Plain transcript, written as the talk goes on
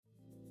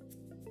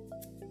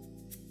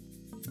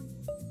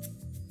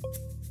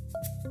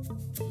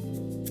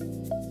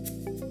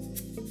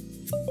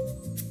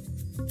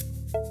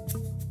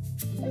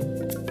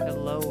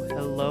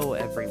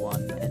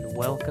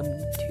Welcome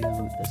to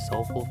the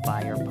Soulful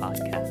Fire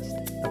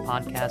Podcast, the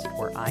podcast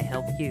where I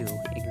help you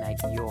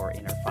ignite your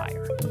inner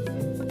fire.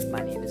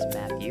 My name is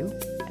Matthew,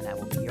 and I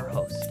will be your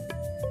host.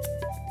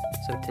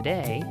 So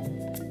today,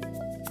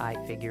 I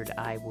figured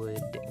I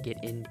would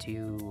get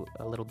into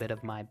a little bit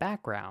of my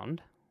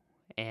background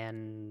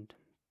and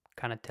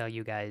kind of tell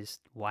you guys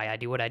why I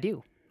do what I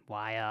do,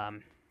 why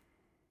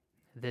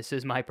this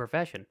is my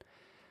profession.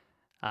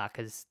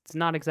 Because it's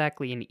not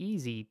exactly an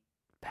easy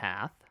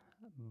path,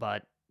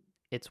 but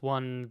it's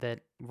one that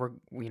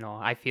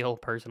I feel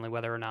personally,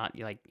 whether or not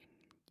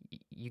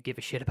you give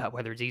a shit about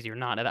whether it's easy or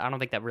not. I don't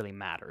think that really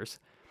matters.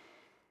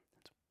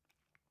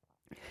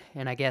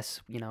 And I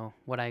guess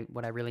what I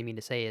really mean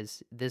to say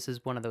is this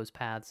is one of those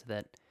paths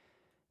that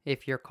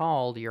if you're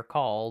called, you're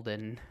called,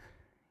 and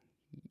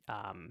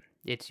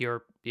it's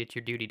your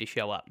duty to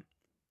show up.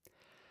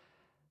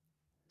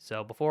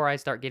 So before I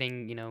start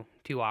getting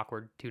too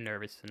awkward, too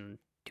nervous, and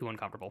too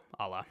uncomfortable,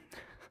 I'll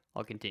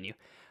continue.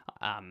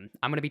 I'm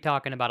going to be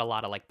talking about a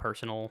lot of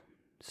personal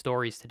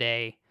stories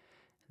today.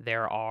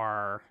 There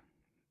are,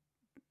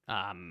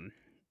 what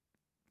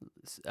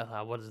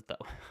is it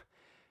though?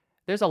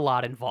 There's a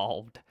lot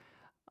involved,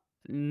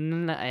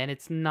 and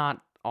it's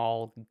not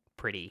all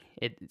pretty.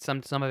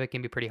 Some of it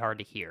can be pretty hard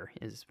to hear,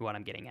 is what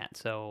I'm getting at.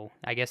 So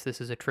I guess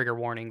this is a trigger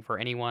warning for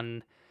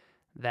anyone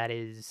that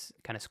is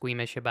kind of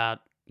squeamish about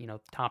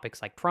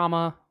topics like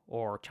trauma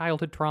or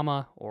childhood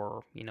trauma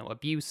or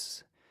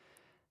abuse,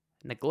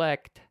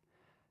 neglect,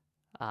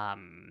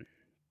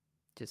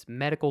 just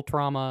medical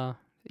trauma,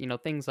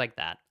 things like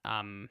that.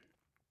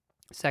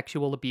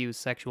 Sexual abuse,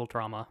 sexual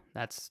trauma.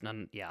 That's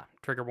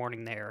trigger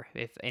warning there.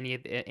 If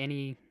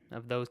any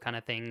of those kind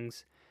of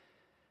things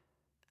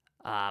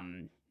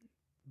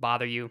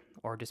bother you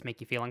or just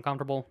make you feel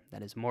uncomfortable,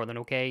 that is more than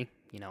okay.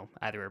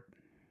 Either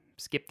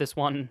skip this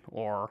one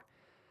or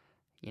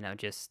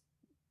just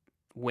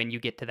when you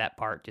get to that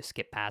part, just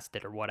skip past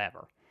it or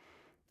whatever.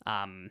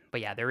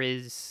 But yeah, there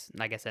is,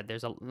 like I said,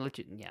 there's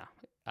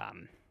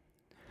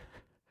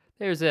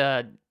there's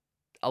a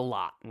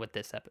lot with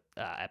this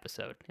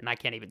episode, and I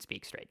can't even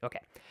speak straight. Okay.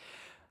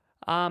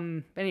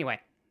 Anyway,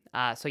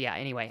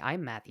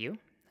 I'm Matthew.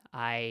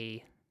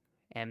 I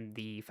am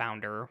the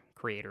founder,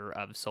 creator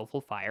of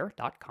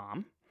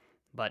SoulfulFire.com,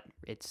 but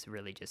it's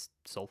really just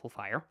Soulful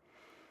Fire.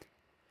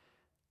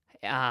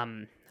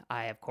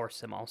 I, of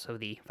course, am also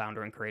the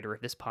founder and creator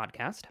of this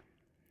podcast,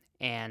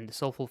 and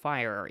Soulful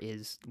Fire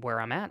is where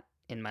I'm at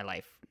in my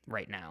life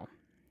right now,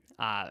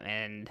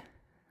 and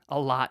a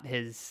lot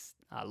has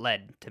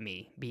led to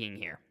me being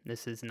here.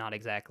 This is not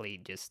exactly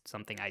just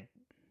something I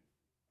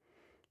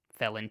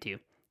fell into.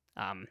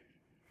 I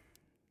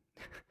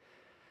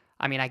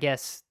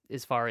guess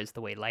as far as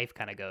the way life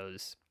kind of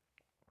goes,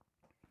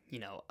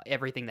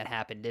 everything that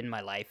happened in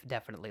my life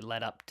definitely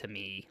led up to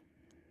me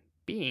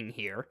being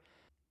here.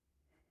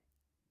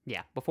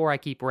 Yeah, before I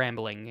keep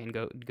rambling and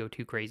go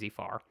too crazy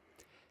far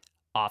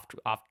off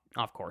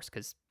course,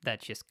 because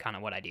that's just kind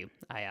of what I do.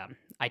 I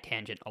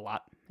tangent a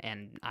lot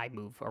and I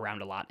move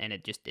around a lot, and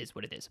it just is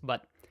what it is.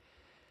 But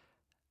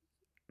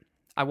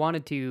I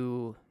wanted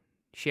to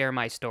share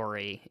my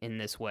story in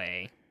this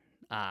way.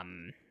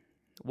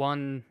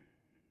 One,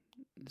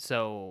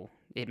 so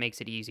it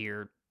makes it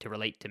easier to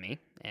relate to me,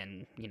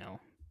 and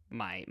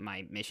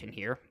my mission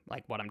here,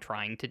 like what I'm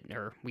trying to,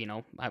 or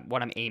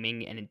what I'm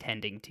aiming and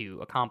intending to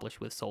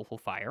accomplish with Soulful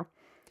Fire,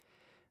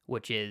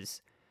 which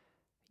is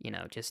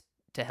just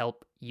to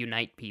help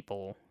unite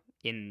people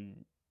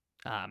in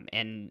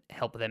and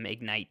help them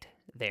ignite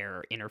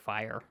their inner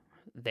fire,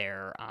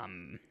 their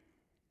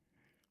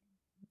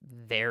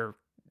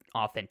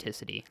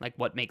authenticity, like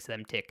what makes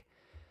them tick.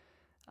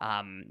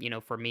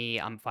 For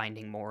me, I'm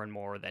finding more and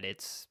more that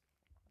it's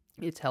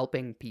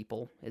helping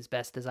people as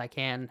best as I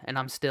can, and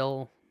I'm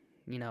still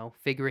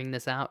figuring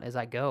this out as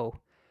I go.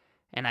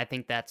 And I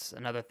think that's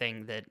another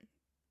thing that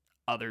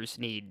others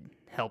need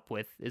help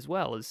with as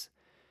well, is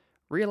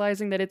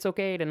realizing that it's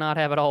okay to not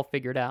have it all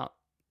figured out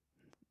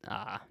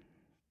at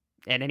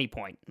any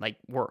point. Like,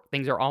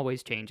 things are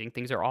always changing,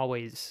 things are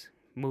always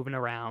moving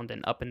around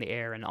and up in the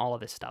air and all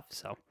of this stuff.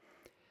 So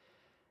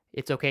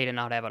it's okay to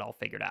not have it all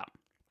figured out.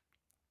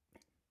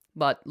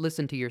 But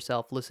listen to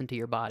yourself, listen to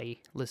your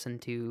body, listen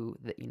to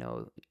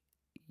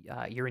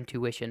your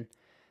intuition,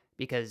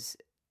 because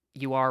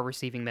you are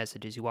receiving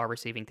messages, you are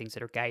receiving things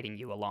that are guiding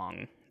you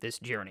along this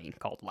journey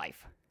called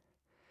life.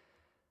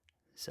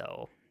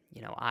 So,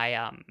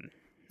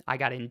 I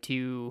got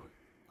into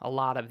a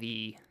lot of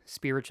the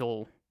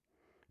spiritual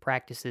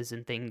practices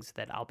and things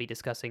that I'll be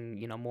discussing,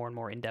 more and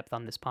more in depth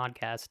on this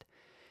podcast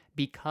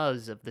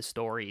because of the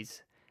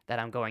stories that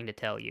I'm going to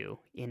tell you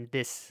in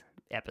this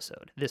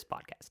episode, this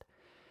podcast.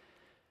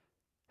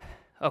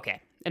 Okay,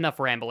 enough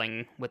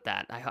rambling with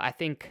that. I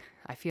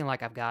feel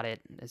like I've got it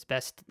as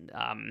best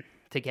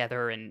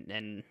together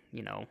and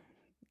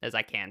as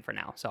I can for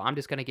now. So I'm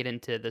just going to get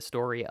into the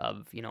story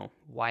of,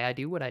 why I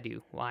do what I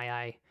do, why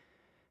I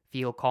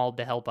feel called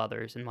to help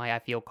others, and why I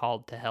feel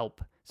called to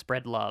help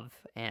spread love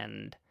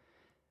and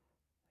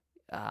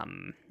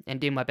and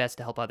do my best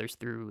to help others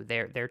through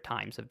their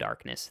times of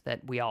darkness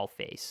that we all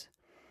face.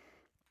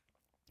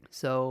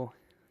 So,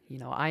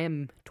 I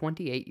am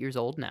 28 years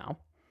old now,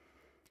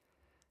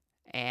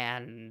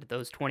 and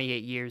those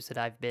 28 years that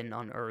I've been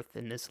on Earth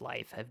in this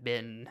life have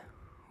been,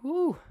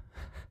 whew,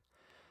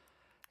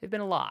 they've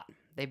been a lot.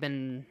 They've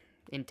been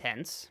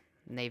intense,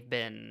 and they've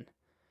been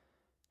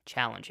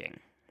challenging.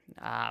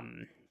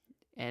 And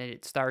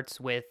it starts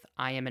with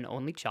I am an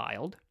only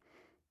child,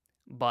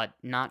 but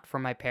not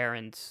from my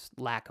parents'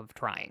 lack of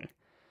trying.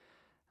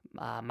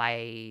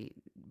 My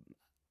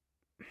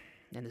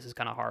and this is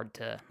kind of hard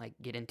to like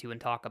get into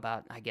and talk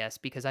about, I guess,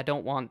 because I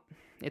don't want.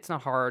 It's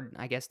not hard,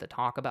 I guess, to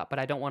talk about, but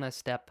I don't want to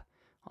step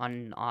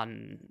on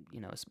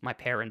my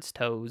parents'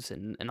 toes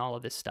and all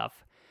of this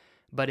stuff.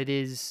 But it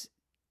is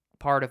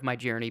part of my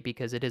journey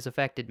because it has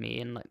affected me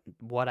and like,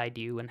 what I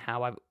do and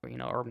how I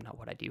or not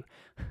what I do,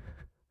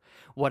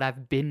 what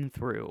I've been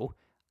through,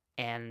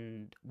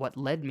 and what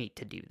led me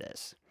to do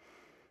this.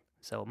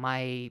 So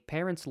my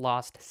parents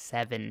lost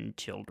 7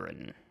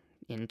 children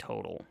in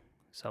total.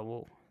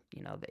 So,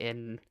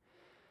 and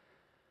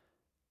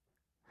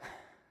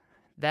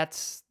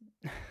that's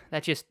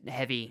just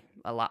heavy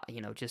a lot,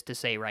 just to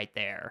say right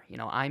there.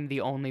 I'm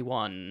the only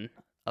one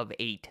of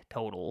 8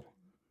 total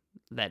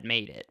that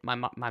made it. My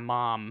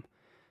mom,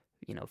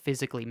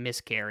 physically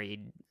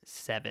miscarried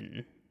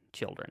 7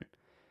 children.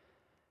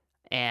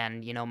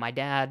 And, my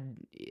dad,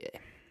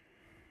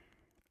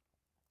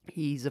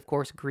 he's of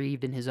course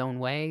grieved in his own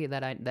way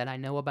that I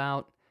know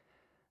about.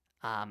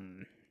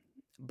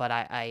 But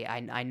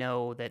I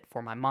know that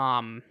for my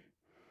mom,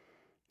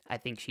 I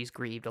think she's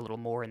grieved a little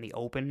more in the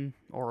open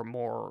or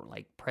more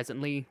like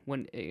presently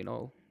when,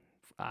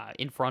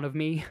 in front of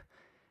me.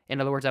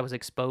 In other words, I was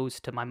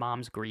exposed to my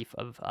mom's grief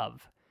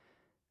of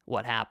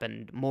what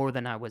happened more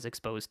than I was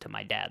exposed to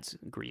my dad's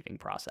grieving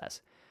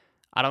process.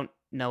 I don't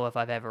know if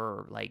I've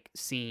ever like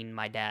seen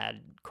my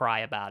dad cry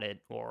about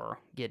it or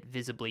get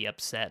visibly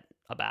upset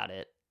about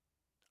it.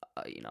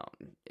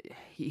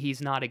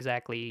 He's not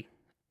exactly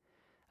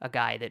a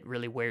guy that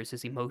really wears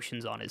his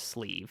emotions on his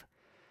sleeve.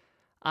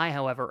 I,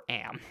 however,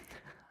 am.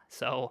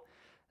 So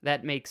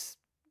that makes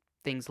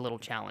things a little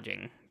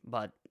challenging.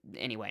 But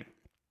anyway.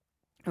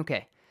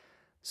 Okay.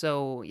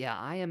 So, yeah,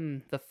 I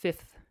am the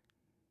 5th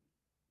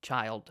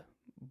child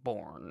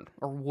born,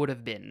 or would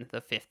have been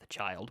the 5th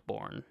child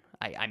born,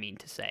 I mean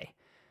to say.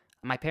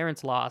 My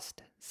parents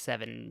lost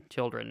 7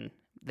 children.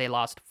 They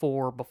lost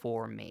 4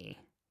 before me.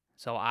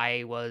 So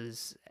I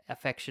was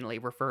affectionately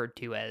referred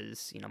to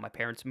as, my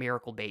parents'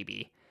 miracle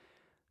baby.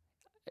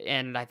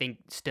 And I think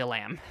still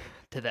am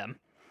to them.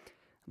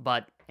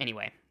 But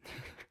anyway.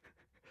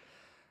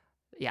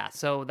 Yeah,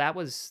 so that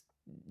was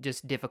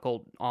just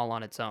difficult all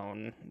on its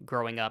own,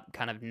 growing up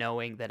kind of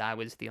knowing that I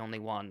was the only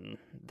one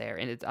there.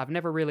 And I've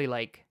never really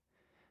like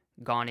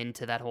gone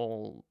into that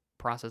whole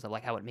process of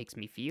like how it makes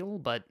me feel,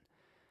 but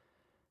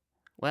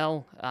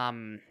well,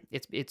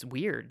 it's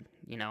weird,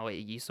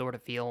 you sort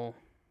of feel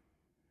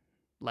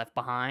left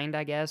behind,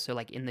 I guess, or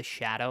like in the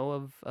shadow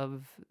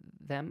of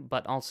them,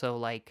 but also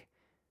like,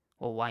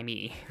 well, why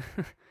me?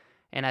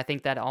 And I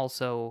think that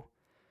also,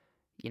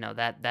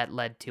 that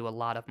led to a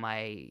lot of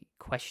my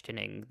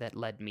questioning that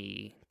led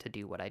me to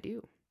do what I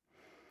do.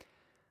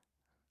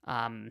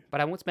 But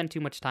I won't spend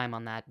too much time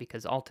on that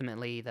because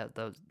ultimately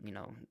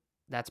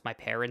that's my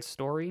parents'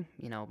 story.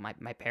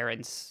 My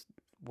parents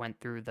went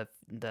through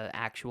the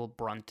actual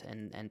brunt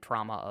and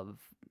trauma of,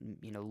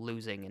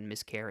 losing and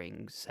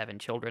miscarrying 7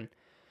 children.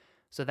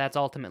 So that's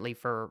ultimately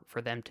for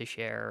them to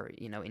share,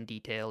 in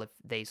detail if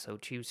they so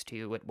choose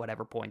to at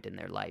whatever point in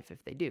their life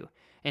if they do.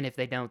 And if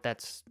they don't,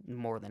 that's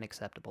more than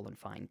acceptable and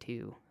fine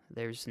too.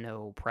 There's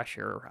no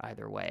pressure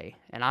either way.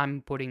 And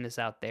I'm putting this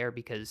out there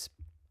because,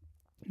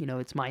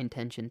 it's my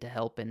intention to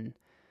help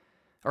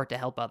or to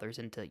help others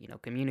and to,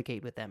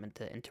 communicate with them and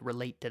to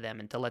relate to them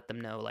and to let them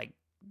know like,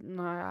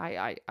 no,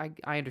 I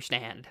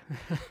understand.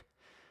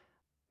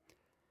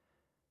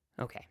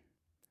 Okay.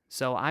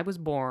 So I was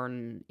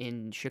born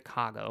in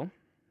Chicago.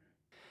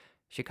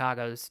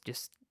 Chicago's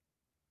just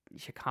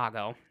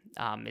Chicago.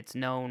 It's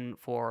known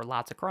for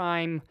lots of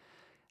crime.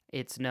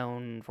 It's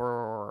known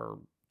for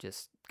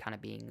just kind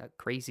of being a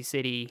crazy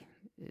city.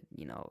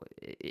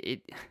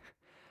 It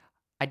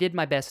I did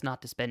my best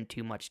not to spend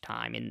too much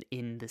time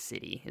in the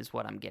city is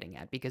what I'm getting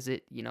at because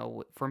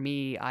for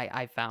me,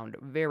 I found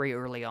very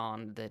early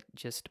on that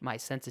just my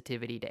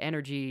sensitivity to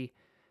energy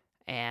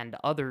and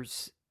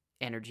others'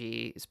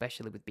 energy,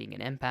 especially with being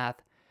an empath,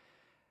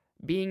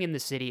 being in the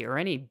city or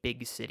any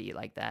big city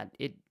like that,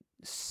 it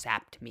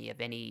sapped me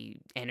of any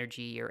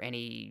energy or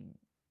any,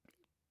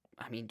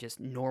 just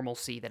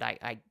normalcy that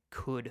I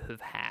could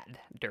have had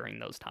during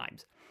those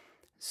times.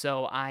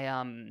 So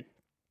I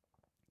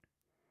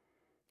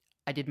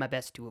did my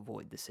best to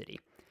avoid the city.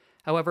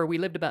 However, we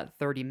lived about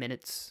 30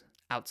 minutes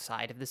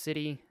outside of the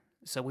city,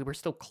 so we were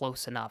still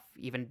close enough,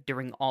 even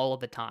during all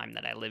of the time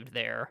that I lived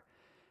there,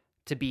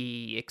 to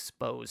be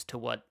exposed to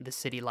what the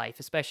city life,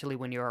 especially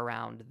when you're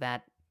around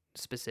that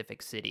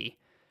specific city,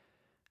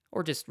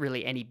 or just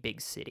really any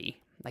big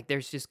city. Like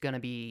there's just going to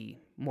be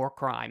more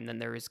crime than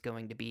there is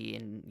going to be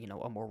in,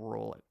 a more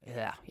rural,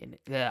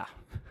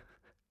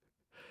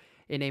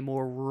 in a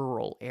more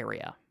rural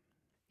area.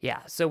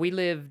 Yeah, so we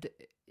lived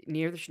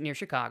near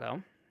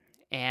Chicago,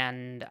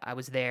 and I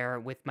was there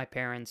with my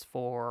parents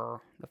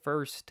for the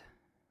first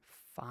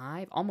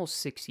 5, almost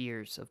 6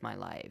 years of my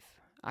life.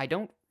 I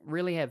don't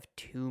really have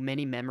too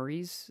many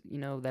memories,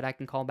 that I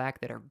can call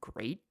back that are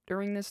great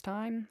during this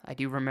time. I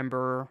do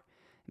remember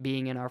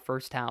being in our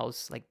first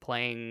house, like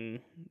playing.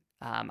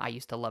 I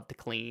used to love to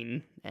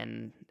clean,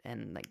 and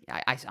like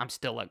I'm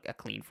still a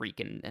clean freak,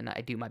 and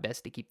I do my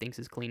best to keep things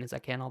as clean as I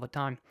can all the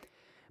time.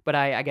 But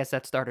I guess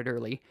that started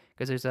early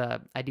because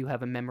I do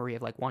have a memory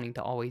of like wanting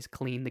to always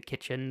clean the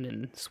kitchen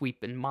and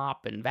sweep and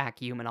mop and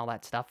vacuum and all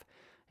that stuff.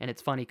 And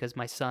it's funny because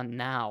my son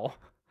now,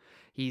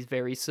 he's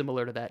very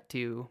similar to that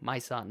too. My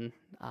son,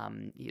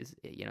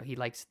 he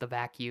likes the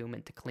vacuum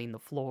and to clean the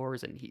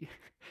floors, and he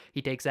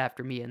he takes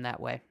after me in that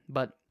way.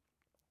 But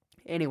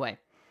anyway,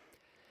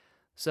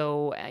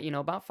 so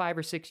about 5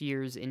 or 6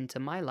 years into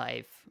my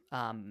life,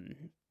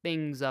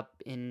 things up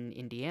in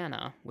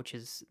Indiana, which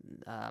is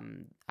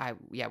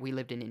we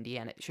lived in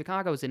Indiana.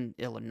 Chicago's in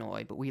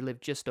Illinois, but we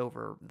lived just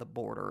over the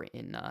border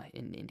in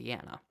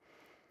Indiana.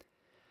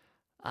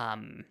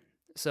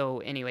 So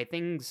anyway,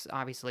 things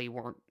obviously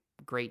weren't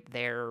great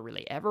there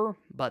really ever,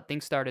 but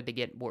things started to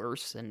get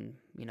worse, and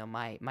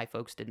my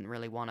folks didn't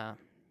really want to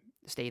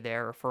stay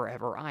there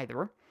forever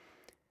either.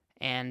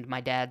 And my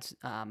dad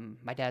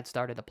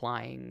started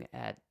applying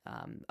at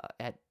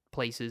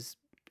places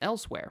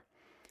elsewhere.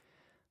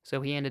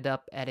 So he ended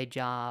up at a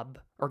job,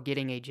 or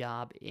getting a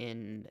job,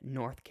 in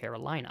North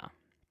Carolina,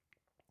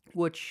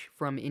 which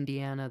from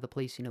Indiana, the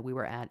place we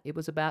were at, it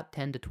was about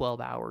 10 to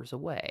 12 hours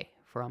away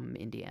from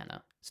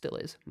Indiana. Still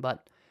is,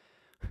 but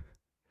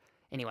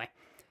anyway.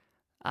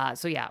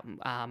 So yeah,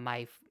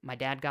 my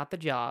dad got the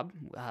job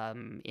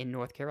in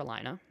North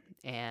Carolina,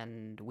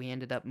 and we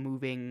ended up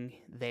moving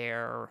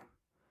there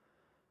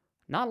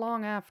not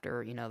long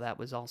after that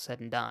was all said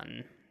and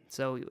done.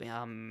 So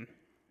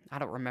I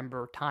don't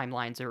remember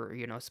timelines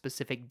or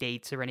specific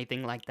dates or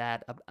anything like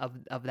that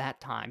of that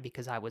time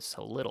because I was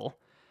so little.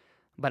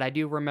 But I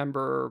do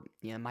remember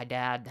my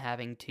dad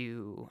having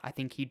to. I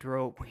think he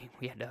drove.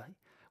 We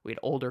had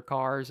older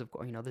cars. Of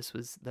course, this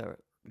was the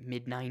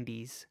mid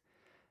 '90s.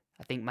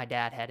 I think my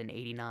dad had an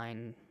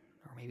 '89,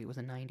 or maybe it was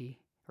a '90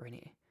 or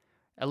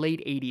a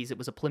late '80s. It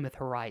was a Plymouth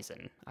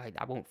Horizon.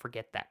 I won't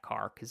forget that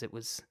car because it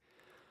was.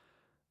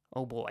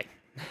 Oh boy.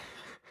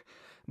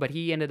 But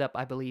he ended up,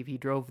 I believe, he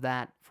drove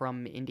that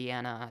from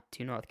Indiana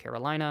to North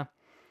Carolina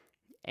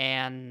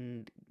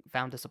and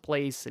found us a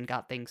place and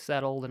got things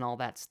settled and all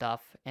that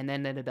stuff. And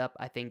then ended up,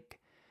 I think,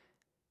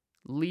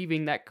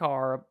 leaving that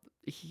car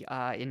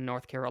in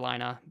North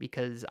Carolina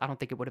because I don't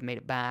think it would have made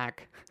it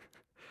back.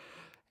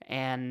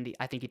 And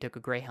I think he took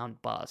a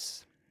Greyhound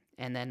bus.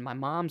 And then my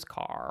mom's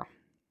car,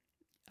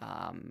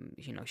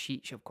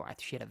 she of course,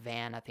 she had a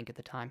van, I think, at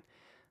the time.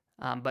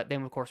 But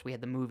then, of course, we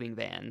had the moving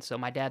van. So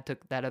my dad took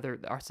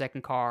our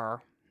second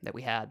car that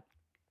we had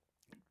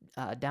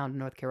down to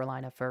North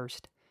Carolina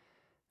first,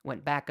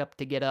 went back up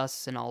to get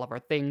us and all of our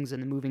things in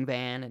the moving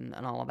van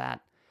and all of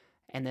that,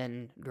 and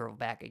then drove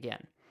back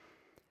again.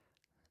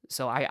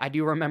 So I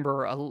do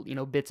remember,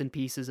 bits and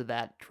pieces of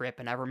that trip,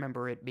 and I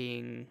remember it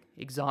being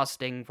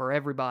exhausting for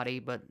everybody,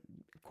 but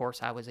of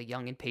course I was a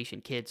young,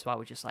 impatient kid, so I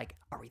was just like,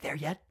 are we there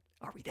yet?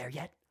 Are we there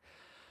yet?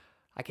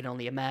 I can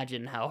only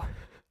imagine how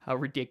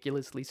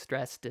ridiculously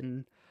stressed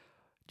and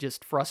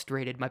just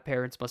frustrated my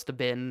parents must have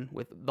been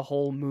with the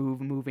whole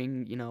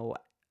moving,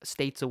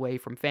 states away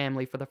from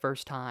family for the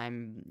first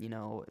time,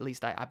 at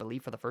least I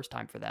believe for the first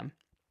time for them.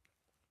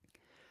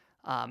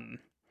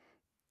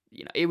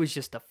 It was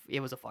it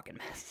was a fucking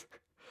mess.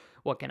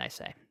 What can I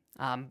say?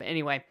 But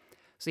anyway,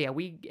 so yeah,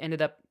 we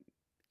ended up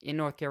in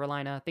North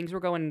Carolina. Things were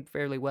going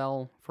fairly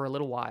well for a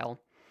little while.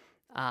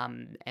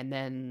 And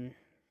then,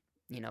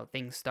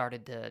 things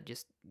started to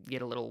just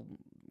get a little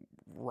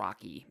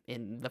rocky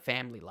in the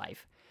family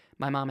life.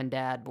 My mom and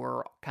dad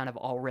were kind of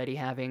already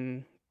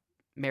having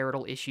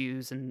marital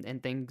issues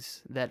and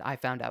things that I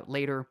found out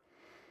later.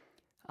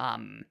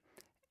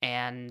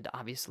 And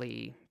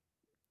obviously,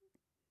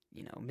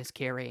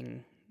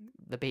 miscarrying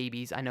the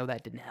babies, I know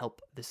that didn't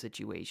help the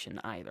situation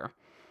either.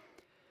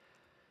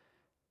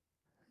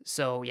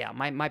 So yeah,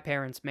 my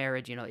parents'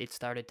 marriage, it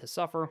started to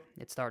suffer.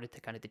 It started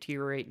to kind of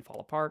deteriorate and fall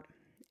apart.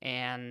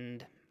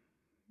 And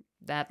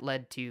that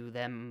led to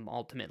them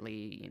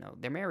ultimately,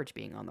 their marriage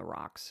being on the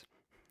rocks.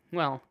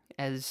 Well,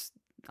 as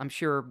I'm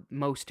sure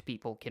most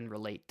people can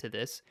relate to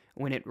this,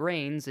 when it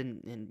rains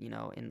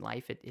in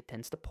life, it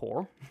tends to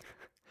pour.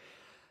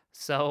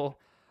 So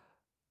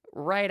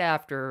right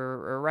after,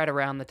 or right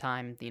around the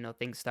time,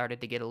 things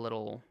started to get a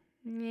little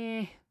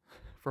meh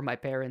for my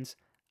parents,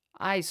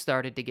 I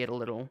started to get a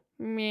little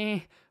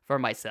meh for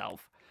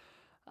myself.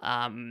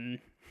 I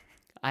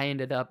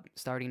ended up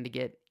starting to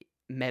get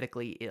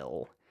medically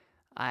ill.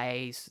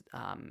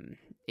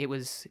 It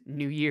was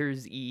New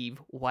Year's Eve,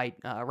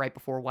 right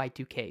before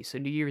Y2K, so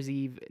New Year's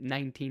Eve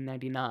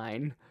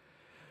 1999.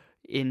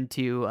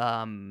 into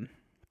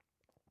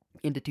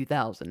into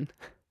 2000.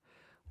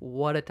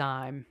 What a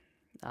time.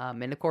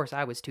 And of course,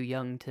 I was too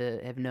young to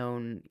have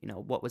known,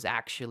 what was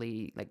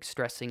actually like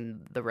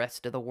stressing the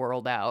rest of the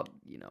world out,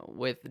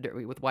 with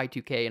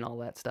Y2K and all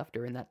that stuff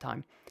during that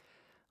time.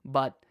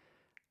 But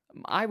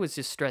I was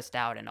just stressed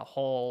out in a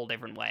whole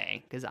different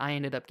way because I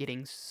ended up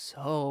getting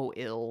so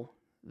ill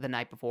the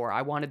night before.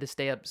 I wanted to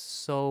stay up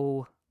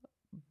so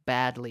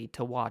badly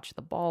to watch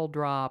the ball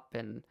drop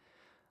and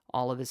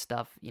all of this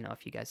stuff.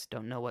 If you guys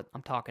don't know what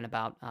I'm talking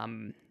about,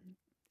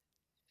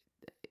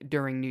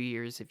 during New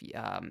Year's, if you,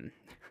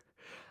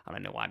 I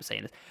don't know why I'm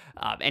saying this.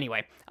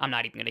 Anyway, I'm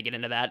not even going to get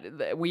into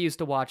that. We used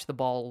to watch the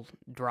ball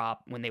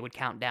drop when they would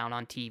count down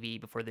on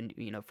TV before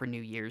for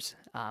New Year's.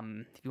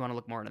 If you want to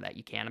look more into that,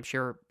 you can. I'm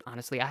sure,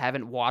 honestly, I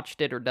haven't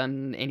watched it or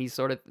done any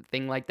sort of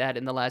thing like that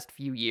in the last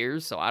few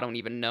years, so I don't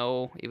even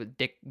know. It was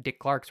Dick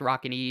Clark's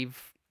Rockin'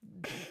 Eve.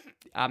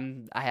 I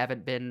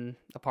haven't been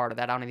a part of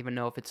that. I don't even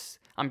know if it's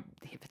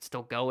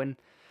still going.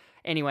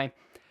 Anyway,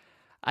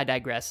 I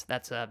digress.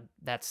 That's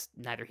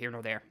neither here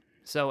nor there.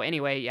 So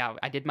anyway, yeah,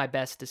 I did my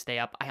best to stay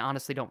up. I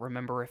honestly don't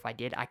remember if I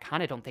did. I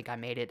kind of don't think I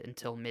made it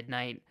until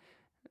midnight,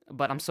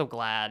 but I'm so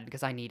glad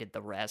because I needed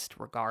the rest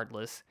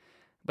regardless.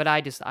 But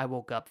I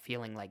woke up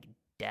feeling like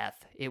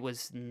death. It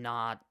was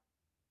not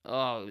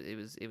it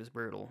was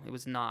brutal. It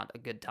was not a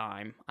good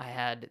time. I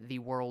had the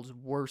world's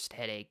worst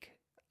headache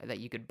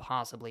that you could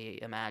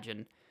possibly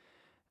imagine.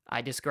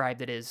 I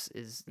described it as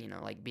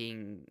like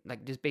being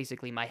like just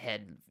basically my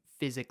head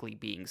physically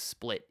being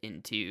split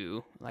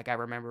into, like, I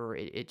remember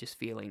it just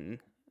feeling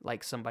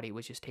like somebody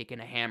was just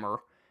taking a hammer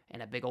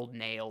and a big old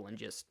nail and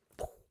just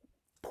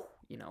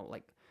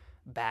like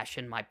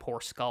bashing my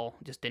poor skull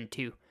just in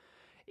two.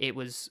 It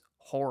was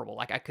horrible.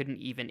 Like I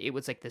couldn't even, it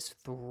was like this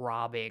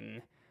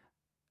throbbing,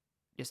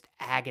 just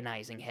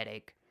agonizing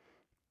headache.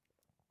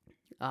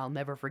 I'll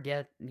never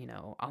forget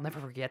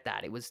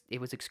that. It was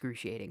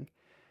excruciating.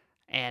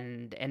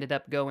 And ended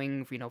up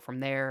going, from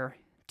there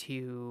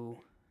to,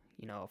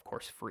 of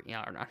course, or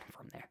not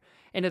from there.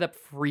 Ended up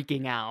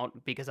freaking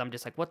out because I'm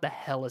just like, what the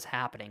hell is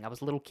happening? I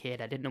was a little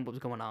kid. I didn't know what was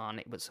going on.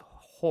 It was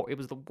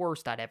the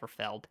worst I'd ever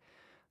felt.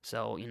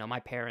 So, my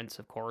parents,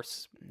 of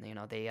course, they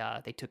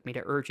took me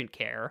to urgent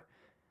care.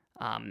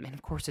 And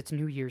of course, it's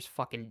New Year's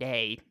fucking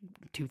day,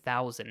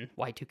 2000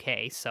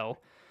 Y2K. So,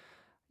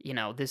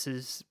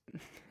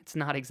 it's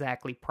not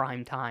exactly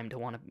prime time to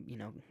want to,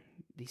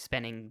 be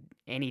spending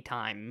any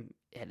time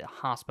at a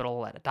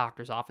hospital, at a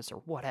doctor's office,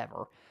 or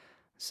whatever.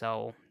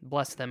 So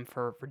bless them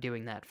for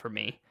doing that for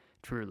me,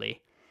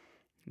 truly.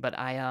 But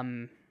I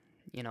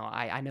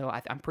know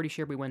I'm pretty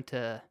sure we went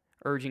to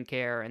urgent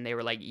care and they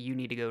were like, you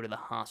need to go to the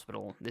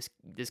hospital. This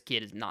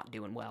kid is not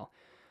doing well.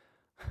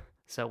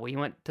 So we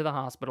went to the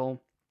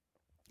hospital,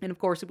 and of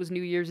course it was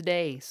New Year's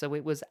Day, so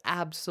it was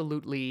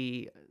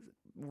absolutely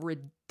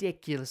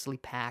ridiculously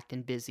packed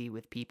and busy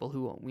with people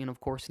who, of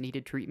course,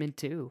 needed treatment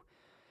too.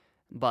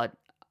 But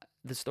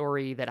the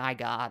story that I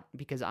got,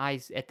 because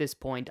at this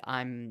point,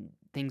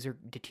 things are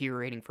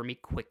deteriorating for me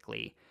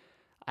quickly.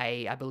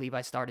 I believe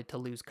I started to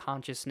lose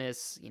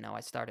consciousness. I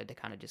started to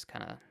kind of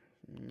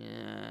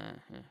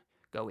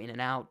go in and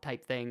out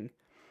type thing,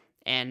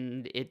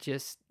 and it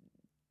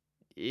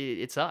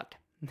sucked,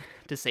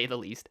 to say the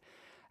least.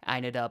 I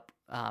ended up,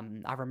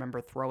 I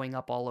remember throwing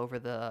up all over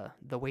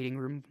the waiting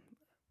room,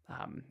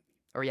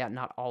 or yeah,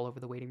 not all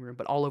over the waiting room,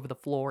 but all over the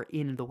floor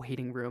in the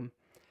waiting room.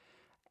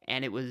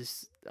 And I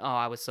was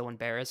so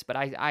embarrassed. But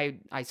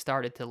I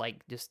started to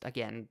like just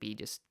again be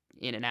just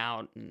in and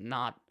out, and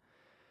not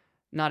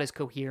as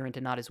coherent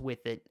and not as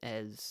with it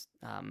I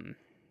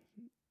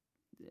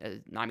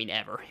mean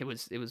ever. It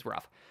was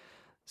rough.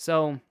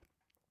 So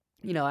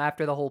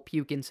after the whole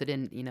puke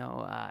incident,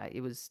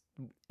 it was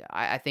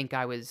I think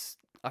I was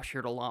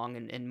ushered along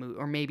and moved,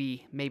 or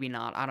maybe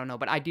not. I don't know,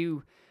 but I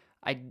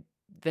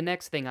the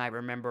next thing I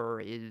remember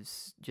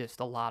is just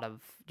a lot of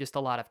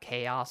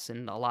chaos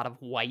and a lot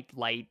of white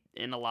light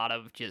and a lot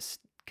of just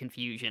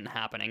confusion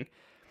happening.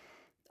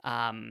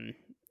 Um,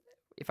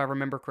 if I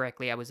remember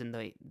correctly, I was in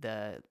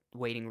the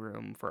waiting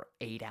room for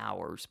 8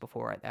 hours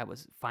before I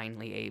was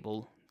finally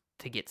able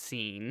to get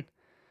seen.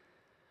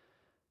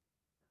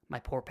 My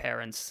poor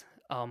parents.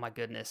 Oh my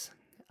goodness.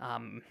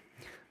 Um,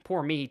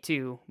 Poor me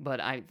too.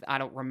 But I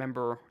don't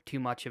remember too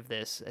much of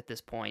this at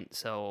this point.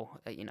 So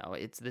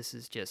this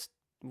is just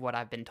what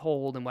I've been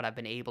told and what I've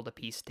been able to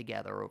piece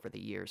together over the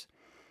years.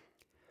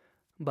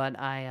 But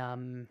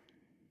I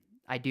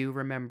do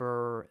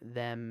remember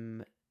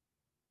them.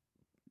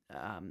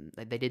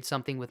 They did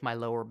something with my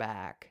lower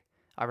back.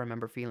 I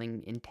remember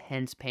feeling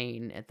intense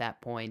pain at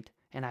that point,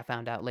 and I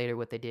found out later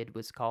what they did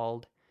was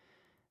called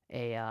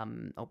a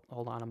Oh,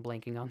 hold on, I'm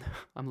blanking on.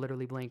 I'm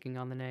literally blanking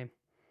on the name.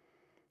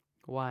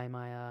 Why am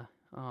I?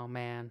 Oh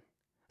man,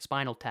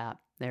 spinal tap.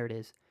 There it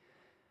is.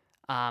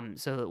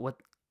 So what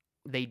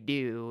they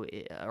do,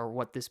 or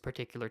what this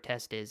particular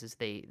test is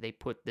they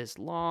put this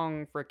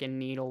long freaking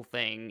needle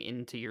thing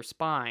into your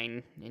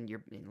spine, in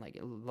like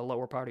the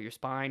lower part of your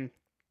spine,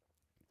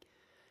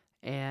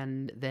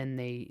 and then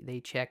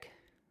they check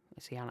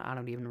See, I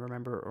don't even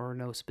remember or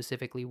know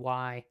specifically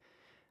why,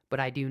 but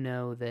I do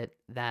know that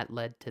that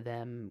led to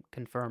them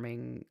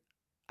confirming.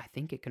 I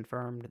think it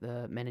confirmed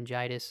the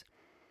meningitis.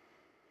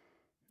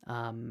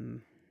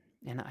 Um,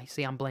 and I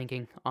see I'm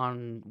blanking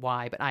on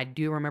why, but I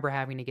do remember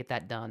having to get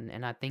that done,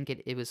 and I think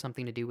it was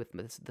something to do with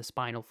the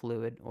spinal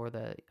fluid or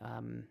the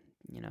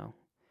you know,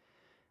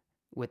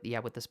 with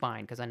the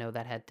spine, because I know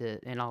that had to,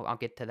 and I'll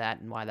get to that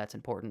and why that's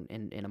important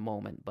in a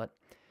moment, but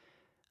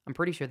I'm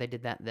pretty sure they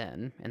did that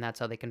then, and that's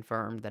how they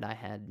confirmed that I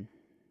had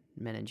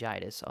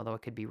meningitis, although I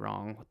could be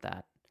wrong with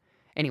that.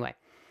 Anyway,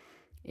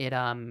 it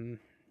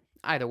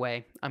either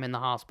way, I'm in the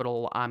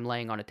hospital, I'm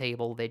laying on a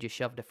table, they just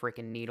shoved a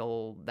freaking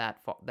needle that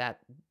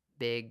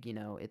big,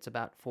 it's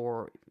about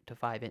 4 to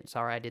 5 inches.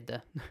 Sorry, I did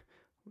the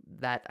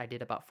that I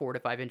did about 4 to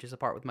 5 inches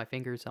apart with my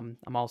fingers.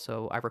 I'm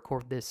also, I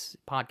record this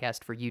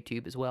podcast for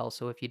YouTube as well,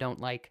 so if you don't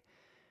like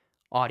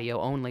audio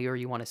only or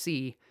you want to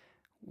see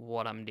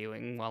what I'm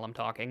doing while I'm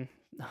talking,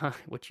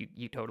 which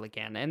you totally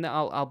can, and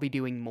I'll be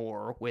doing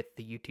more with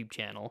the YouTube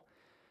channel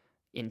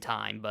in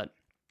time, but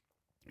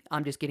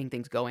I'm just getting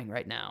things going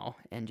right now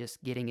and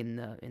just getting in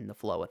the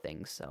flow of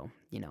things. So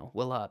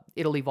we'll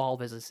it'll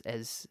evolve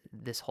as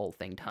this whole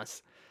thing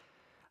does.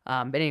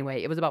 But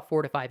anyway, it was about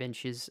 4 to 5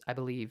 inches, I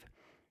believe,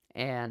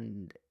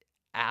 and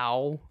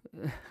ow.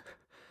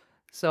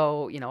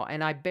 So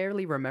and I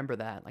barely remember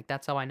that. Like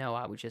that's how I know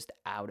I was just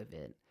out of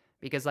it.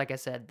 Because, like I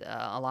said,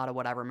 a lot of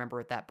what I remember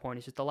at that point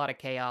is just a lot of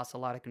chaos, a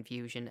lot of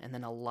confusion, and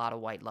then a lot of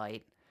white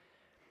light.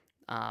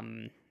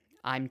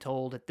 I'm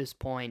told at this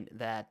point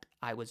that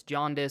I was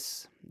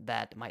jaundice,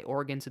 that my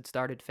organs had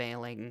started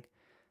failing,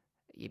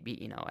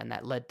 and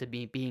that led to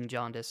me being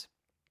jaundice.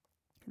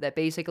 That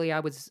basically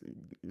I was,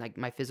 like,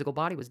 my physical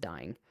body was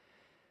dying.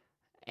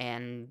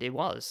 And it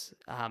was.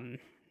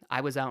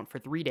 I was out for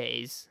 3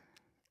 days,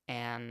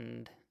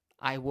 and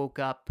I woke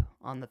up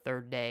on the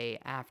third day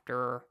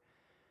after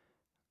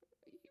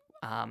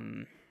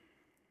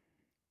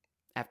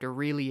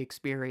really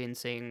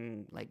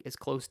experiencing, like, as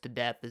close to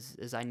death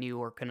as I knew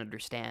or could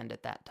understand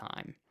at that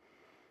time.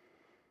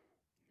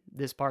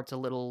 This part's a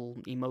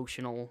little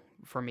emotional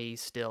for me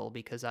still,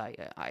 because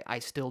I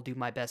still do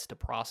my best to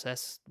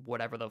process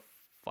whatever the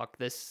fuck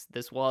this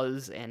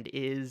was and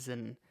is,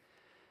 and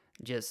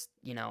just,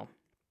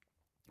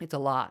 it's a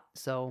lot.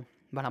 So,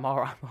 but I've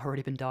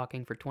already been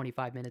talking for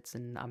 25 minutes,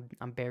 and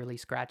I'm barely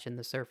scratching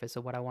the surface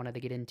of what I wanted to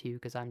get into,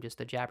 because I'm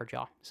just a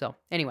jabberjaw. So,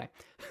 anyway.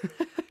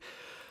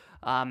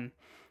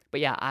 But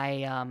yeah,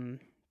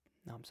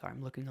 no, I'm sorry,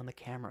 I'm looking on the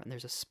camera, and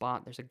there's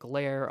a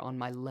glare on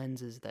my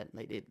lenses that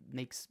it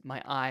makes my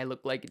eye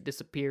look like it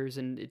disappears,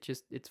 and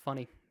it's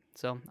funny.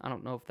 So, I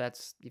don't know if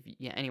that's,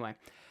 yeah, anyway.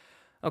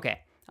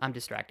 Okay, I'm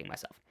distracting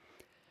myself.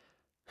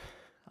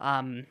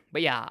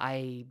 But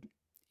yeah,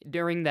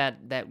 during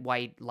that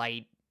white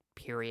light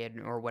period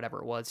or whatever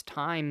it was,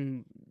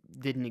 time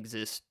didn't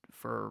exist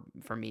for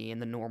me in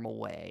the normal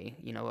way.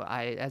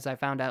 As I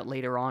found out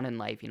later on in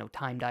life,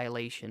 time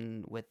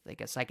dilation with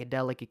like a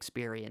psychedelic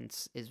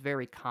experience is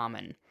very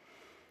common.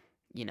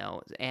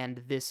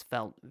 And this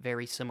felt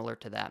very similar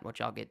to that, which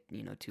I'll get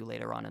to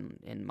later on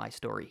in my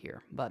story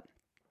here. But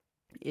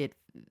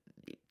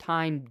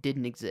time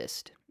didn't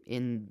exist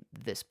in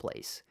this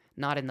place,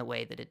 not in the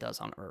way that it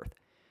does on Earth.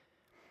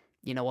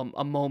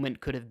 A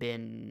moment could have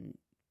been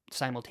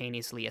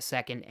simultaneously a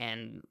second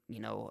and, a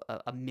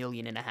 1.5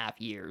 million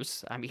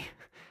years. I mean,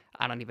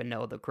 I don't even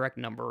know the correct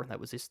number. That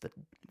was just the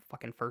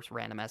fucking first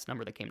random ass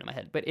number that came to my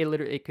head. But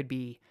it could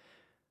be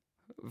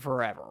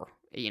forever,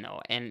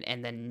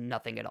 and then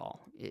nothing at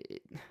all.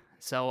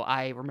 So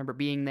I remember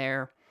being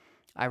there.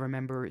 I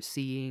remember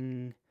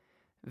seeing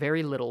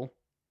very little,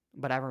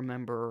 but I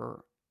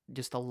remember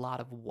just a lot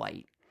of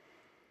white.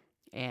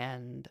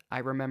 And I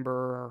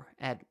remember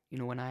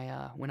when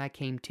I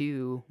came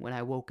to, when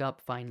I woke up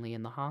finally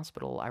in the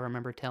hospital, I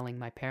remember telling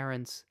my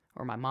parents,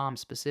 or my mom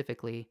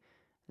specifically,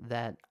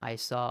 that I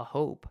saw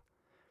Hope.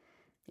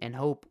 And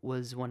Hope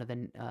was one of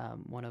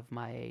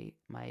my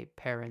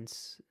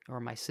parents, or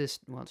my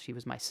sister. Well, she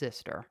was my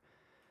sister.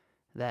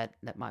 That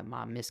my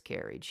mom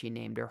miscarried. She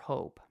named her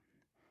Hope,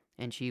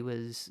 and she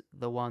was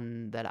the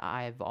one that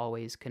I've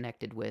always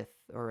connected with,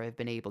 or have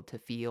been able to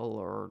feel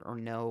or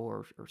know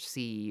or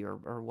see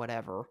or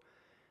whatever,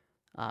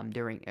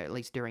 at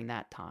least during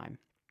that time.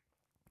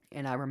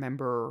 And I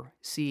remember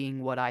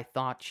seeing what I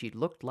thought she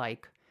looked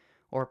like,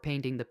 or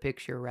painting the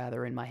picture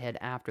rather in my head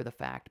after the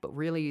fact. But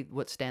really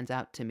what stands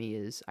out to me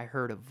is I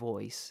heard a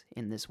voice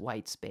in this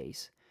white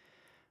space,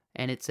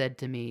 and it said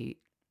to me,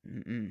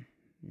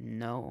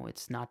 no,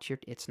 it's not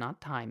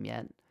time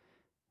yet.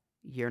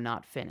 You're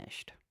not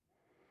finished.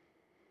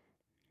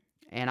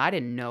 And I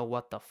didn't know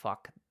what the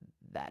fuck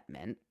that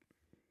meant.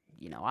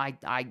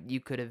 You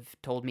could have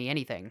told me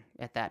anything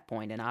at that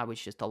point, and I was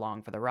just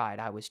along for the ride.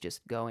 I was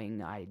just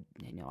going. I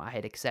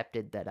had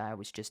accepted that I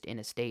was just in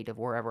a state of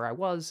wherever I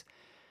was,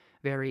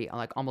 very,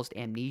 like, almost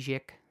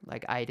amnesic.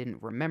 Like, I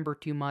didn't remember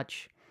too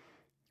much,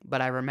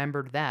 but I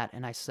remembered that,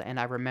 and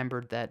I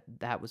remembered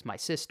that was my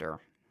sister,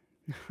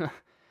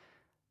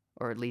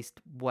 or at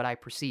least what I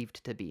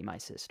perceived to be my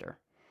sister.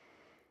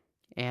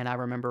 And I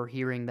remember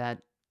hearing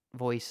that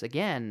voice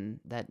again,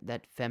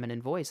 that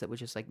feminine voice that was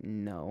just like,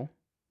 no,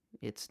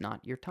 it's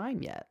not your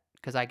time yet.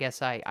 Because I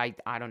guess I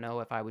don't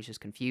know if I was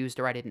just confused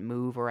or I didn't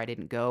move or I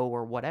didn't go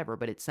or whatever,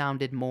 but it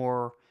sounded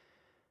more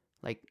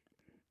like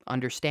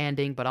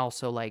understanding, but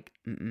also like,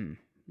 mm-mm,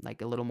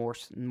 like a little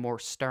more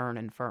stern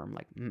and firm,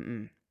 like,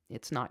 mm-mm,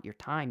 it's not your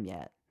time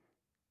yet.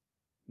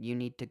 You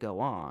need to go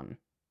on.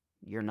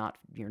 You're not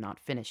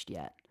finished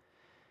yet.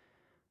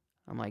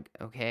 I'm like,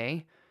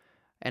 okay.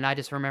 And I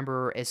just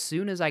remember as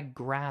soon as I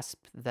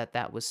grasped that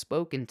that was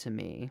spoken to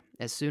me,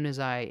 as soon as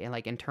I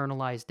like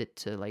internalized it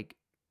to like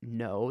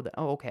know that,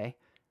 oh, okay,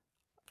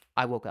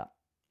 I woke up.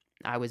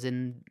 I was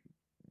in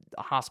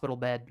a hospital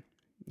bed.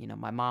 You know,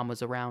 my mom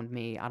was around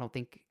me. I don't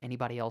think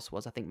anybody else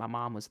was. I think my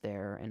mom was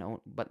there, and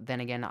but then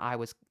again, I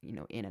was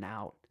in and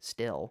out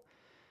still.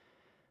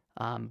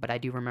 But I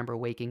do remember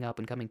waking up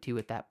and coming to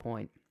at that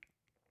point.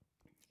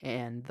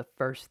 And the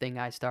first thing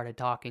I started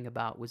talking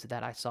about was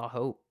that I saw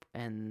hope,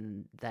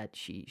 and that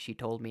she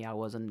told me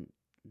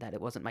that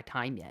it wasn't my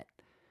time yet.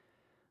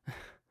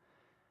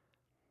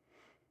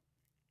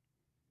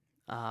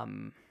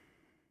 Um,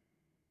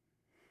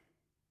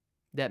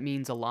 that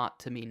means a lot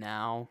to me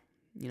now.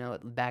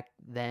 Back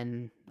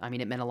then, I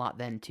mean, it meant a lot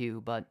then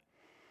too, but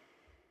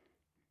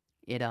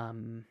it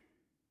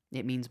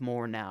it means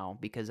more now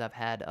because I've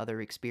had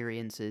other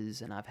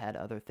experiences and I've had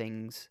other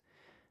things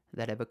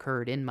that have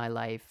occurred in my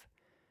life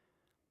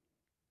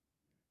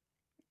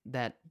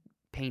that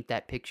paint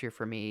that picture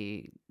for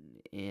me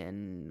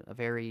in a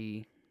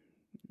very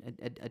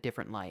a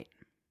different light.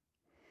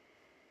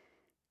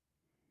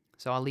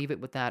 So I'll leave it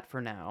with that for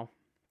now.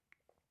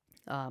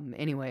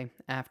 Anyway,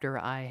 after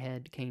I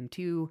had came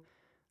to,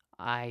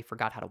 I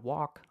forgot how to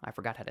walk. I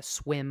forgot how to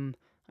swim.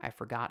 I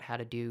forgot how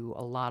to do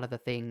a lot of the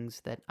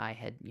things that I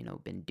had,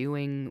 been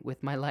doing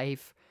with my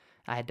life.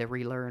 I had to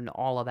relearn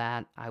all of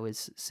that. I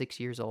was 6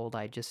 years old.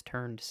 I just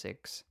turned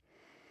 6.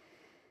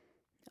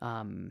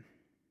 Um,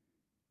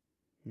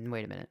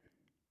 Wait a minute.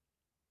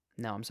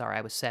 No, I'm sorry.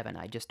 I was 7.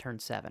 I just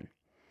turned 7.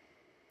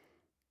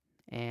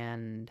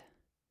 And,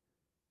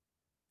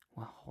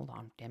 well, hold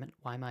on. Damn it.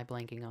 Why am I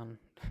blanking on?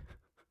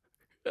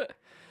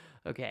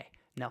 Okay.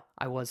 No,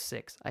 I was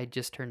 6. I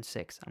just turned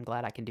 6. I'm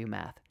glad I can do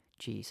math.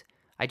 Jeez.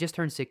 I just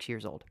turned 6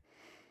 years old.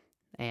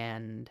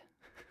 And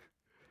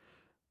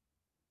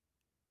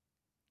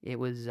it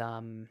was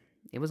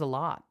a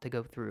lot to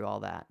go through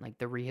all that. Like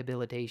the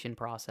rehabilitation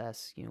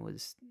process,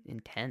 was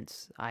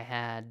intense. I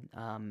had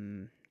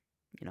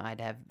I had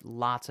to have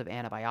lots of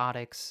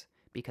antibiotics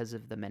because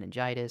of the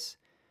meningitis.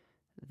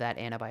 That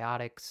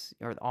antibiotics,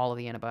 or all of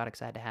the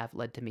antibiotics I had to have,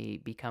 led to me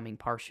becoming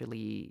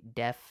partially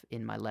deaf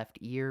in my left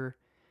ear.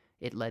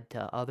 It led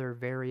to other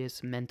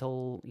various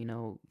mental,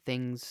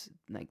 things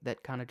like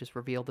that kind of just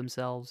revealed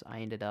themselves.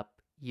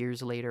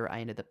 Years later,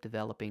 I ended up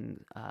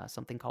developing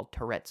something called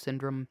Tourette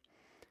syndrome.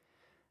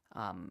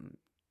 Um,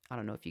 I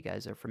don't know if you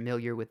guys are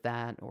familiar with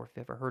that or if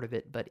you've ever heard of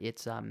it, but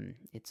it's a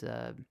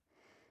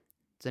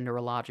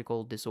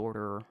neurological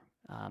disorder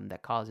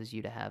that causes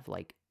you to have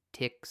like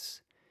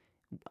tics,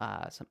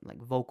 something like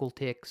vocal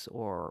tics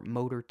or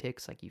motor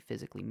tics, like you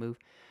physically move.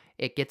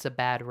 It gets a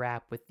bad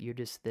rap with you're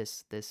just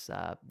this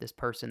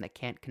person that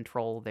can't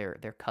control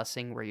their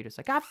cussing, where you're just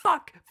like, ah,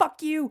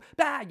 fuck you,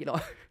 bad, you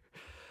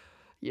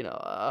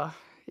know.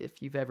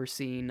 If you've ever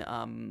seen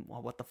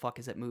well, what the fuck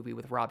is that movie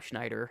with Rob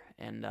Schneider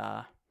and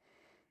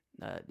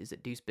is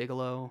it Deuce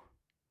Bigelow?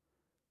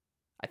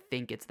 I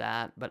think it's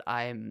that, but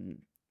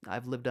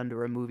I've lived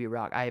under a movie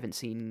rock. I haven't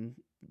seen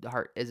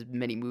as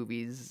many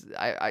movies.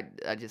 I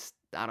just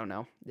I don't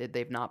know.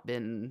 They've not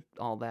been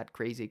all that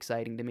crazy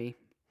exciting to me.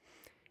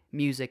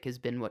 Music has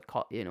been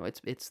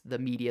it's the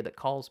media that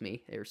calls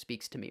me or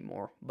speaks to me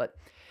more. But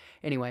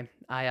anyway,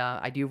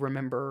 I do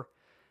remember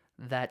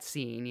that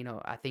scene.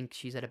 I think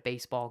she's at a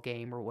baseball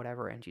game or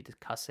whatever, and she's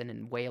just cussing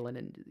and wailing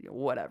and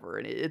whatever,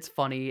 and it's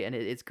funny and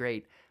it's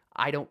great.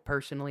 I don't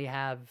personally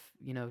have,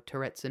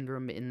 Tourette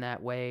syndrome in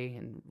that way,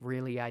 and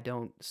really I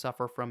don't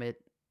suffer from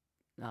it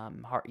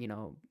hard,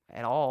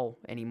 at all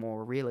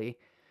anymore, really.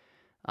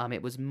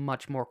 It was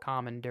much more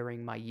common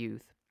during my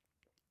youth,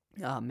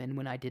 and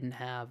when I didn't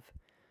have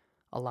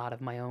a lot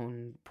of my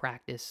own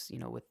practice,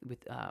 with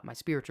my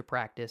spiritual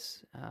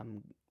practice,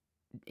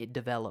 it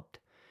developed,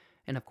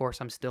 and of course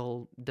I'm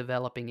still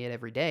developing it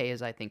every day,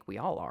 as I think we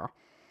all are.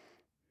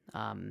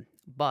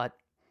 But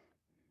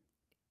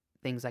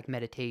things like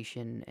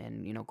meditation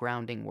and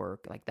grounding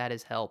work, like that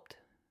has helped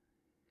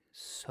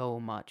so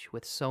much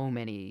with so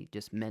many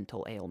just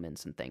mental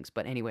ailments and things.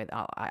 But anyway,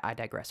 I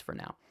digress for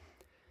now.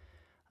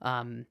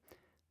 um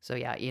so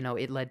yeah,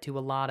 it led to a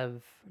lot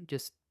of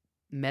just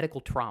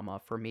medical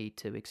trauma for me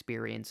to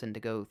experience and to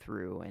go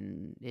through,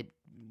 and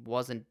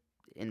wasn't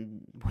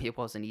it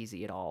wasn't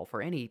easy at all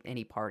for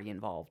any party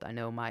involved. I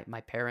know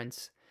my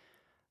parents,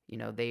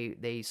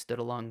 they stood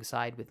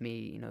alongside with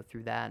me,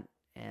 through that,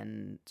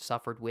 and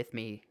suffered with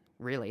me,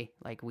 really.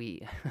 Like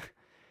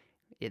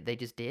they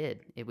just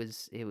did. It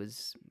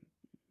was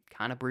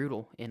kind of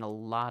brutal in a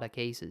lot of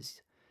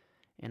cases,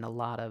 and a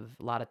lot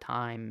of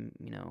time,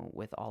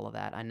 with all of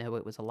that. I know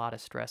it was a lot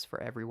of stress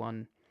for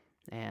everyone,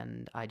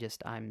 and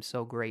I'm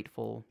so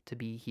grateful to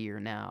be here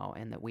now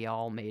and that we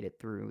all made it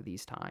through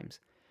these times.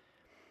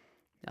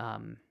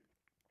 Um,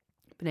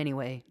 but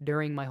anyway,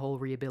 during my whole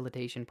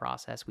rehabilitation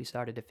process, we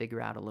started to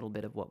figure out a little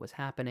bit of what was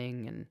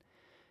happening, and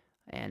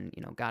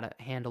got a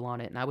handle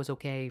on it, and I was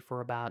okay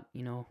for about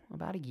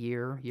a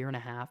year and a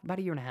half, about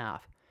a year and a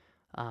half.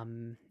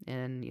 And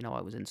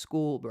I was in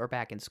school, or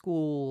back in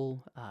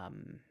school,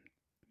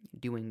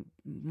 doing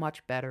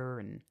much better,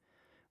 and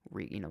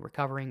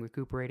recovering,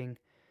 recuperating,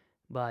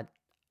 but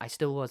I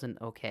still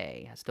wasn't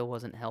okay. I still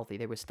wasn't healthy.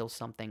 There was still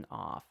something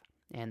off.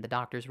 And the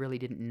doctors really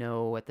didn't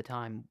know at the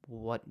time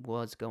what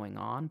was going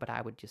on, but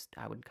I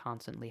would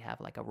constantly have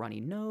like a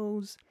runny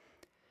nose.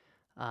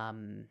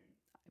 Um,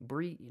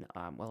 breathe,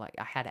 well, like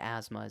I had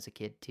asthma as a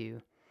kid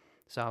too.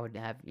 So I would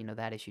have,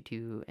 that issue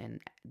too.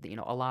 And,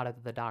 a lot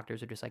of the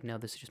doctors are just like, no,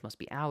 this just must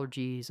be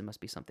allergies. It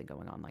must be something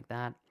going on like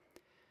that.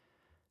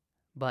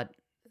 But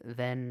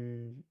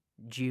then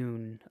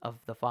June of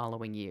the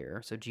following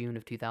year, so June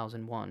of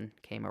 2001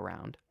 came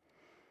around,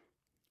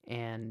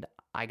 and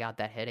I got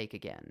that headache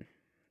again.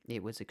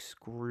 It was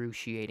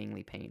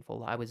excruciatingly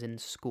painful. I was in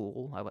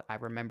school. I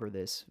remember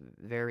this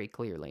very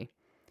clearly.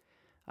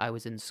 I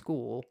was in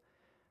school,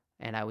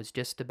 and it was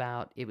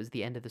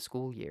the end of the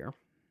school year,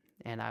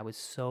 and I was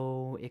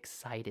so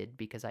excited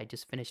because I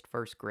just finished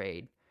first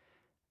grade,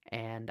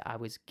 and I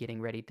was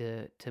getting ready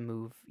to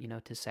move,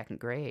 to second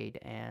grade,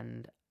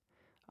 and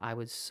I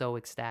was so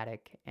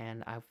ecstatic,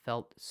 and I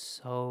felt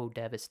so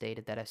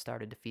devastated that I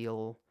started to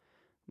feel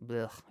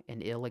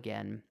and ill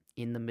again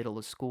in the middle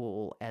of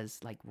school,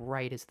 as like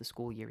right as the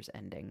school year's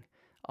ending.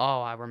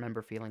 Oh, I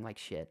remember feeling like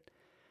shit.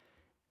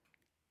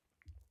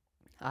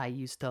 I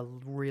used to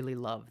really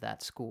love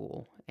that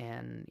school,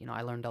 and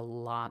I learned a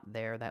lot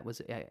there.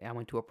 I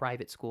went to a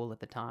private school at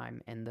the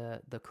time, and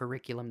the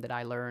curriculum that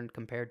I learned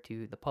compared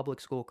to the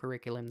public school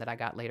curriculum that I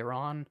got later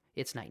on,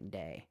 it's night and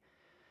day.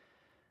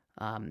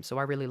 So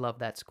I really loved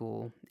that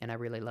school, and I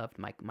really loved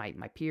my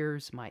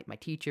peers, my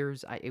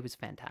teachers. It was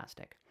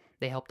fantastic.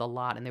 They helped a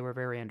lot, and they were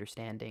very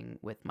understanding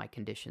with my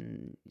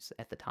conditions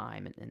at the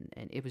time,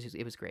 and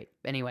it was great.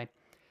 Anyway,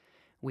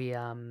 we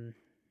well,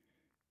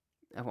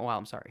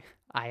 I'm sorry.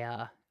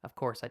 Of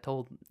course, I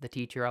told the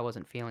teacher I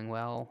wasn't feeling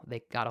well.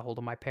 They got a hold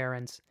of my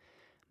parents.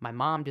 My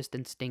mom just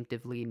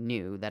instinctively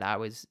knew that I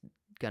was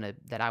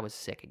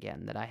sick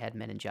again, that I had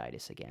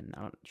meningitis again.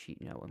 She,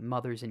 a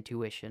mother's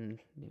intuition,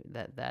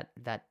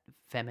 that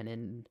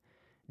feminine,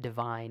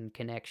 divine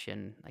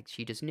connection, like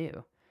she just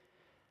knew.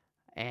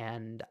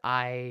 And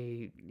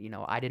I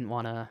didn't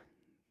want to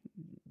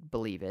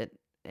believe it.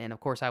 And of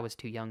course, I was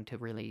too young to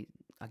really,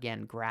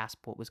 again,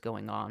 grasp what was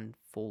going on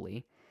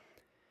fully.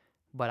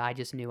 But I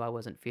just knew I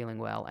wasn't feeling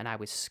well, and I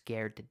was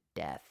scared to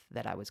death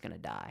that I was going to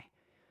die.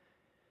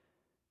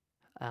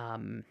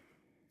 Um,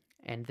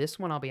 and this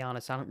one, I'll be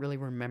honest, I don't really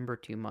remember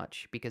too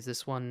much because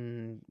this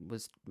one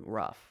was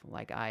rough.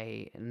 Like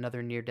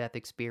another near-death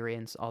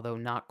experience, although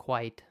not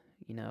quite,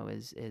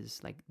 as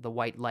like the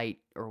white light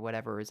or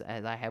whatever as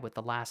I had with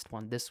the last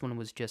one. This one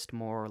was just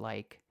more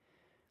like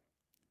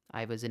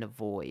I was in a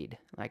void.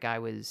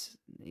 It was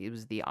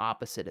the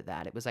opposite of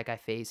that. It was like I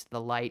faced the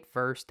light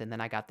first, and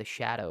then I got the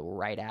shadow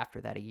right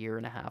after that, a year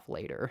and a half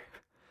later.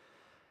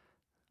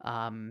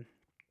 Um,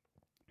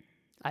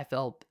 I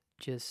felt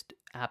just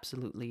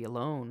absolutely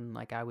alone.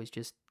 Like I was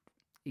just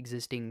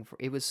existing.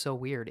 It was so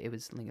weird. It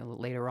was,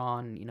 later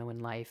on, in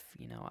life,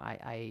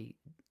 I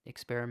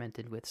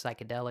experimented with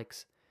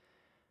psychedelics,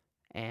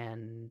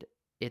 and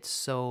it's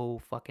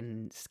so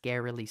fucking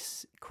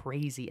scarily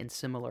crazy and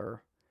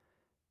similar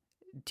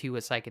to a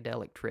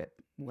psychedelic trip,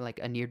 like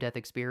a near death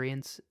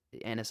experience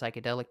and a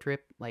psychedelic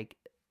trip. Like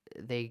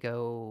they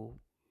go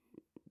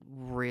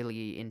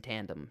really in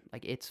tandem.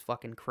 Like it's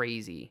fucking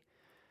crazy.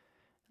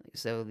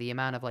 So the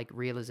amount of like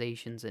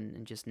realizations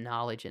and just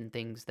knowledge and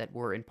things that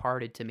were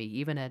imparted to me,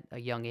 even at a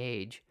young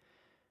age,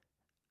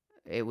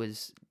 it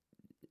was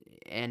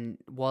and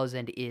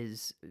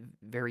is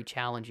very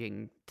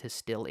challenging to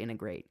still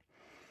integrate.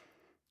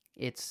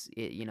 It's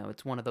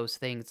one of those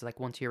things, like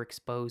once you're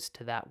exposed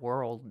to that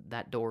world,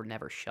 that door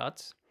never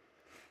shuts.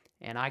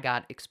 And I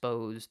got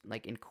exposed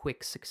like in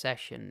quick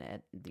succession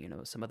at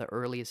some of the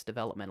earliest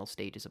developmental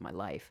stages of my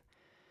life.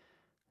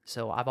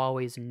 So I've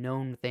always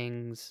known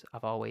things,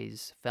 I've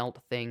always felt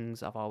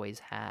things, I've always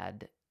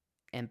had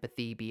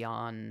empathy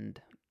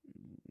beyond,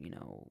 you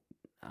know,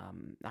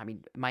 I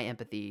mean, my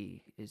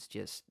empathy is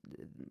just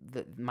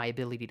my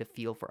ability to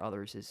feel for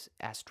others is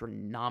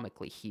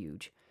astronomically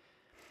huge.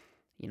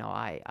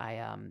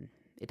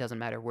 It doesn't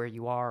matter where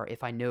you are.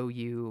 If I know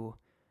you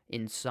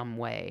in some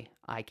way,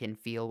 I can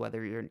feel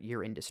whether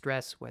you're in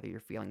distress, whether you're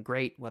feeling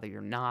great, whether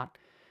you're not,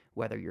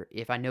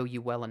 if I know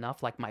you well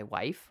enough, like my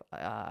wife,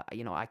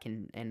 I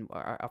can, and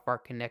if our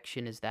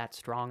connection is that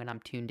strong and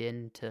I'm tuned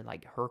in to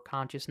like her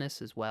consciousness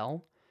as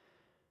well,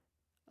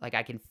 like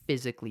I can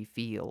physically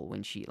feel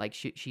when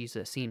she's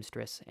a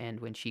seamstress, and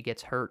when she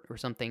gets hurt or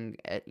something,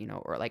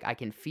 or like I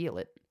can feel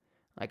it.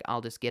 Like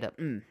I'll just get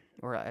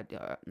or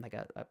like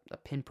a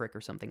pinprick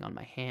or something on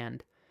my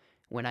hand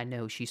when I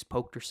know she's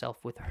poked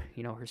herself with her,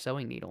 her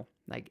sewing needle.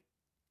 Like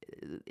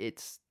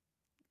it's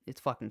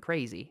it's fucking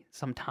crazy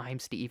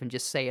sometimes to even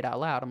just say it out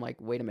loud. I'm like,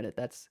 wait a minute,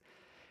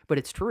 but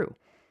it's true.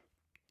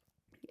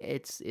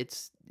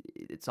 It's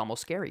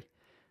almost scary.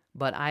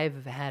 But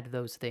I've had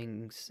those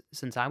things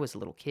since I was a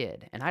little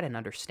kid, and I didn't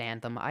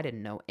understand them. I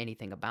didn't know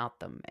anything about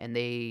them, and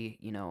they,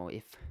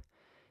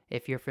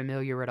 if you're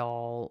familiar at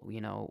all,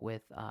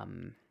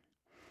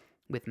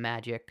 with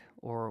magic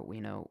or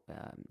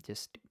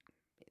just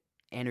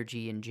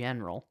energy in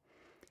general,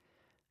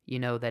 you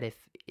know that if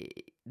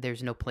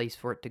there's no place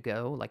for it to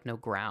go, like no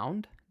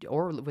ground,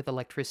 or with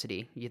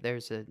electricity,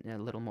 there's a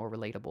little more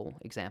relatable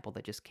example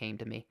that just came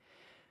to me.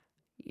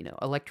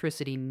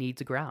 Electricity needs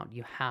a ground.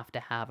 You have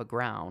to have a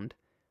ground,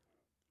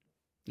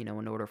 in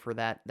order for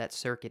that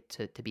circuit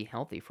to be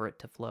healthy, for it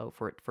to flow,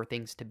 for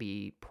things to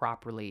be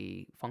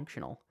properly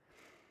functional.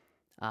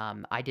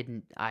 I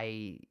didn't,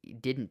 I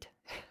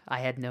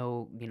had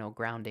no,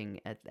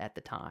 grounding at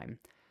the time.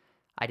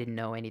 I didn't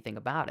know anything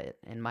about it.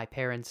 And my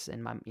parents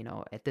and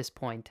at this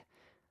point,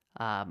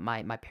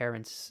 my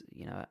parents,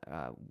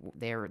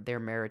 their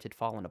marriage had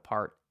fallen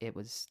apart. It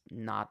was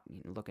not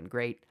looking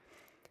great,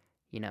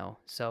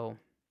 so,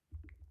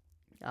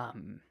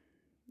 um,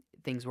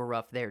 things were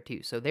rough there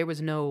too. So there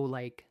was no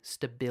like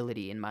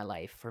stability in my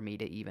life for me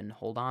to even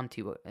hold on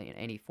to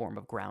any form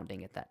of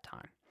grounding at that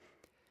time.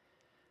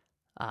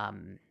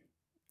 Um,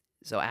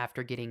 so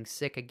after getting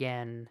sick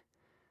again,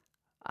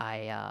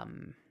 I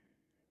um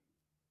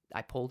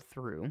I pulled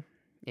through.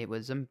 It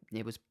was a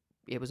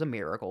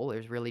miracle.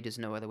 There's really just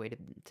no other way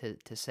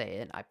to say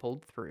it. I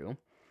pulled through,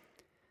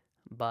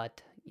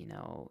 but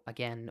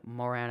again,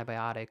 more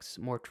antibiotics,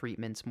 more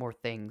treatments, more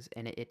things,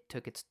 and it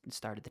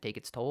started to take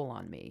its toll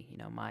on me.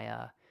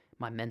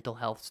 My mental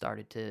health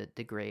started to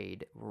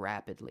degrade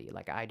rapidly.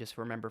 Like I just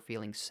remember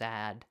feeling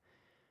sad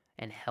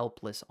and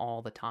helpless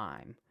all the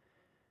time.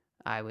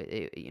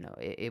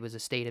 It was a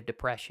state of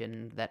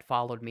depression that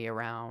followed me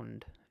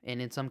around,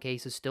 and in some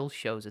cases still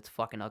shows its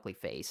fucking ugly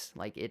face.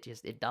 Like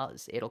it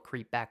does. It'll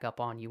creep back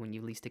up on you when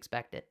you least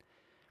expect it.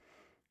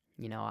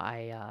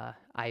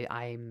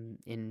 I'm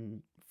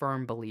in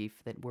firm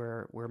belief that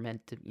we're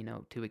meant to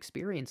to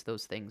experience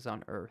those things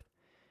on Earth,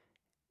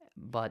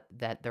 but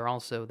that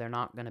they're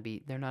not going to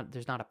be they're not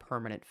there's not a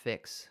permanent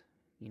fix.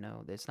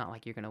 It's not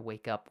like you're going to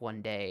wake up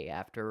one day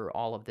after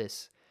all of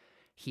this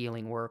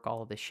healing work,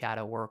 all of this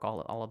shadow work,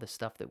 all of the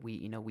stuff that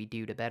we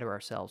do to better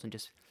ourselves, and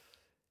just,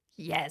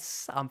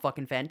 yes, I'm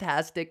fucking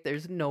fantastic.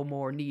 There's no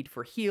more need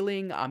for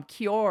healing. I'm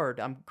cured.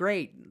 I'm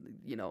great.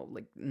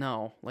 Like,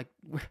 no, like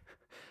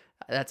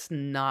that's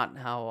not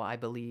how I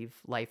believe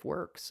life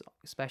works,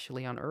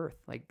 especially on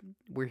Earth. Like,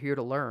 we're here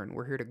to learn,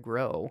 we're here to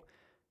grow,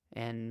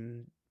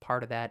 and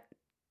part of that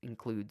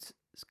includes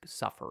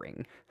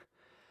suffering.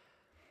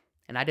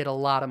 And I did a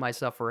lot of my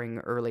suffering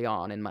early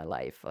on in my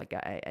life. Like,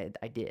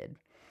 I did.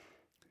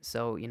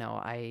 So,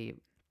 I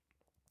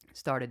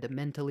started to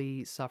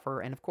mentally suffer.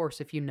 And of course,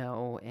 if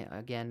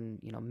again,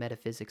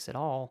 metaphysics at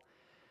all,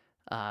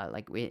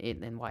 like,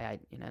 and why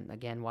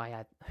again,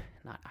 why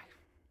not,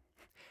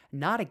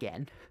 not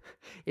again,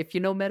 if you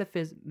know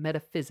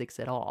metaphysics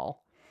at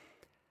all,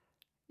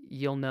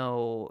 you'll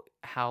know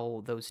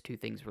how those two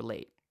things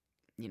relate.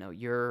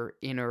 Your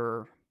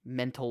inner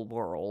mental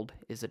world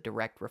is a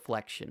direct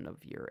reflection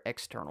of your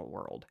external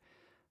world.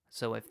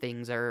 So if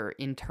things are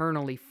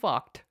internally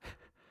fucked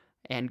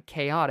and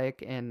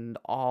chaotic and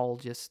all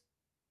just,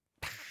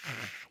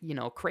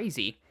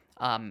 crazy,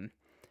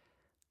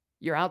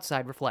 your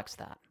outside reflects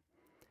that.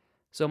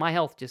 So my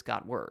health just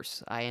got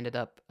worse. I ended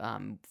up,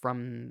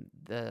 from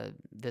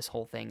this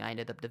whole thing, I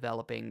ended up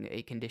developing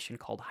a condition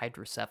called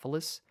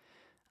hydrocephalus.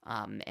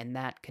 And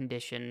that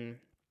condition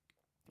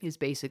is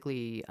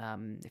basically,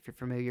 if you're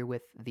familiar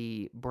with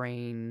the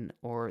brain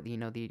or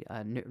the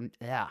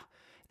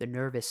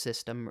nervous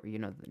system,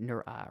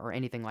 or, or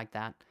anything like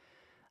that,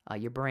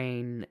 your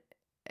brain.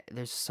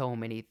 There's so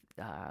many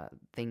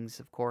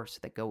things, of course,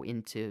 that go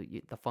into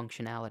the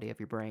functionality of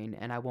your brain,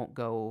 and I won't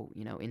go,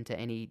 into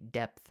any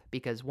depth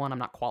because, one, I'm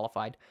not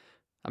qualified.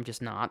 I'm just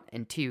not,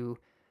 and two,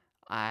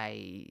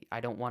 I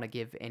don't want to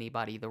give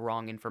anybody the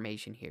wrong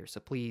information here. So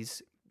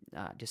please,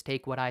 just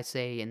take what I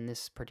say in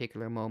this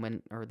particular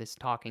moment, or this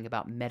talking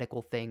about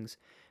medical things,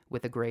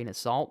 with a grain of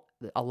salt.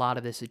 A lot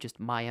of this is just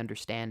my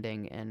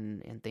understanding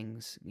and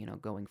things,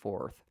 going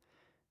forth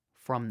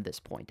from this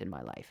point in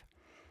my life.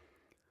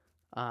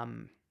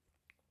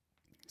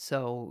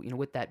 So,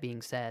 with that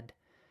being said,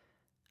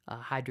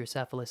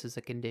 hydrocephalus is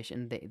a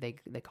condition,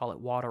 they call it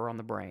water on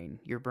the brain.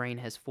 Your brain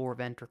has four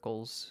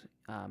ventricles,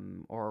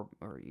 or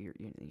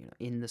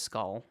in the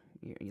skull.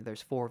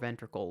 There's four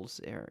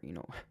ventricles,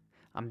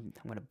 I'm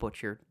going to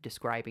butcher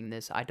describing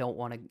this. I don't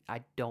want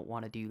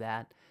to do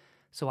that.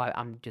 So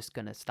I'm just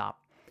going to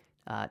stop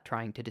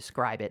trying to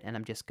describe it, and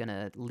I'm just going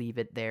to leave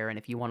it there. And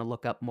if you want to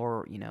look up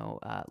more,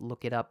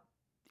 look it up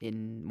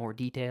in more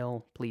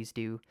detail, please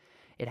do.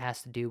 It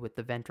has to do with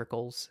the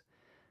ventricles.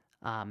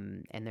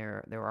 And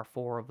there are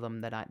four of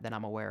them that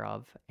I'm aware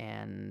of,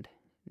 and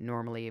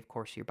normally, of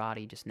course, your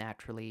body just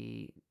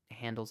naturally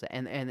handles it,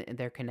 and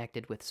they're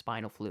connected with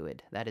spinal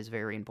fluid. That is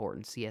very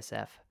important.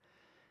 CSF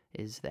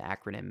is the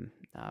acronym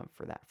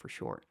for that for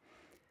short.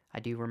 I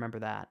do remember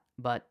that,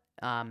 but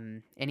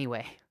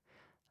anyway,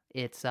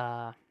 it's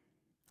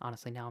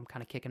honestly now I'm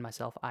kind of kicking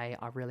myself. I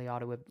really ought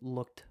to have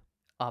looked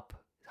up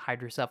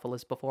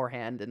hydrocephalus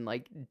beforehand and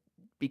like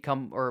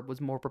become or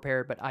was more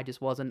prepared, but I just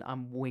wasn't.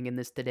 I'm winging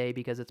this today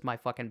because it's my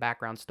fucking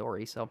background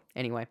story. So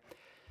anyway,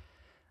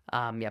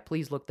 yeah,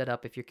 please look that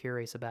up if you're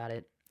curious about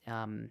it.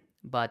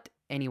 But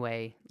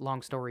anyway,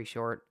 long story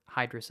short,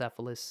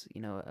 hydrocephalus,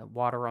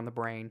 water on the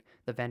brain.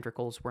 The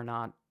ventricles were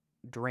not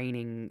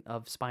draining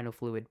of spinal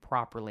fluid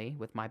properly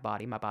with my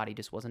body. My body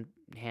just wasn't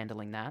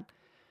handling that.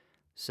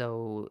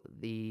 So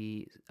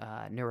the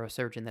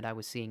neurosurgeon that I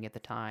was seeing at the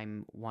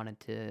time wanted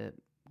to.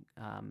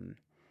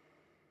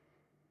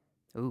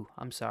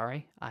 I'm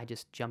sorry. I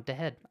just jumped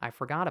ahead. I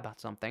forgot about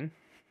something.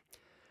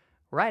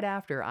 Right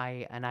after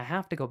I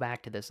have to go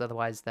back to this,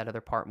 otherwise that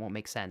other part won't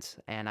make sense.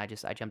 And I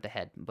jumped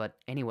ahead. But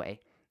anyway,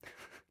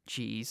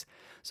 jeez.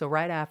 So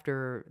right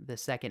after the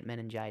second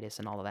meningitis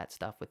and all of that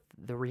stuff with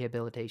the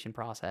rehabilitation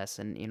process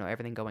and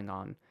everything going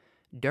on,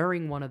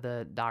 during one of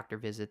the doctor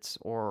visits,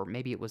 or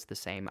maybe it was the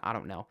same, I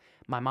don't know.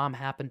 My mom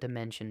happened to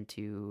mention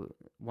to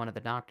one of the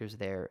doctors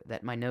there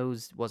that my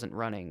nose wasn't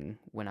running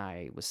when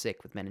I was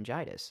sick with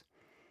meningitis.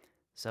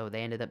 So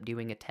they ended up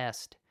doing a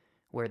test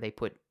where they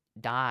put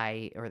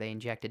dye, or they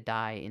injected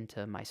dye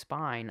into my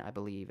spine, I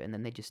believe, and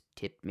then they just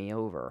tipped me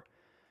over.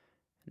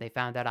 They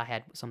found out I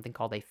had something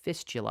called a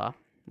fistula,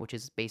 which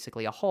is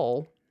basically a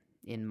hole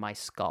in my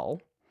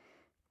skull,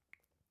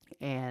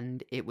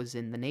 and it was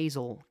in the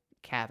nasal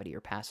cavity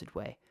or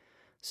passageway.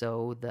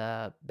 So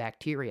the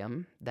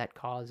bacterium that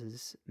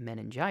causes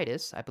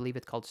meningitis, I believe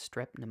it's called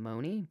strep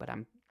pneumoniae, but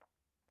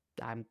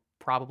I'm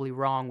probably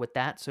wrong with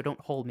that, so don't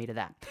hold me to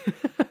that.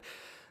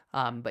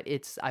 But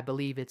I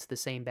believe it's the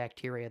same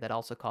bacteria that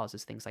also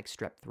causes things like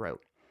strep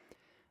throat.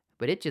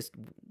 But it just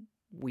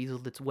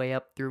weaseled its way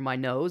up through my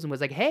nose and was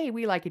like, hey,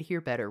 we like it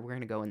here better. We're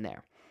going to go in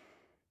there.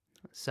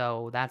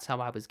 So that's how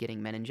I was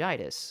getting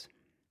meningitis.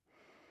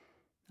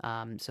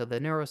 So the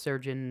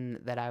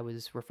neurosurgeon that I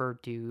was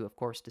referred to, of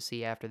course, to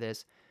see after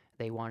this,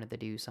 they wanted to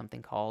do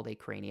something called a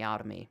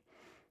craniotomy.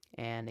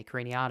 And a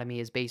craniotomy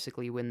is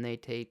basically when they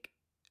take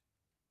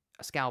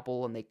a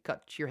scalpel and they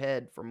cut your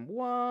head from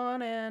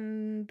one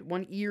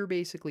ear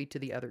basically to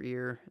the other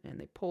ear, and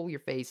they pull your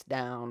face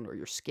down or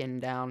your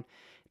skin down.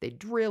 They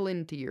drill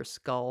into your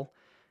skull,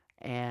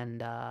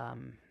 and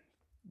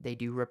they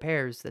do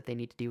repairs that they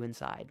need to do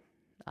inside.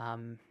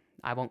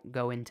 I won't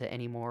go into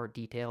any more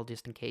detail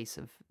just in case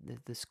of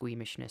the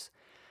squeamishness.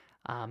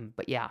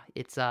 But yeah,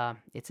 it's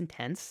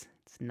intense.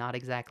 It's not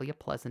exactly a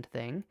pleasant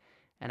thing,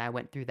 and I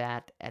went through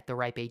that at the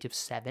ripe age of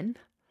 7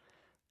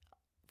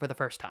 for the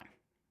first time.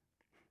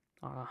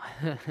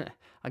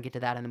 I'll get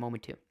to that in a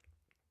moment too.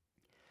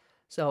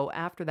 So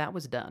after that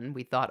was done,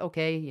 we thought,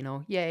 okay,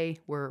 yay,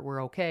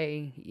 we're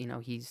okay.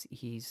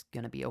 He's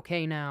gonna be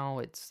okay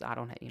now. I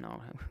don't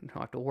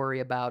have to worry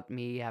about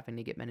me having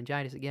to get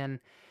meningitis again.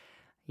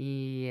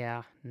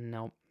 Yeah,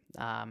 no.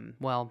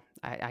 Well,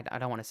 I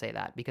don't want to say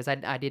that because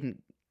I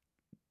didn't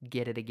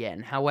get it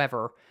again.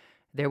 However,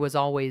 there was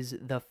always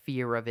the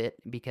fear of it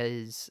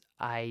because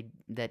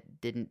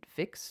that didn't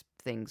fix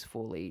things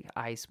fully.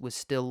 I was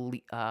still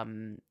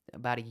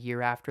about a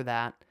year after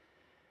that.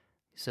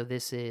 So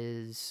this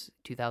is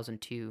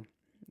 2002.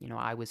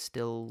 I was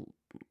still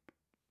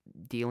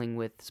dealing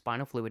with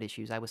spinal fluid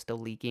issues. I was still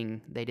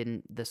leaking.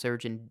 The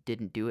surgeon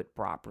didn't do it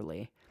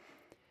properly.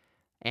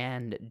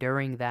 And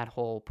during that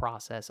whole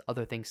process,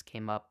 other things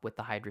came up with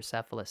the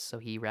hydrocephalus. So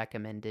he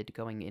recommended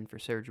going in for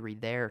surgery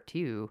there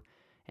too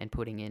and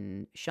putting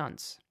in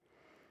shunts.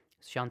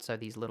 Shunts are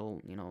these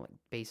little,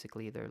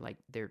 basically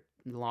they're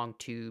long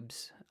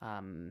tubes,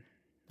 or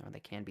they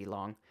can be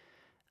long,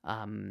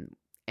 and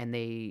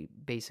they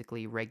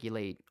basically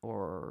regulate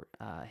or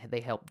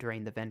they help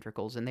drain the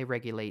ventricles, and they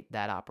regulate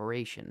that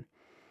operation.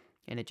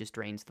 And it just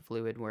drains the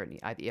fluid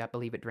I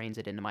believe it drains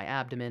it into my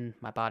abdomen.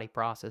 My body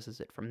processes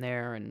it from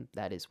there, and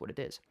that is what it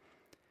is.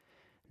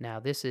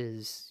 Now this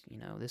is,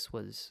 this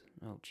was,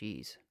 oh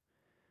geez.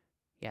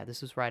 Yeah,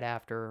 this was right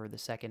after the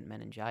second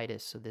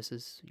meningitis. So this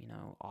is,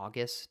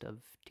 August of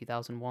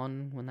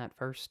 2001 when that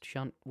first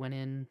shunt went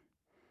in,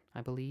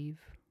 I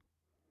believe.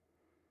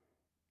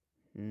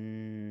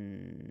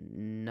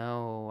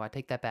 No, I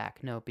take that back.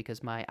 No,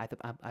 because I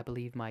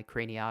believe my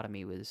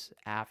craniotomy was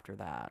after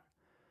that.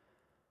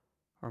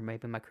 Or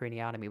maybe my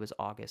craniotomy was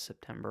August,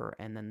 September,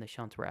 and then the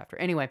shunts were after.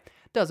 Anyway,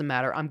 doesn't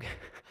matter.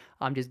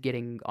 I'm just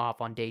getting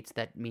off on dates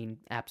that mean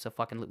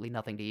absolutely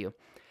nothing to you.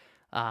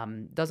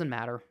 Doesn't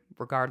matter.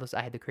 Regardless,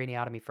 I had the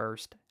craniotomy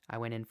first. I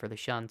went in for the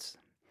shunts.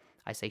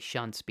 I say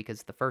shunts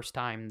because the first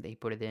time they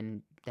put it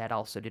in, that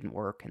also didn't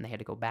work, and they had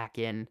to go back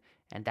in,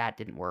 and that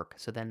didn't work.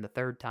 So then the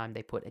third time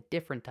they put a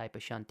different type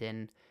of shunt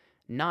in,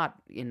 not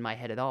in my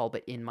head at all,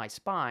 but in my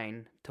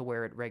spine to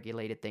where it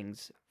regulated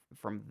things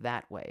from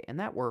that way. And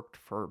that worked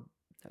for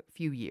a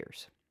few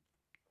years.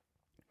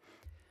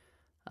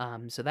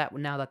 So that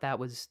now that that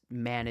was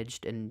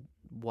managed and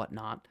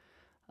whatnot,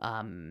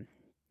 um,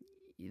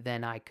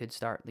 then I could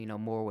start,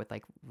 more with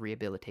like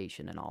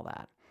rehabilitation and all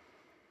that.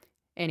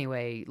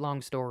 Anyway,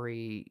 long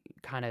story,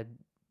 kind of,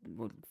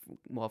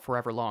 well,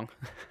 forever long,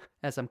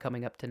 as I'm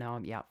coming up to now.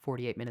 I'm, yeah,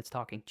 48 minutes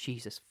talking.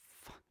 Jesus.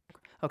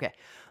 Okay.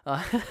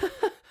 Uh,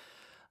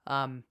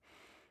 um.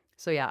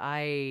 So yeah,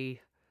 I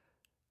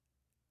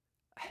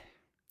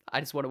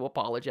just want to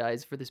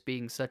apologize for this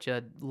being such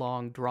a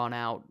long, drawn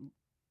out,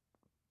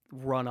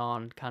 run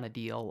on kind of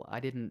deal. I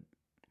didn't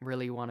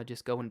really want to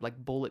just go and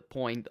like bullet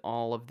point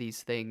all of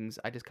these things.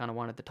 I just kind of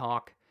wanted to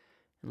talk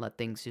and let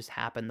things just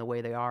happen the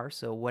way they are.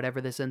 So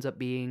whatever this ends up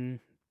being,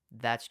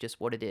 that's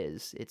just what it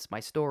is. It's my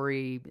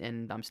story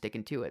and I'm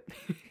sticking to it.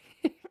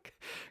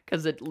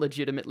 Cuz it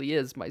legitimately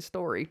is my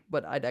story,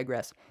 but I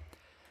digress.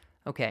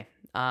 Okay.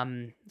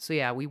 So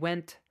yeah, we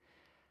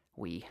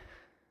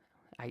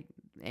I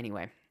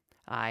anyway,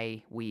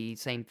 we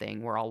same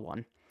thing. We're all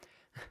one.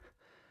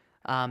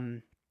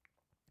 Um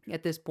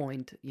at this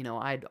point,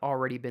 I'd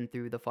already been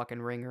through the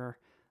fucking ringer.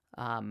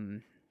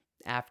 Um,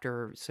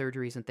 After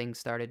surgeries and things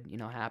started,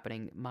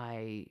 happening,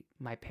 my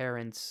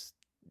parents,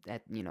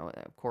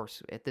 of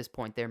course, at this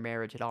point, their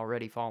marriage had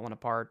already fallen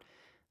apart.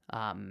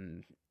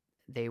 Um,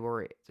 they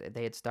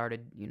had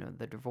started,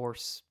 the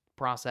divorce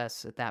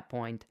process at that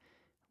point.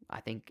 I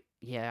think,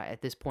 yeah,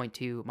 at this point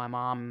too, my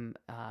mom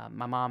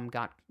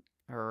got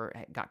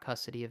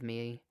custody of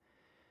me,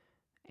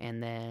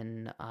 and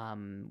then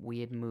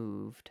we had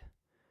moved,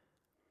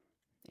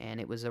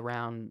 and it was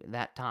around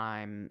that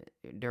time,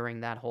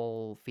 during that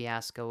whole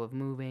fiasco of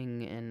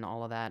moving and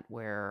all of that,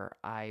 where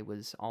I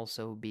was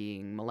also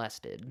being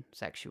molested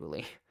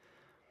sexually.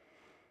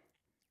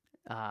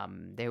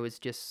 There was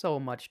just so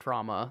much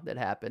trauma that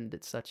happened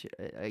at such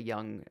a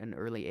young and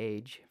early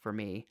age for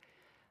me,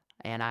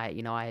 and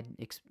I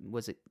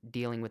was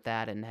dealing with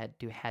that and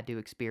had to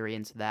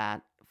experience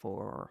that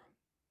for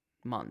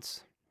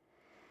months.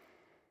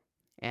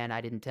 And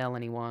I didn't tell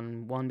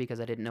anyone, one, because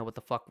I didn't know what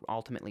the fuck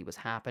ultimately was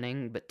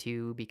happening, but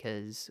two,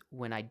 because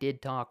when I did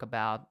talk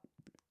about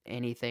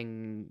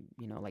anything,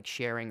 like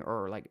sharing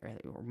or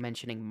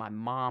mentioning my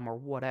mom or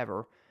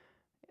whatever,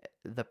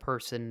 the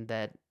person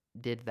that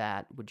did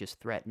that would just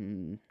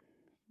threaten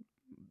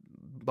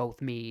both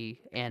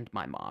me and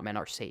my mom and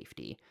our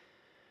safety.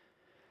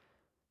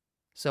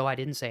 So I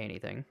didn't say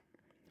anything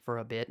for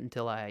a bit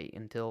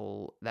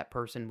until that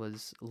person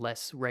was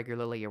less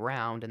regularly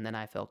around, and then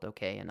I felt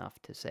okay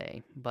enough to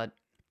say. But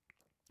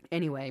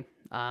anyway,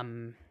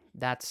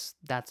 that's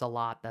a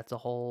lot. That's a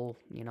whole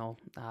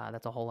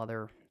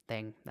other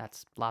thing.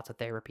 That's lots of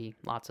therapy,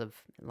 lots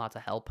of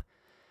help,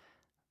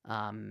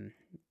 um,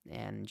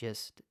 and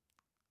just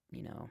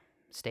you know,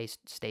 stay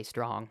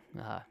strong.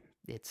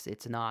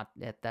 It's not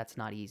that's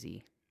not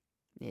easy.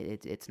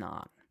 It's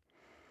not.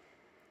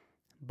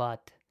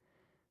 But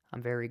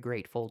I'm very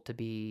grateful to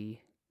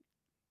be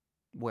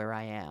where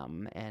I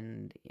am,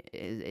 and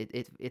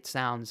it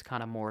sounds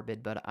kind of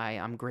morbid, but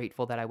I'm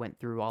grateful that I went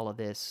through all of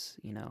this,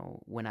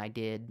 when I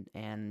did,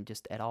 and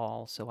just at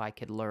all, so I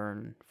could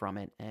learn from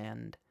it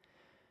and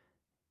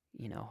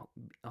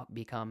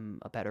become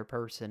a better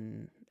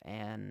person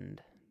and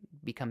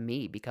become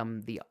me,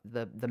 become the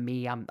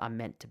me I'm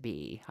meant to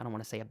be. I don't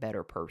want to say a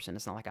better person.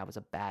 It's not like I was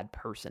a bad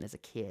person as a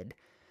kid,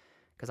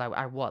 because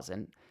I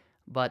wasn't,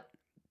 but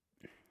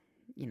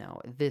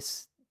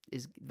this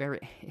is very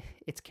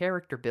it's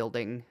character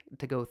building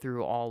to go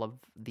through all of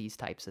these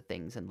types of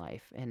things in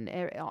life, and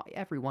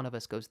every one of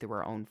us goes through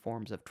our own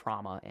forms of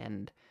trauma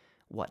and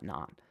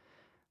whatnot.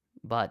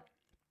 But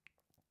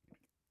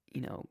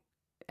you know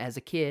as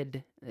a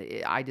kid,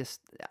 I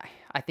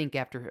think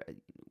after,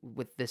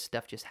 with this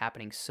stuff just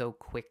happening so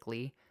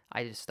quickly,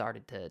 I just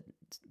started to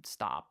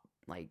stop,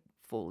 like,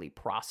 fully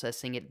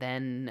processing it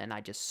then, and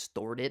I just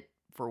stored it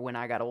for when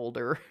I got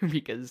older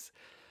because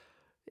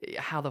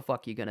how the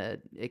fuck you gonna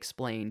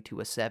explain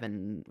to a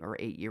 7 or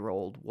 8 year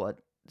old what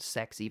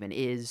sex even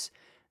is,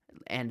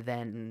 and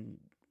then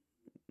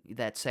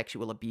that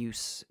sexual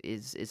abuse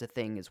is a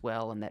thing as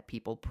well, and that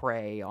people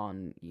prey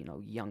on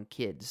young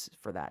kids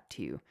for that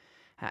too.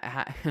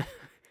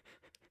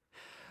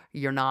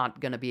 You're not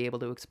gonna be able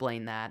to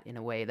explain that in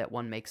a way that,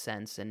 one, makes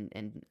sense, and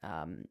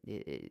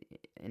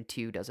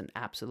two, doesn't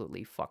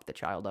absolutely fuck the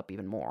child up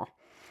even more.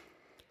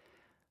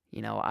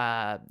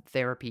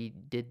 Therapy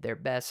did their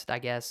best, I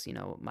guess.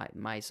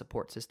 My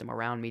support system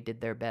around me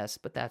did their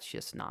best, but that's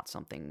just not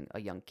something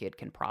a young kid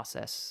can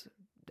process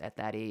at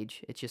that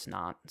age. It's just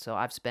not. So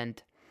I've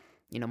spent,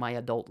 my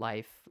adult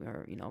life,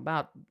 or,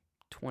 about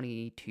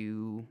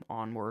 22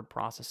 onward,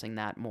 processing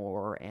that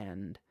more,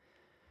 and,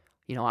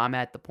 I'm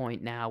at the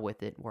point now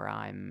with it where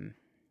I'm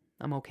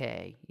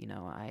okay.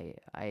 I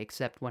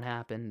accept what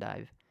happened.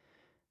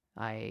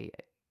 I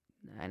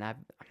and I've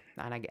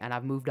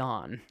I've moved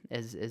on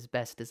as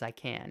best as I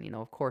can.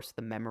 Of course,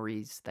 the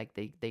memories, like,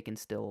 they can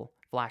still,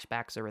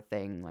 flashbacks are a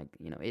thing. Like,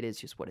 it is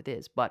just what it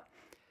is. But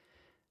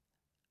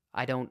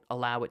I don't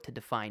allow it to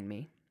define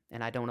me,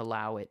 and I don't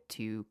allow it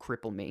to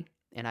cripple me.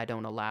 and I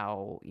don't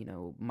allow,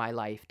 my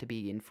life to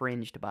be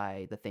infringed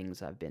by the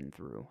things I've been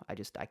through.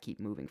 I keep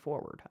moving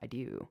forward. I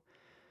do.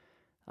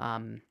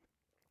 Um,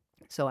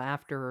 so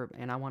after,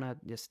 and I want to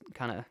just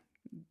kind of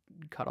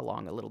cut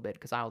along a little bit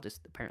because I'll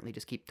just apparently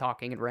just keep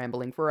talking and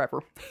rambling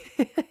forever.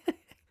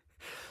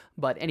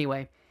 But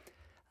anyway,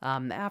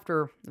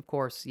 after, of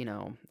course,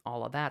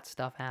 all of that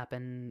stuff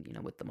happened,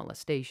 with the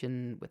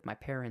molestation, with my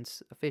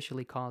parents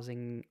officially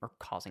calling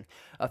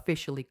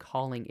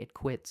it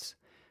quits,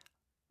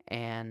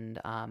 and,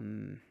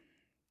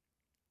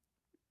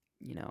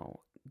 you know,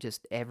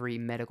 just every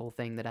medical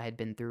thing that I had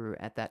been through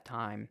at that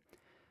time,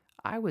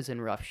 I was in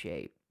rough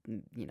shape.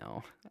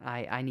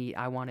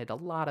 I wanted a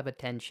lot of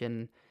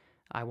attention.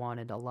 I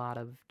wanted a lot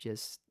of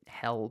just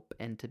help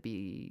and to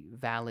be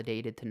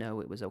validated to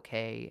know it was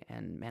okay.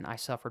 And man, I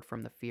suffered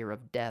from the fear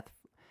of death,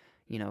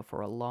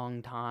 for a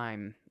long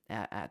time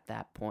at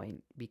that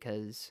point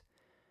because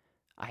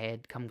I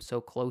had come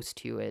so close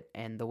to it,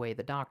 and the way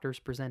the doctors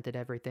presented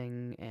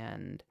everything,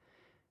 and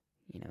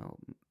you know,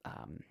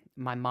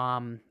 my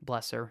mom,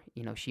 bless her,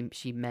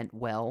 she meant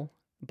well,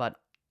 but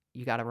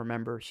you got to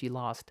remember she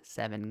lost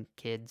 7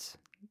 kids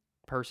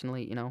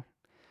personally,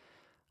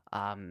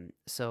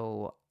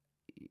 so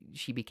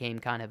she became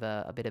kind of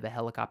a bit of a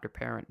helicopter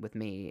parent with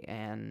me,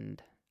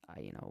 and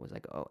I, was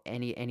like, oh,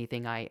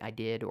 anything I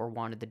did or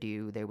wanted to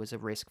do, there was a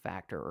risk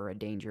factor or a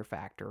danger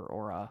factor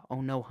or a,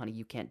 oh no, honey,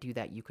 you can't do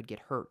that, you could get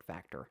hurt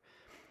factor.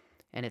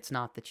 And it's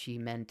not that she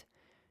meant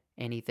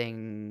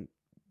anything,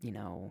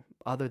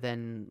 other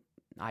than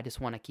I just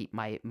want to keep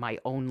my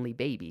only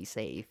baby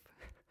safe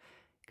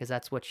because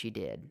that's what she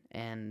did,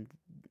 and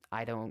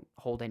I don't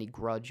hold any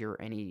grudge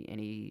or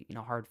any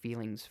hard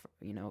feelings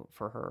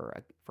for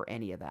her for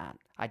any of that.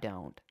 I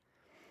don't.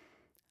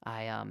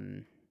 I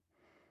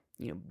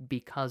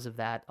because of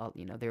that,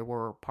 there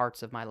were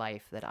parts of my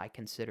life that I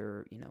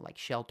consider like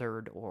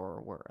sheltered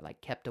or were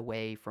like kept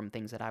away from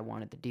things that I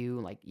wanted to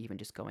do, like even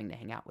just going to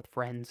hang out with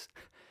friends.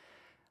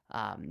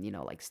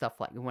 Like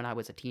stuff like when I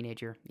was a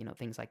teenager,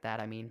 things like that.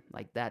 I mean,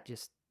 like that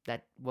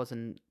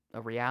wasn't a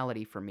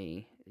reality for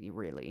me,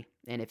 really.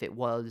 And if it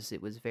was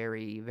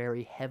very,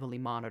 very heavily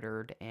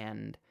monitored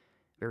and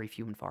very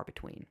few and far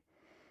between.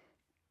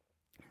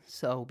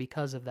 So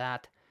because of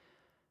that,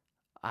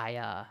 I,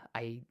 uh,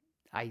 I,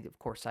 of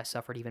course, I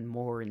suffered even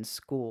more in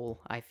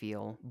school. I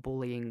feel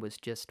bullying was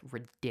just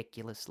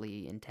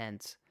ridiculously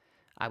intense.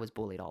 I was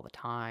bullied all the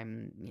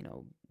time.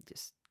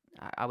 Just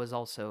I was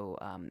also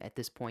at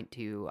this point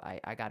too.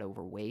 I got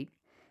overweight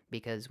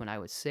because when I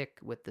was sick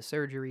with the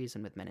surgeries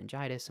and with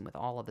meningitis and with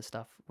all of the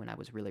stuff when I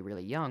was really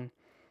really young,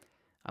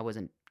 I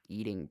wasn't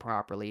eating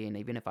properly, and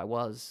even if I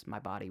was, my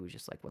body was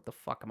just like, "What the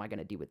fuck am I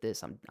gonna do with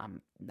this?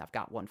 I've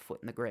got one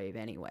foot in the grave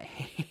anyway."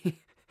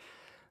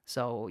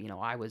 So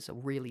I was a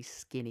really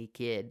skinny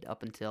kid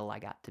up until I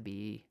got to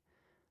be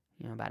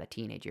about a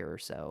teenager or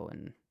so,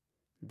 and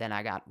then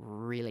I got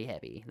really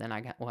heavy. Then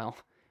I got, well,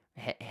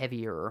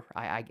 heavier.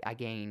 I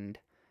gained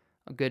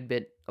a good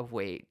bit of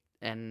weight,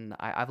 and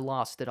I've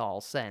lost it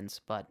all since.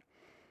 But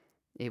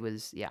it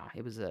was, yeah,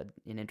 it was an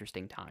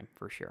interesting time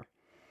for sure.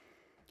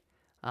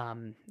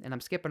 And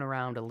I'm skipping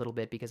around a little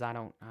bit because I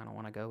don't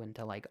want to go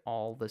into like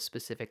all the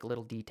specific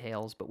little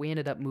details. But we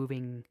ended up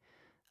moving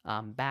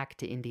back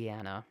to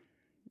Indiana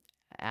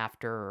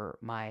after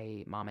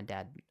my mom and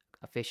dad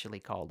officially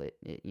called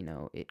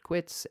it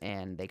quits,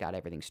 and they got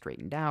everything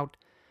straightened out.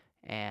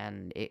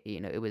 And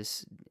it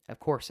was, of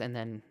course, and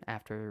then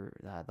after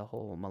the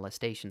whole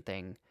molestation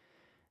thing,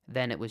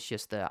 then it was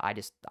just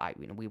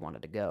we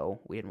wanted to go.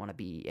 We didn't want to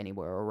be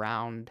anywhere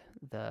around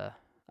the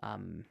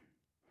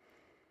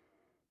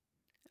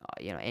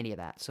any of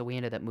that. So we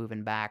ended up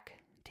moving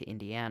back to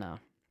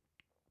Indiana.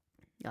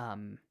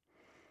 Um,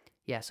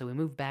 yeah, so we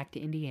moved back to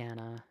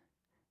Indiana,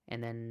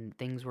 and then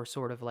things were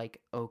sort of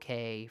like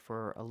okay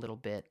for a little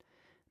bit,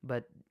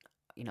 but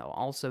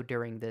also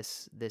during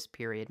this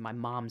period, my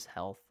mom's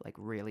health like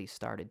really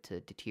started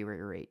to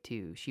deteriorate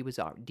too. She was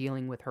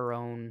dealing with her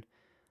own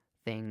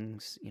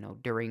things,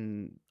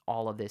 during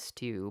all of this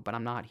too, but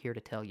I'm not here to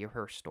tell you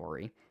her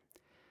story.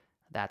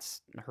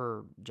 That's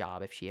her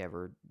job if she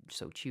ever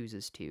so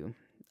chooses to.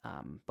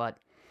 But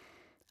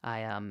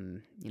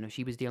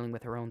she was dealing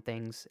with her own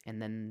things,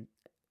 and then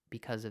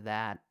because of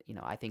that,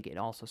 I think it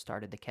also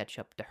started to catch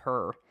up to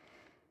her.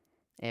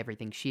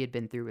 Everything she had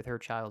been through with her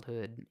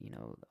childhood,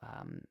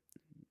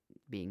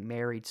 being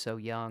married so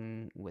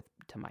young with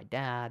to my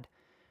dad,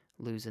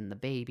 losing the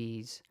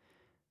babies,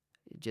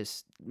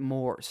 just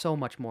more, so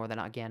much more than,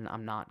 again,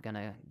 I'm not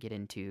gonna get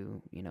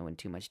into, in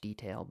too much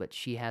detail, but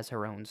she has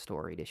her own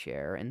story to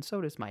share, and so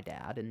does my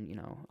dad,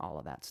 and all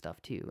of that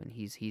stuff too. And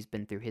he's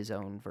been through his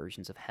own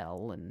versions of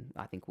hell, and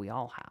I think we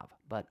all have.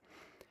 But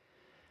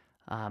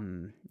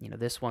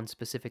this one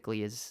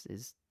specifically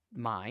is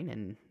mine,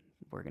 and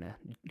we're gonna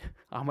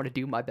I'm gonna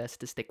do my best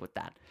to stick with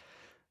that.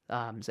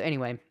 So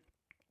anyway,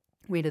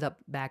 we ended up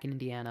back in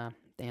Indiana,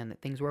 and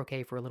things were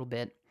okay for a little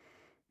bit.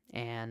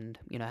 And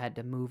I had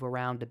to move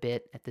around a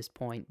bit at this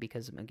point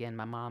because, again,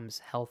 my mom's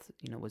health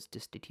was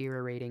just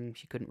deteriorating.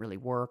 She couldn't really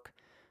work.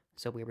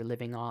 So we were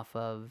living off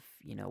of,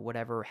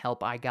 whatever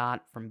help I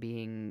got from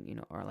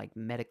being, or like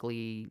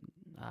medically,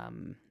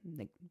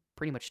 like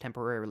pretty much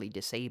temporarily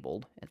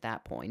disabled at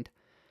that point,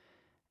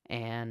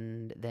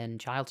 and then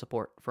child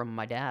support from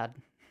my dad.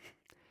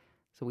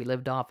 So we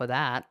lived off of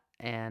that,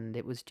 and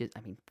it was just,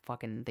 I mean,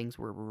 fucking things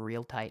were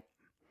real tight.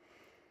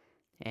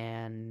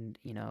 And,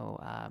 like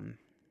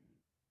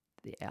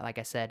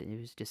I said, it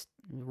was just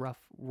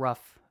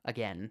rough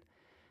again,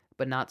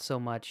 but not so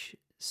much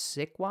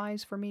sick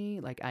wise for me.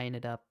 Like I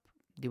ended up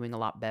doing a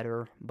lot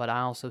better, but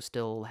I also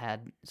still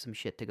had some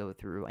shit to go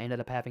through. I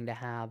ended up having to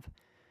have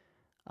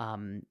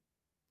um,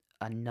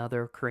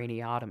 another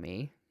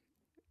craniotomy.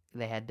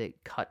 They had to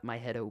cut my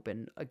head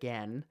open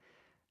again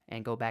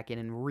and go back in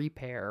and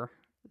repair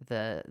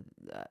the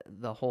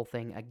the whole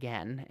thing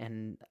again.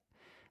 And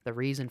the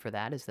reason for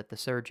that is that the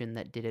surgeon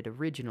that did it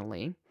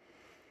originally,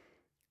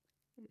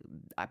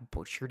 I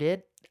butchered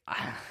it.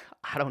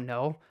 I don't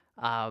know.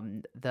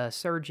 The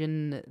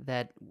surgeon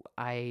that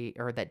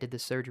did the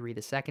surgery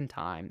the second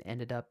time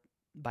ended up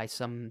by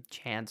some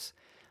chance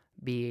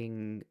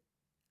being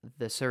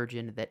the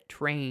surgeon that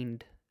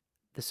trained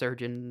the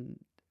surgeon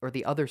or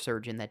the other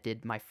surgeon that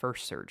did my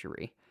first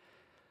surgery.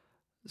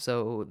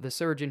 So the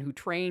surgeon who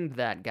trained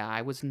that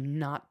guy was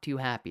not too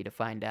happy to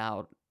find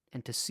out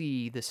and to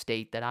see the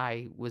state that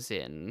I was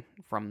in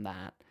from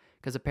that,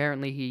 because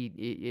apparently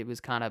it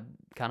was kind of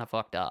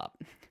fucked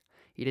up.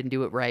 He didn't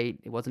do it right.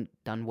 It wasn't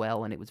done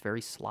well, and it was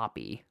very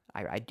sloppy.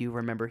 I do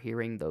remember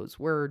hearing those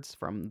words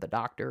from the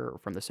doctor or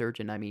from the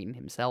surgeon. I mean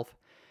himself.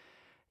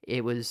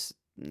 It was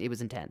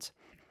intense.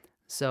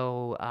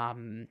 So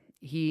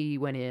he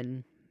went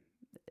in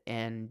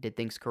and did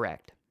things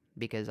correct,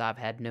 because I've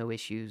had no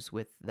issues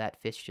with that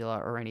fistula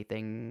or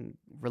anything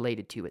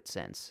related to it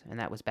since. And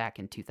that was back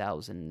in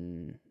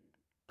 2000,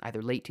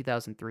 either late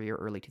 2003 or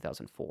early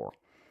 2004.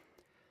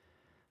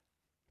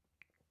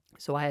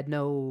 So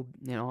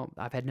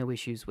I've had no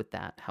issues with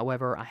that.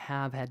 However, I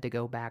have had to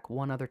go back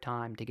one other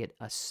time to get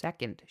a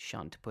second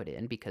shunt put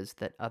in, because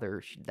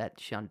that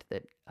shunt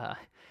that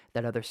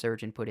other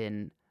surgeon put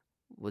in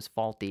was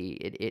faulty.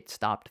 It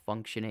stopped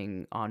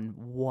functioning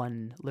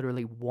on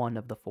literally one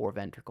of the four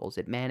ventricles.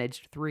 It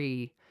managed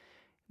three,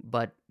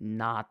 but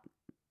not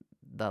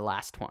the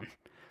last one.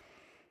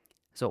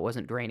 So it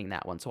wasn't draining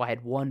that one. So I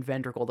had one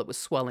ventricle that was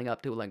swelling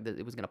up to like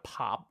it was gonna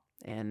pop,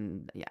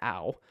 and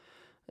ow.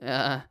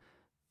 Uh,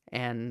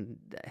 and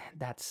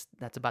that's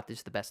about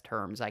just the best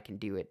terms I can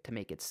do it to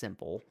make it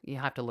simple. You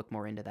have to look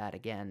more into that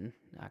again,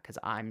 because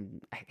I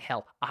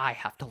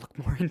have to look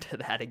more into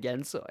that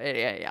again. So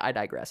I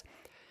digress.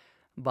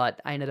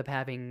 But I ended up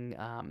having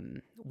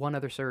one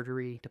other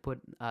surgery to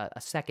put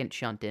a second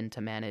shunt in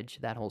to manage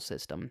that whole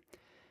system,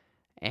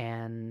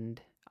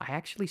 and I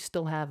actually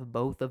still have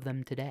both of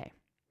them today.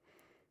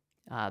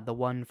 The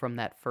one from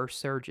that first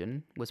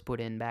surgeon was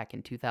put in back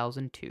in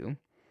 2002,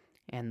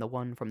 and the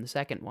one from the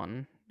second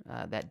one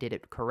that did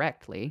it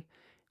correctly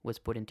was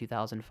put in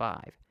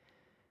 2005.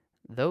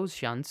 Those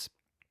shunts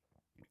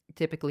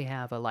typically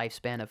have a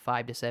lifespan of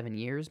 5 to 7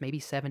 years, maybe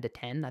 7 to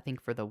 10. I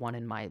think for the one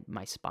in my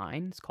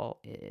spine, it's called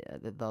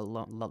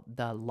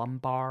the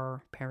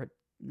lumbar parrot.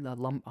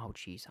 Oh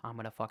jeez, I'm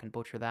gonna fucking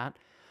butcher that.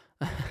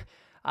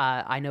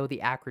 I know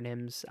the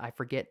acronyms. I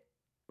forget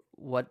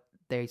what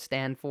they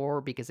stand for,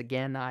 because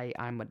again,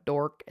 I'm a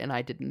dork and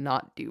I did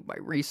not do my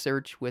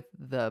research with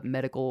the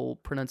medical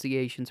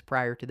pronunciations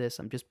prior to this.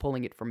 I'm just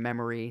pulling it from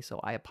memory, so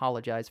I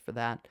apologize for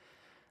that.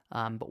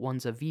 But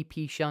one's a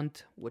VP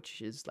shunt,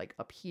 which is like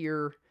up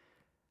here,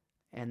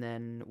 and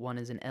then one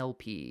is an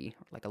LP,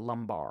 like a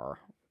lumbar,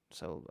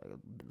 so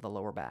the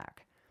lower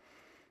back.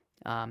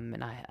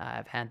 And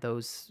I've had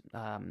those,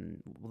 the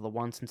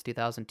one since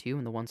 2002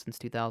 and the one since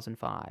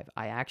 2005.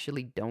 I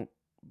actually don't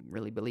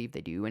really believe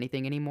they do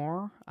anything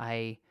anymore.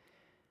 I've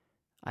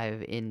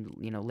in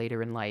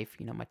later in life,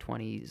 my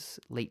 20s,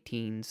 late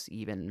teens,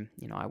 even,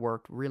 I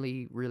worked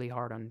really really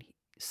hard on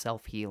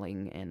self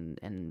healing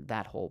and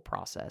that whole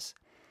process,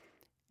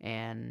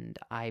 and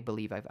I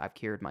believe I've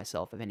cured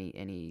myself of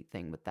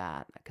anything with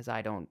that, because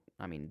I don't.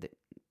 I mean,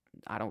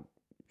 I don't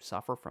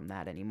suffer from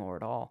that anymore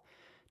at all.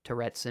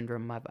 Tourette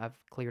syndrome, I've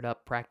cleared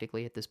up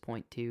practically at this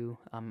point too.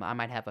 I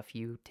might have a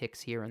few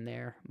tics here and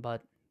there,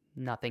 but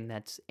nothing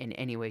that's in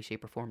any way,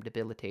 shape, or form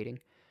debilitating.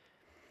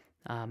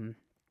 Um,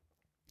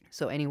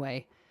 so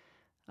anyway,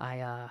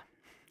 I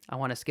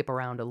want to skip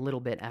around a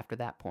little bit after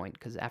that point,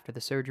 because after the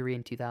surgery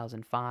in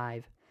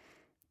 2005,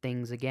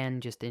 things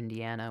again, just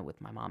Indiana with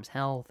my mom's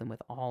health and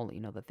with all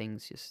the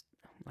things, just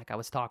like I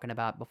was talking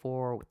about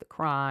before with the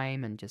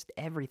crime and just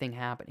everything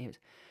happening. It was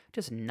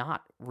just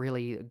not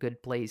really a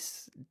good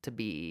place to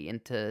be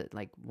and to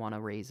like want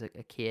to raise a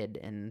kid.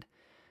 And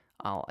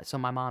so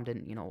my mom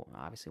didn't,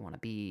 obviously want to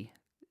be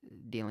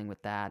dealing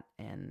with that.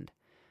 And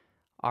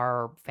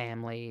our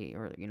family,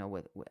 or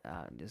with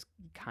just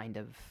kind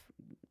of,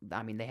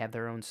 I mean, they have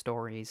their own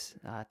stories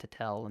to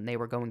tell, and they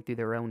were going through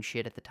their own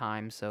shit at the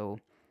time. So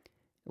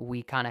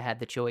we kind of had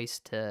the choice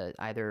to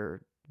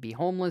either be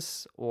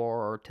homeless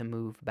or to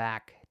move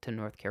back to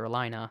North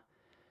Carolina,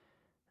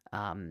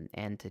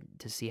 and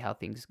to see how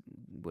things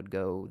would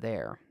go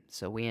there.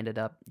 So we ended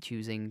up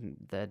choosing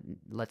the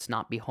let's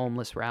not be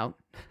homeless route.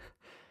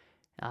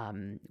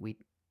 We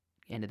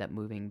ended up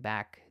moving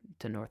back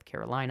to North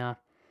Carolina,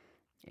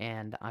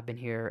 and I've been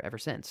here ever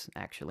since,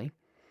 actually.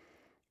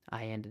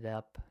 I ended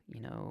up,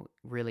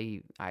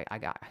 really, I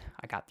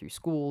got through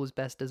school as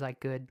best as I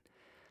could.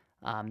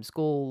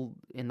 School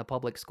in the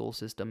public school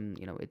system,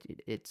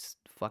 it's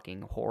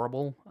fucking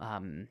horrible.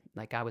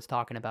 Like I was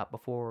talking about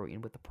before,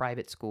 with the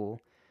private school,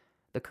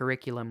 the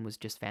curriculum was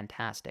just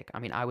fantastic. I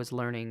mean, I was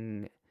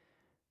learning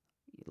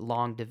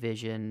long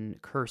division,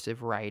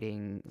 cursive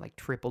writing, like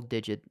triple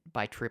digit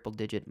by triple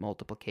digit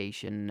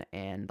multiplication,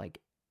 and like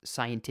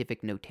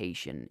scientific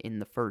notation in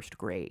the first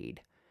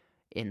grade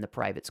in the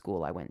private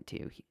school I went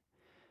to.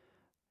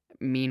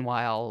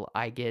 Meanwhile,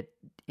 I get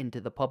into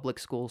the public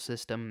school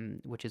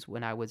system, which is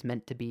when I was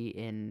meant to be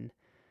in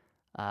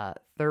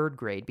third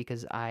grade,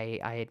 because I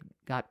had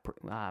got,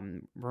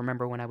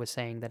 remember when I was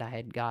saying that I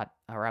had got,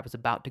 or I was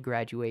about to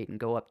graduate and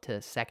go up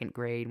to second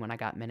grade when I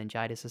got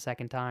meningitis a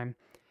second time?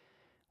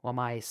 Well,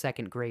 my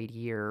second grade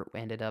year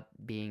ended up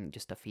being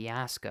just a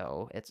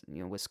fiasco. It's,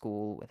 with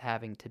school, with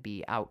having to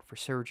be out for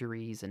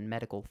surgeries and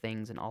medical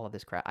things and all of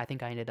this crap. I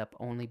think I ended up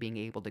only being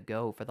able to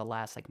go for the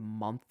last like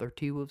month or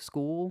two of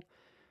school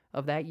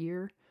of that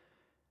year.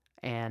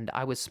 And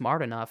I was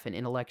smart enough and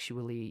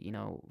intellectually,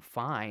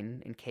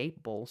 fine and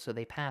capable, so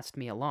they passed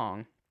me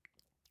along.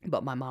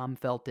 But my mom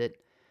felt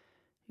it,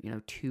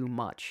 too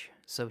much,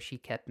 so she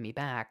kept me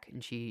back,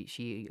 and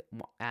she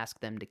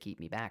asked them to keep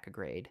me back a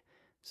grade.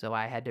 So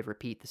I had to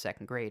repeat the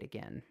second grade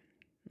again,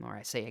 or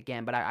I say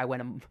again, but I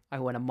went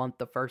a month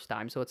the first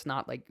time, so it's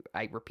not like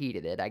I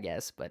repeated it, I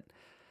guess. But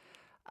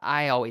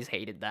I always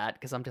hated that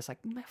because I'm just like,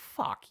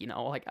 fuck,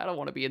 like I don't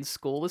want to be in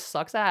school. This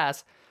sucks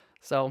ass.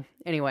 So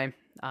anyway,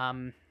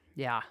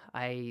 yeah,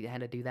 I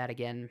had to do that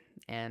again,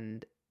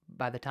 and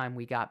by the time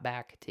we got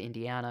back to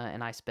Indiana,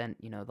 and I spent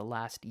the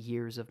last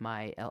years of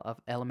my of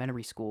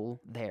elementary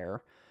school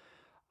there,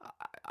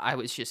 I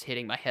was just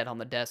hitting my head on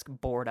the desk,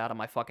 bored out of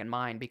my fucking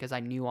mind because I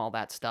knew all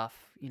that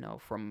stuff,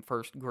 from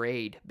first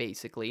grade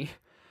basically.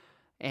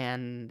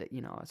 And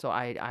so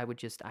I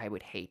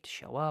would hate to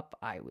show up.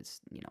 I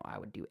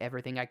would do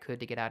everything I could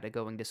to get out of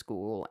going to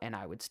school, and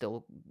I would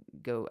still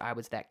go. I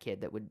was that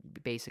kid that would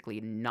basically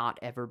not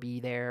ever be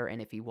there,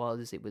 and if he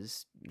was, it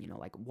was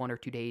like 1 or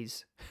 2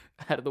 days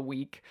out of the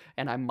week,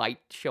 and I might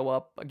show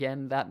up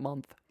again that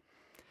month.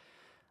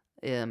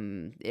 Yeah,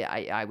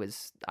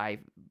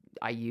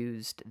 I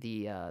used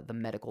the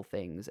medical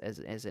things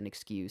as an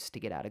excuse to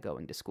get out of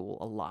going to school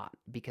a lot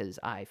because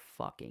I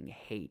fucking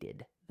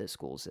hated the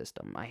school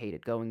system. I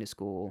hated going to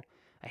school.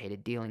 I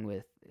hated dealing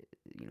with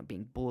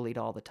being bullied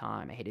all the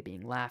time. I hated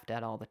being laughed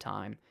at all the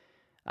time.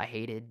 I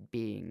hated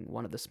being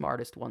one of the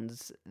smartest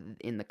ones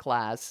in the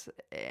class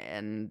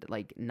and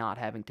like not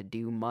having to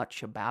do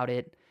much about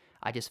it.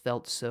 I just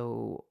felt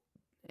so,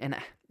 and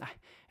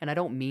I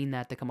don't mean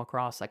that to come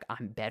across like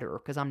I'm better,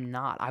 because I'm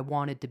not. I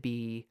wanted to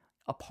be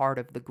a part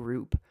of the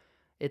group.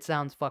 It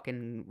sounds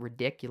fucking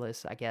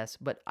ridiculous, I guess,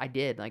 but I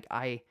did. Like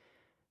I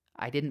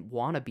didn't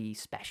want to be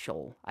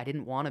special. I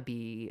didn't want to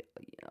be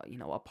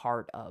a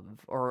part of,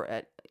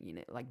 or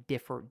like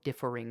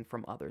differing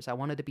from others. I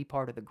wanted to be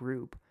part of the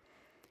group.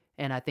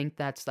 And I think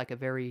that's like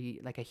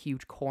a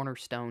huge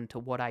cornerstone to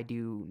what I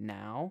do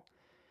now.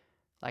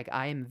 Like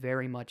I am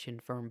very much in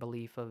firm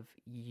belief of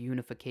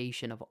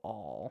unification of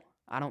all.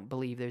 I don't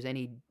believe there's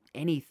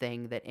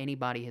anything that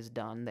anybody has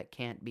done that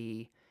can't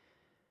be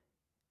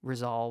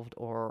resolved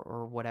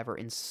or whatever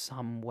in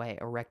some way,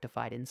 or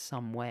rectified in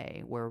some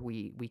way where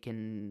we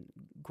can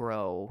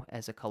grow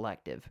as a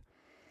collective.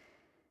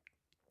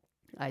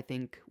 I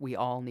think we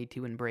all need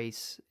to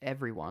embrace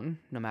everyone,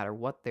 no matter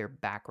what their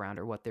background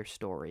or what their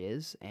story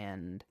is,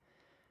 and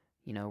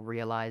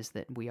realize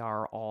that we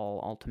are all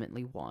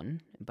ultimately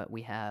one, but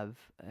we have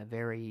a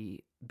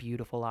very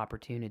beautiful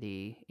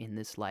opportunity in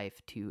this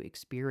life to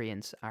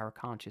experience our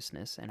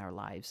consciousness and our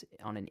lives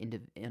on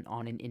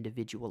on an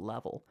individual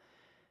level.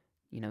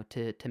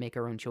 To make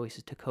our own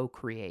choices, to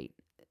co-create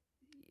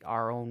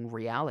our own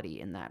reality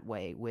in that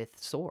way with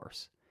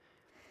Source.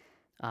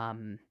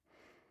 Um,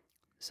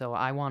 so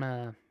I want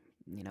to,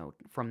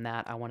 from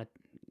that, I want to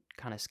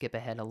kind of skip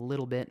ahead a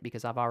little bit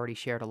because I've already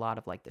shared a lot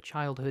of like the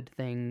childhood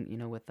thing,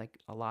 with like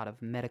a lot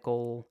of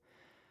medical,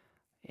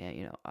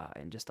 and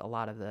just a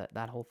lot of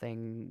that whole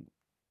thing.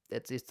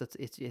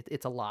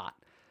 It's a lot.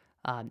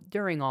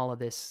 During all of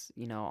this,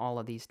 all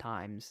of these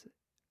times,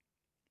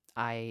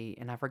 I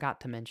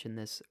forgot to mention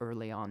this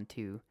early on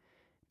too,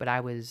 but I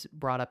was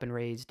brought up and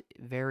raised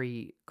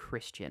very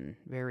Christian,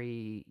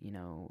 very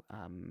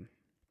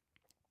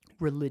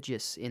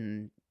religious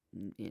in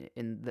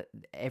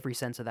every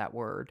sense of that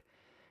word.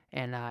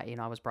 And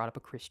I was brought up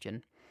a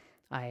Christian.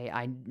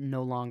 I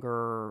no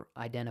longer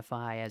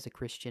identify as a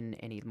Christian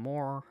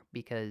anymore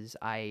because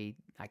I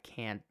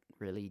can't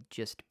really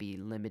just be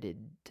limited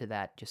to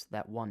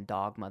that one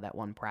dogma, that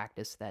one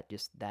practice,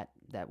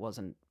 that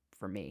wasn't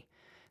for me.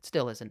 It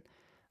still isn't.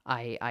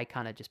 I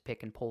kind of just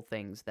pick and pull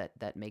things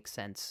that make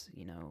sense,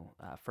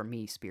 for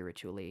me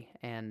spiritually.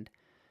 And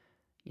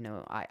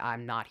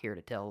I'm not here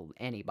to tell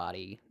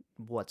anybody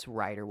what's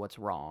right or what's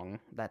wrong.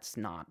 That's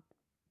not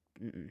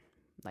mm-mm.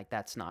 Like,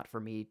 that's not for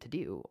me to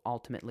do.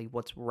 Ultimately,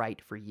 what's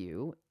right for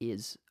you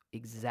is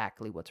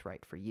exactly what's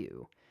right for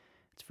you.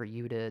 It's for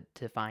you to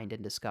find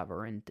and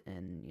discover, and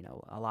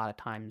a lot of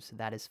times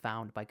that is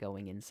found by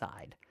going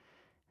inside,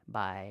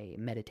 by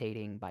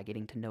meditating, by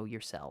getting to know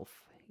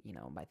yourself,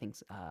 by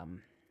things,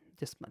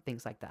 just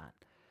things like that.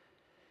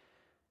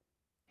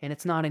 And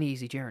it's not an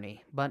easy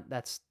journey, but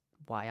that's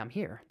why I'm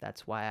here.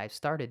 That's why I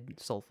started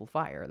Soulful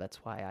Fire.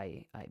 That's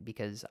why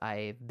because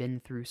I've been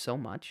through so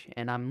much,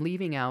 and I'm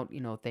leaving out,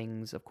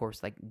 things, of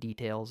course, like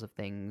details of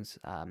things,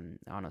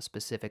 on a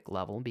specific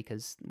level,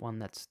 because one,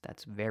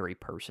 that's very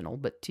personal,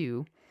 but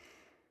two,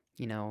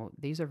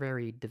 these are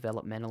very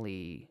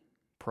developmentally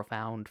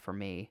profound for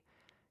me.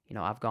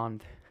 I've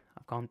gone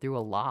through a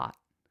lot.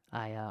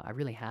 I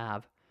really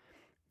have,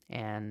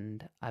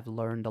 and I've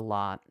learned a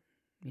lot.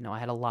 I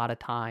had a lot of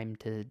time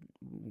to,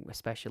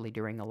 especially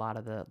during a lot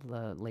of the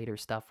later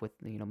stuff with,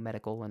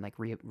 medical and like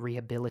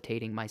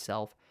rehabilitating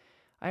myself.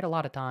 I had a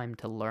lot of time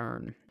to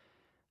learn.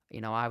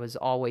 I was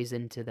always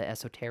into the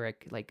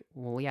esoteric, like,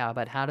 well, yeah,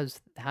 but how does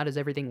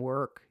everything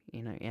work?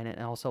 And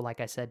also,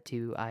 like I said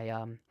too,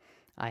 I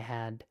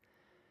had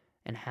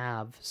and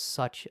have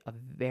such a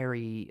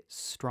very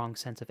strong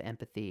sense of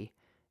empathy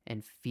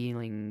and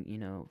feeling,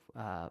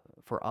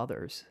 for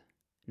others,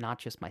 not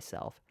just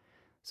myself.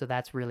 So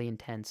that's really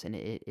intense, and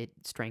it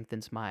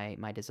strengthens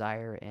my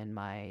desire and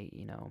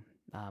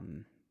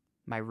um,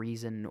 my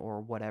reason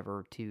or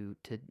whatever to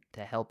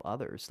help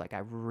others. Like, I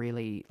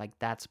really, like,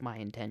 that's my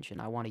intention.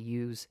 I want to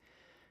use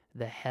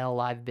the hell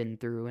I've been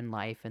through in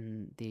life,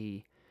 and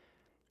the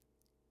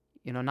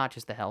not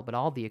just the hell, but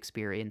all the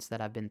experience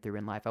that I've been through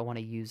in life. I want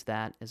to use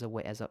that as a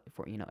way,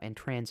 for, and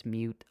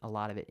transmute a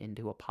lot of it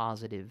into a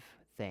positive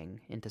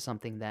thing, into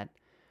something that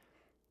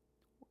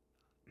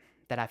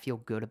I feel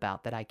good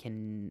about, that I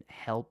can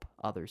help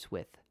others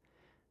with.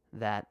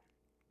 That,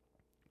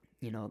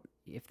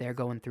 if they're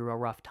going through a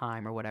rough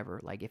time or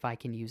whatever, like, if I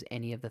can use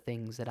any of the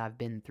things that I've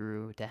been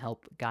through to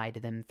help guide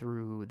them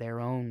through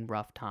their own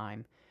rough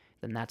time,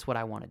 then that's what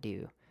I want to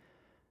do.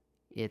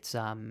 It's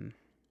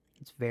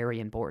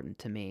very important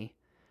to me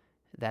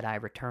that I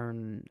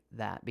return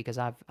that, because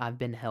I've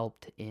been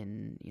helped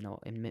in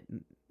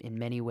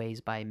many ways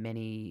by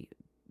many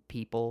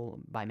people,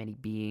 by many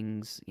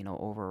beings,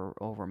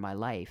 over my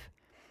life.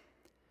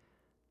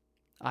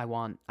 I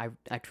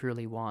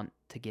truly want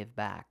to give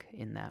back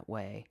in that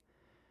way.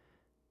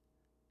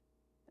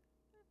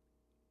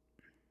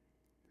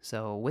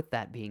 So with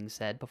that being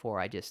said, before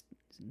I just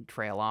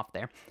trail off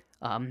there,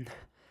 um,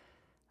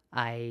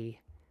 I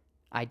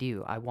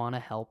I want to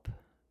help,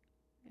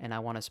 and I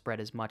want to spread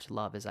as much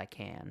love as I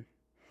can.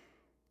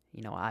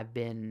 I've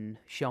been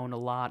shown a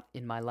lot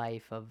in my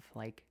life of,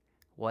 like,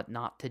 what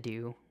not to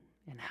do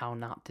and how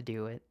not to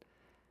do it.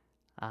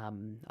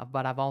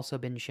 But I've also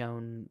been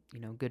shown,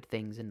 good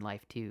things in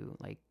life too,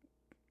 like,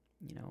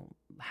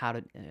 how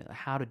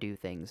to do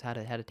things, how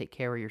to take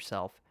care of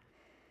yourself,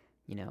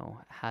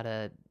 how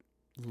to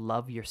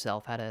love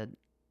yourself, and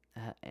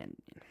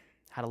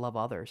how to love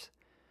others.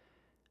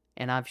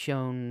 And I've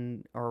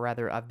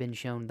been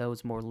shown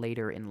those more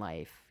later in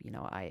life.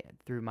 I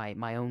through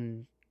my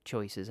own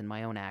choices and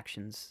my own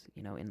actions,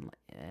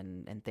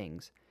 and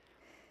things.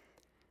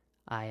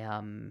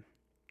 I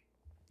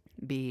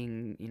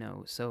being,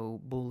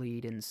 so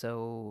bullied and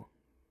so,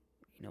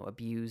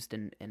 abused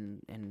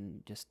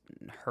and just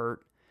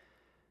hurt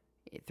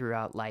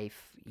throughout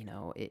life.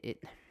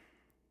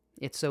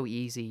 It's so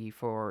easy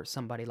for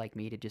somebody like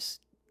me to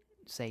just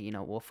say,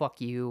 well,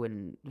 fuck you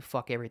and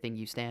fuck everything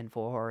you stand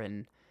for,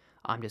 and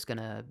I'm just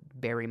gonna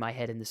bury my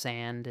head in the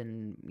sand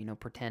and,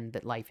 pretend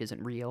that life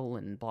isn't real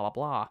and blah blah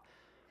blah.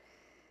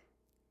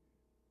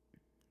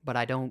 But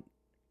I don't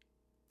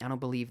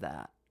believe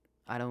that.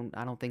 I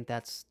don't think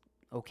that's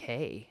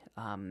okay.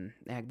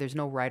 There's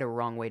no right or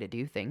wrong way to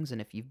do things, and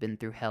if you've been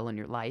through hell in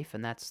your life,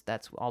 and that's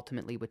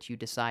ultimately what you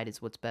decide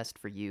is what's best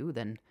for you,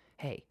 then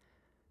hey,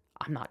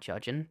 I'm not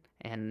judging,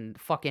 and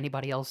fuck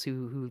anybody else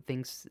who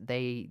thinks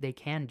they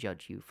can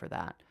judge you for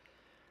that.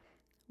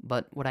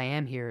 But what I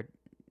am here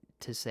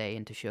to say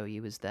and to show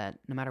you is that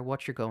no matter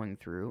what you're going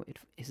through,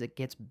 it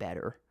gets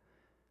better.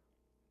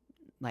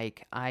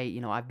 Like,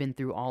 I've been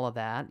through all of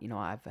that.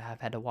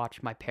 I've had to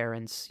watch my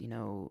parents,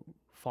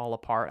 fall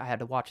apart. I had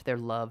to watch their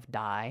love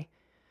die.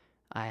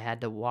 I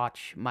had to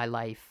watch my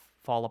life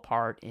fall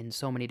apart in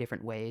so many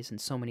different ways, in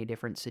so many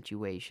different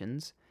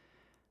situations.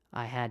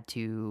 I had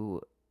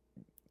to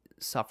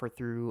suffer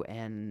through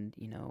and,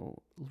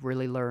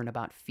 really learn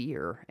about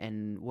fear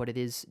and what it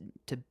is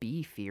to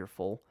be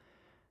fearful,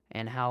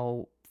 and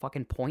how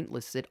fucking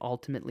pointless it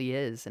ultimately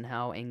is, and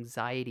how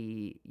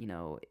anxiety,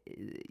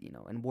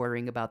 and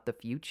worrying about the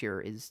future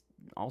is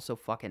also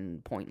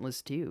fucking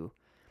pointless too.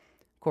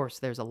 Of course,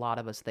 there's a lot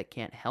of us that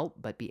can't help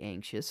but be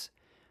anxious.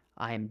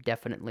 I am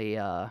definitely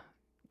I'm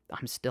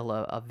still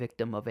a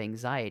victim of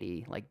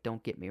anxiety, like,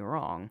 don't get me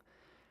wrong.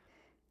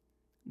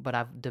 but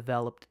I've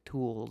developed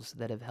tools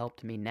that have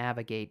helped me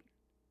navigate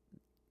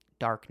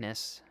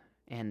darkness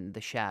and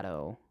the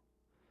shadow,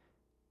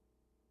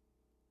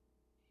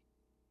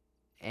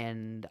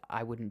 and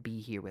I wouldn't be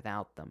here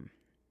without them.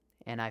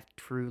 And I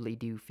truly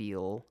do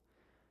feel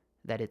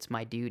that it's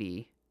my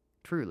duty,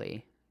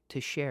 truly, to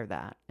share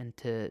that and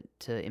to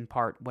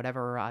impart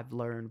whatever I've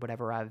learned,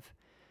 whatever I've,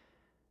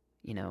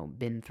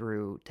 been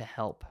through, to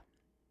help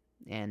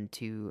and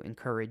to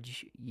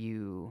encourage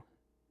you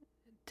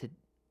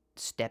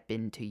to to step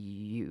into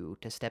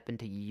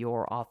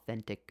your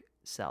authentic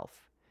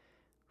self,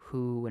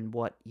 who and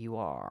what you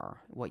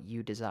are, what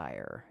you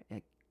desire.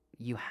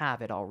 You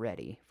have it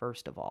already,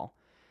 first of all,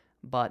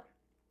 but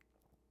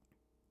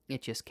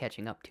it's just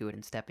catching up to it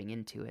and stepping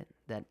into it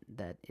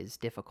that is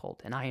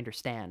difficult. And I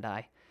understand.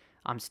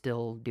 I'm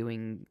still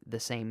doing the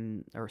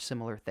same or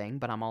similar thing,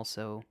 but I'm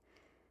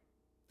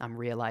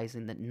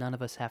realizing that none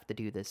of us have to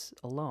do this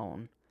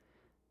alone.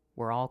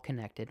 We're all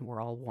connected,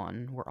 we're all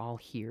one, we're all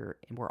here,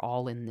 and we're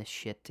all in this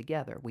shit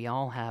together. We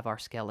all have our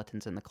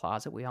skeletons in the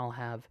closet. We all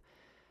have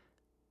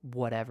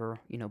whatever,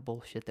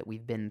 bullshit that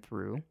we've been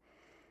through.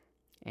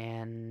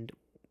 And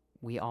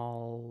we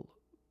all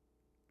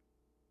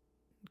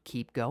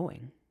keep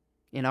going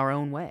in our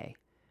own way.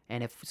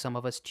 And if some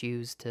of us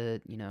choose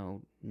to,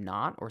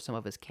 not, or some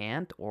of us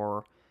can't,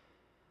 or,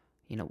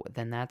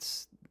 then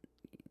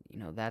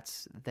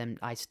then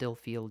I still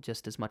feel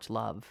just as much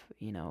love,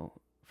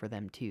 for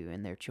them too,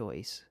 and their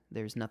choice.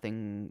 There's no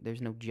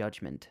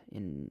judgment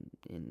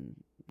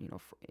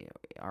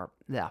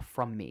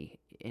from me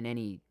in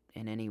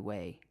any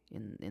way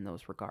in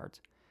those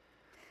regards.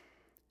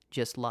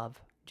 Just love,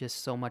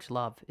 just so much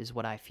love is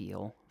what I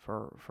feel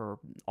for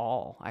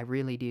all. I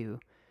really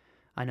do.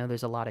 I know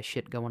there's a lot of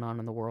shit going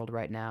on in the world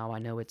right now. I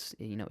know it's,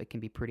 it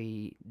can be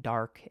pretty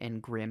dark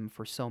and grim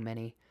for so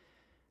many,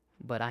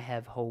 but I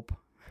have hope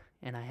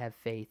and I have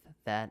faith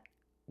that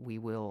we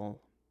will,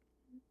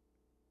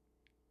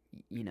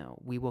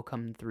 we will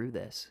come through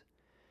this.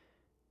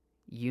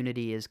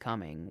 Unity is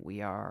coming.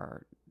 We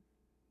are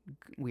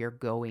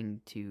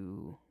going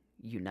to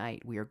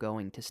unite. We are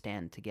going to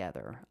stand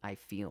together. I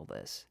feel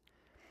this.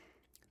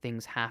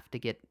 Things have to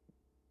get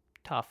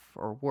tough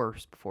or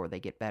worse before they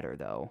get better,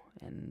 though,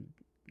 and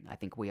I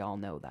think we all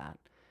know that.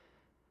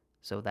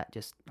 So that,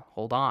 just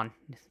hold on,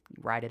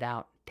 ride it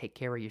out, take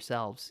care of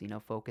yourselves,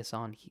 focus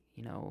on,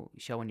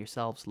 showing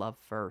yourselves love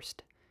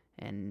first,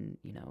 and,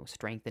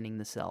 strengthening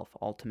the self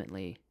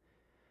ultimately.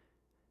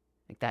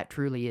 Like, that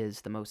truly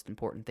is the most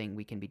important thing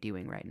we can be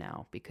doing right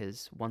now,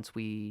 because once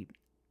we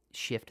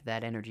shift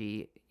that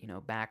energy,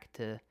 back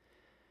to,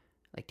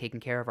 like, taking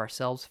care of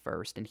ourselves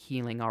first and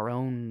healing our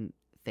own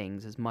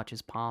things as much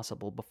as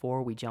possible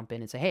before we jump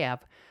in and say, hey,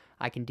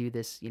 I can do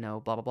this, blah,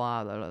 blah,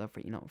 blah, blah,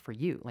 blah, for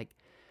you. Like,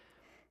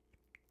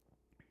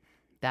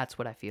 that's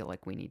what I feel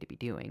like we need to be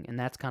doing. And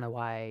that's kind of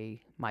why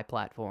my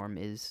platform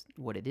is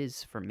what it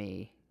is for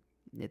me.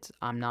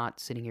 I'm not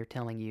sitting here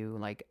telling you,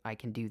 like, I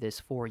can do this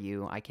for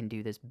you, I can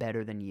do this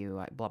better than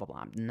you, blah, blah,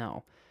 blah.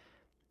 No.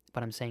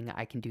 But I'm saying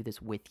I can do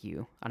this with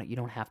you. You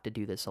don't have to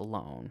do this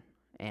alone.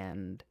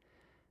 And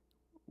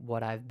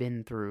what I've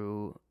been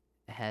through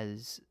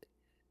has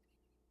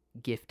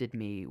gifted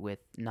me with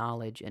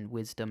knowledge and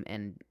wisdom,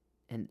 and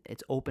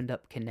it's opened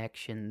up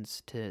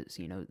connections to,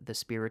 the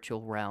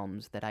spiritual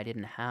realms that I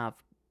didn't have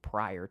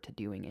prior to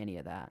doing any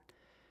of that.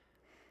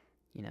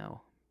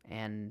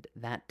 And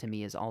that to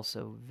me is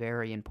also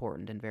very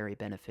important and very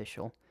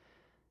beneficial.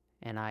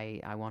 And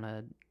I want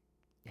to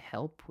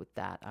help with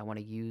that. I want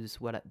to use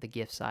the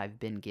gifts I've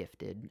been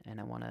gifted, and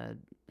I want to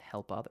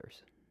help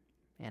others.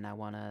 And I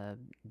want to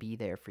be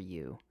there for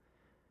you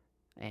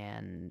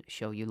and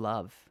show you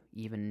love,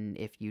 even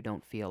if you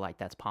don't feel like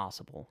that's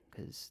possible,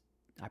 because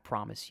I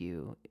promise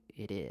you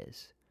it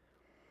is.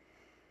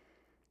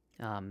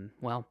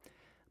 Well,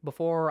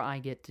 before I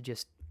get to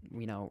just,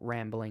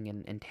 rambling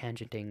and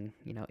tangenting,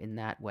 in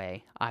that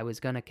way, I was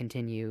going to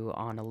continue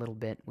on a little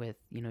bit with,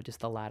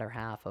 just the latter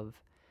half of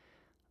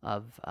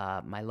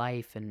my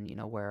life, and,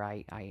 where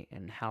I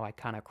and how I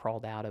kind of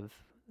crawled out of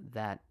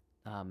that,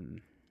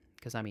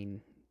 because,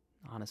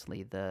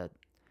 honestly, the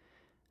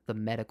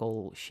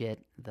medical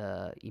shit,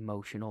 the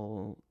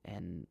emotional,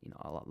 and,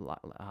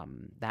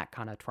 that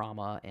kind of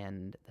trauma,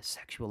 and the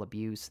sexual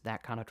abuse,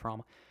 that kind of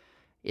trauma,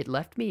 it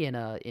left me in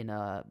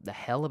the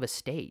hell of a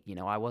state.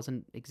 I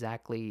wasn't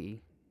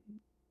exactly,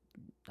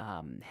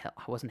 I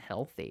wasn't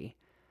healthy.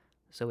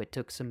 So it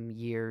took some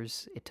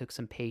years, it took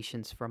some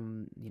patience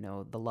from,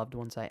 the loved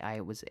ones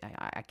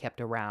I kept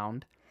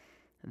around,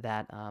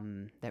 that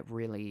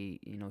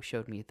really,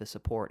 showed me the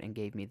support and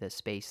gave me the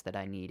space that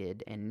I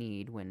needed and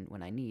need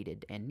when I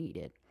needed and need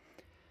it.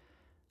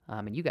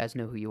 And you guys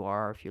know who you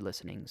are if you're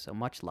listening, so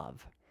much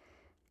love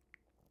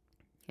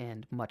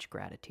and much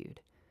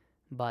gratitude.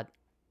 But,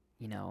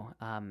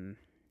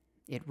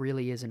 it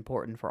really is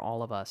important for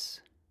all of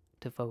us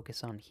to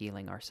focus on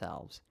healing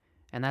ourselves.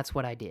 And that's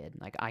what I did.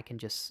 Like, I can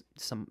just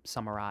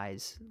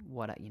summarize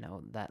what,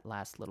 that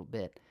last little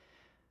bit.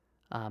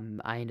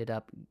 I ended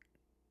up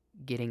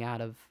getting out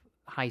of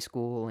high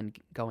school and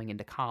going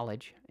into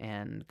college,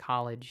 and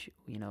college,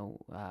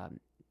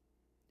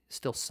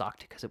 still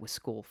sucked because it was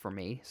school for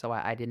me, so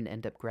I didn't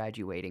end up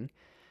graduating.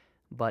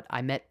 But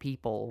I met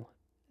people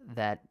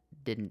that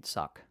didn't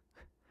suck,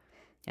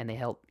 and they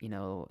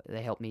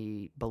helped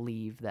me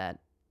believe that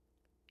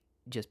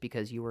just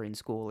because you were in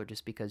school or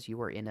just because you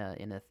were in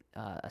a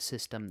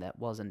system that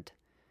wasn't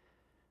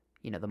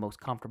the most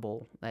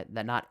comfortable,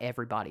 that not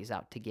everybody's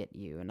out to get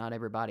you, and not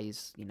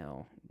everybody's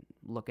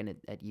looking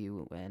at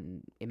you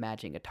and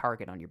imagining a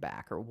target on your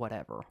back or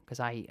whatever, because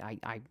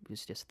I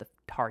was just the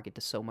target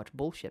to so much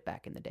bullshit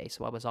back in the day,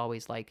 so I was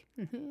always like,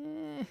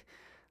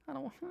 I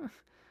don't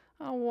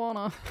I don't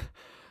wanna.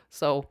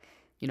 So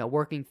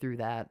working through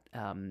that,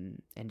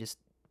 and just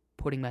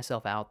putting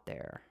myself out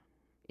there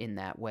in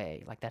that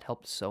way, like, that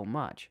helped so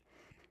much.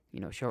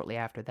 Shortly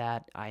after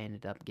that, I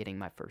ended up getting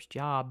my first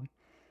job.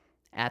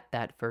 At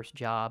that first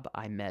job,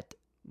 I met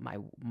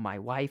my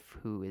wife,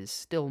 who is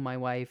still my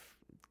wife,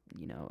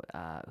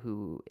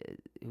 who's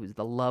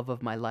the love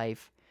of my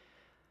life,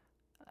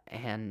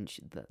 and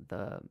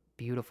the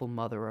beautiful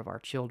mother of our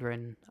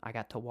children. I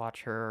got to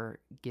watch her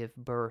give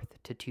birth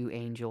to two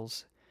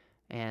angels,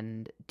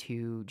 and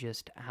two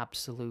just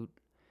absolute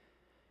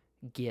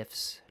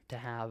gifts to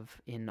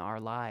have in our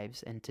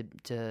lives, and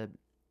to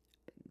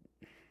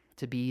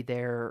be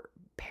their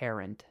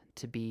parent,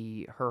 to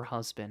be her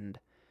husband,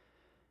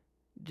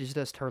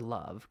 just her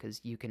love, because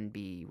you can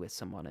be with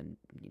someone and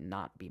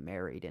not be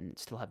married and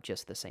still have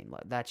just the same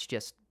love. That's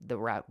just the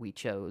route we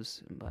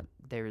chose, but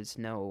there is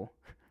no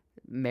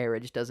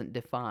marriage doesn't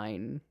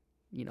define,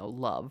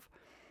 love.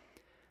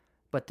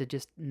 But to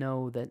just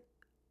know that,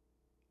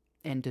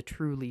 and to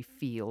truly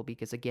feel,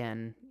 because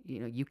again,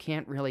 you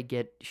can't really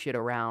get shit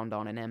around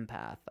on an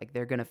empath. Like,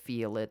 they're gonna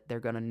feel it, they're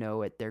gonna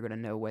know it, they're gonna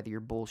know whether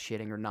you're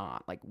bullshitting or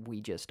not. Like,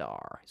 we just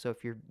are. So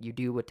if you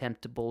do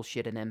attempt to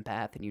bullshit an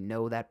empath and you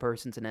know that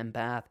person's an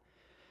empath,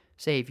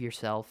 save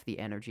yourself the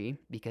energy,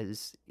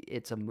 because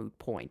it's a moot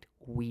point.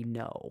 We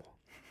know.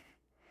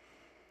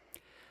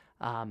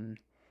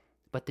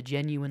 But to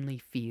genuinely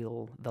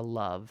feel the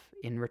love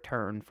in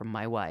return from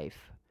my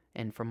wife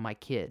and from my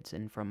kids,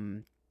 and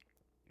from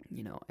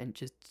and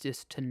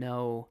just to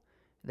know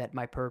that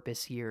my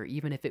purpose here,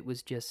 even if it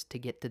was just to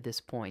get to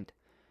this point,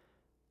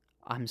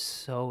 I'm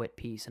so at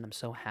peace and I'm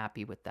so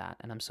happy with that,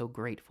 and I'm so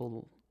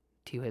grateful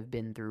to have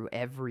been through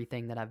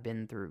everything that I've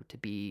been through to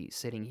be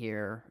sitting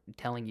here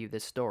telling you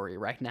this story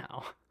right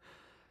now.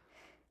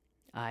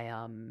 I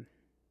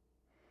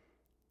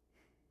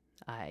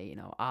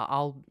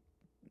I'll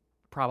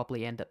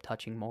probably end up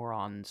touching more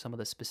on some of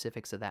the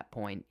specifics of that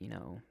point,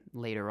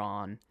 later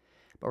on.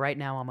 But right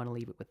now, I'm going to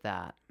leave it with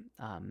that.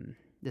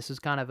 This is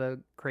kind of a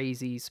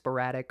crazy,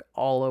 sporadic,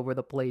 all over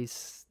the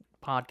place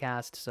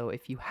podcast. So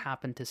if you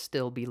happen to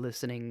still be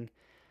listening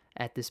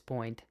at this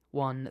point,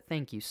 one,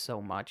 thank you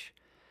so much.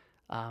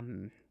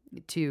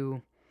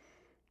 Two,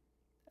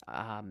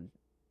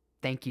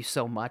 thank you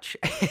so much.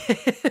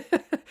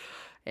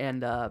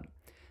 And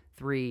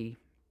three,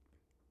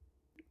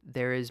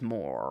 there is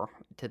more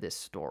to this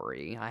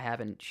story. I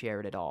haven't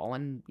shared it all,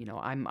 and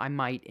I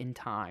might in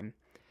time.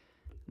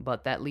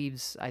 But that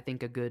leaves, I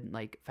think, a good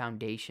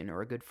foundation,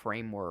 or a good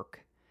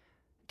framework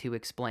to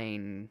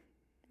explain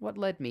what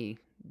led me,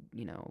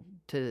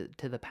 to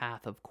the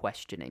path of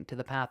questioning, to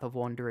the path of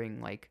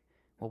wondering,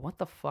 well, what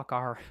the fuck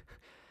are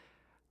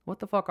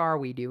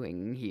we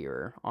doing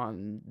here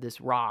on this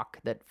rock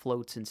that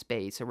floats in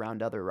space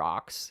around other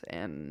rocks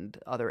and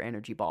other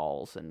energy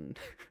balls, and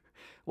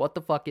what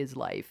the fuck is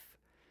life?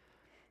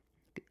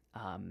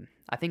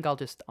 I think I'll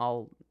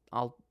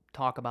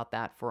talk about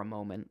that for a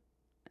moment,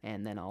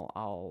 and then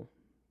I'll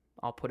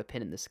put a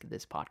pin in this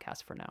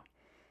podcast for now.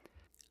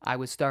 I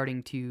was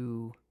starting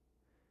to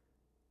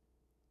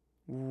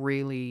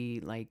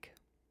really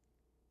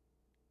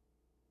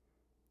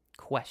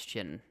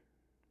question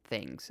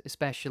things,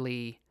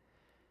 especially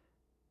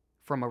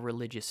from a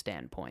religious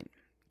standpoint,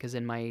 because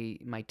in my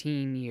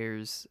teen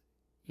years,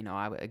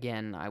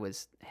 I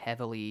was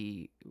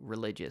heavily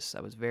religious.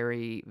 I was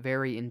very,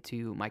 very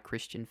into my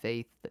Christian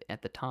faith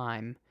at the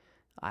time.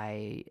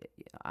 I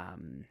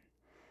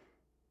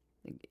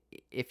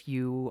if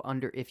you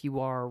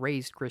are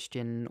raised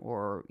Christian,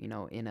 or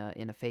in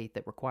a faith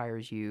that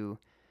requires you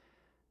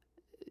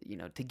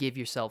to give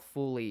yourself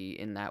fully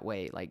in that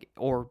way,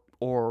 or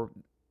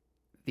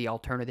the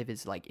alternative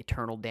is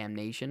eternal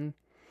damnation.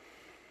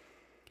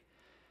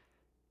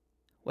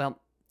 Well,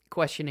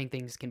 questioning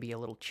things can be a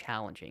little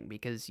challenging,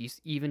 because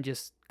even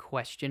just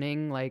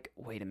questioning,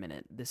 wait a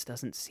minute, this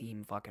doesn't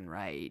seem fucking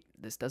right.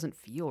 This doesn't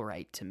feel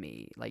right to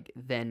me.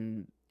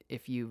 Then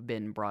if you've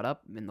been brought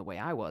up in the way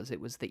I was, it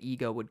was the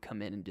ego would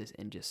come in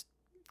and just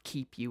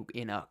keep you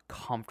in a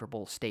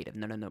comfortable state of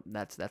no,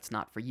 that's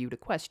not for you to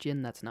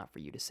question, that's not for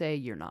you to say,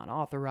 you're not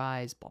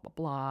authorized, blah blah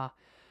blah.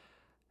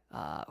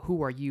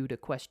 Who are you to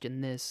question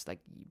this?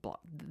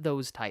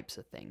 Those types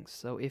of things.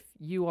 So if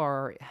you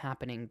are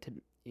happening to,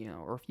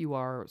 or if you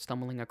are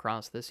stumbling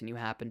across this and you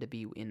happen to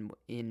be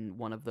in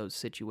one of those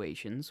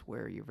situations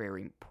where you're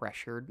very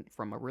pressured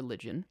from a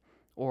religion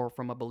or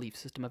from a belief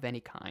system of any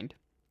kind,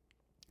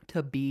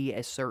 to be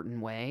a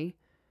certain way,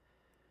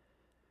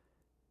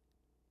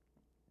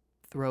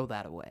 throw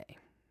that away.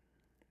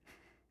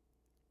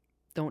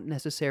 Don't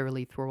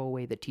necessarily throw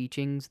away the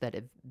teachings that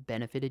have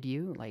benefited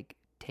you. Like,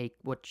 take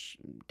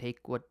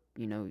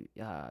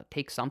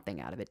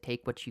something out of it.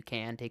 Take what you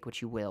can, take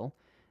what you will,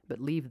 but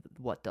leave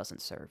what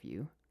doesn't serve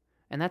you.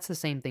 And that's the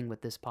same thing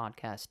with this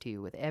podcast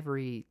too. With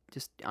every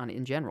just on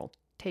in general,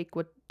 take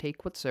what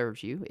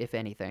serves you, if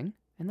anything,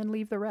 and then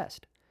leave the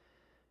rest.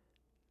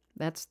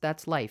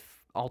 That's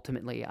life.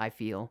 Ultimately, I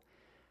feel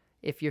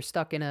if you're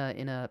stuck in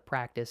a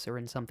practice or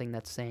in something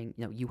that's saying,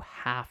 you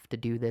have to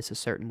do this a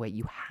certain way,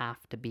 you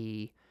have to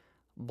be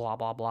blah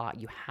blah blah,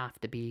 you have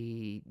to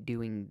be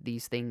doing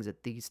these things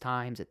at these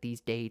times, at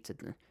these dates,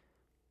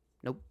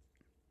 nope,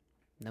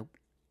 nope,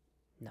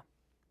 no.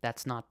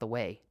 That's not the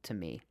way to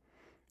me.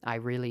 I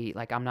really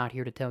I'm not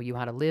here to tell you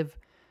how to live,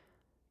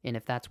 and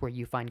if that's where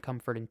you find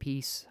comfort and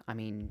peace, I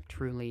mean,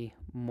 truly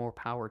more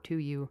power to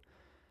you.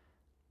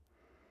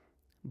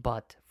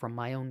 But from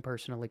my own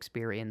personal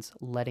experience,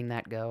 letting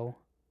that go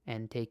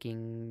and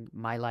taking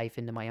my life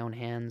into my own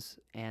hands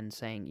and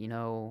saying,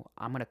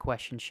 I'm going to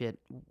question shit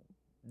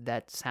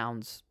that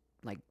sounds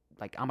like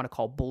I'm going to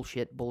call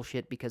bullshit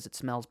because it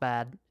smells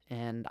bad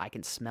and I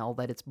can smell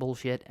that it's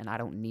bullshit and I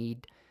don't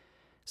need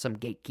some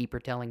gatekeeper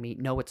telling me,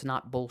 no, it's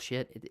not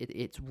bullshit.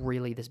 It's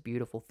really this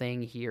beautiful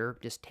thing here.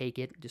 Just take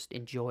it. Just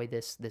enjoy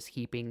this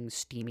heaping,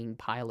 steaming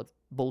pile of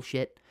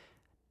bullshit.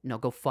 No,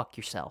 go fuck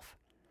yourself.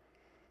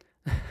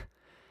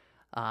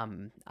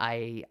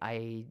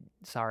 I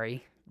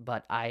sorry,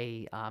 but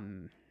I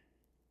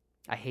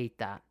hate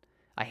that.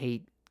 I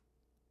hate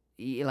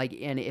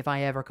and if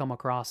I ever come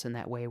across in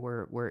that way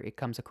where it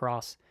comes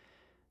across,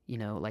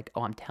 oh,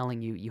 I'm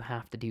telling you, you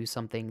have to do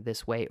something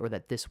this way, or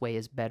that this way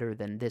is better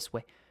than this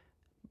way.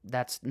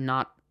 That's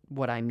not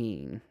what I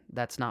mean.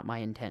 That's not my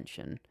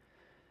intention,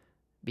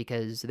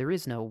 because there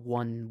is no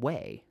one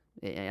way.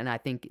 And I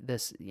think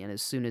this,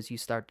 as soon as you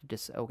start to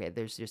just, okay,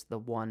 there's just the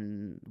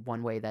one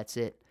way, that's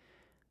it.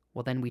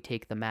 Well, then we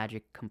take the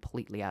magic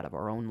completely out of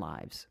our own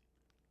lives,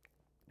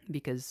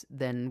 because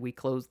then we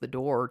close the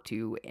door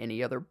to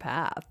any other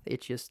path.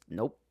 It's just,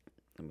 nope.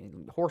 I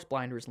mean, horse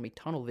blinders, let me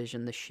tunnel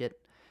vision this shit.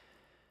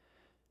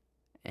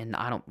 And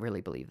I don't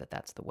really believe that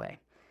that's the way.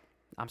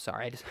 I'm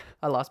sorry,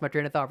 I lost my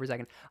train of thought for a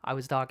second. I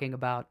was talking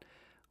about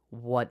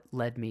what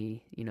led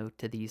me,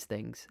 to these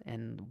things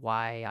and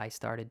why I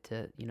started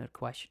to,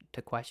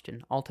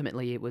 question.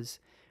 Ultimately, it was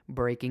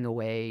breaking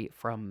away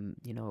from,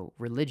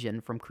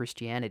 religion, from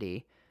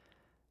Christianity,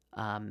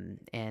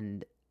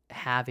 and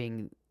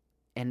having,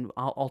 and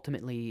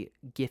ultimately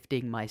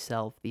gifting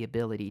myself the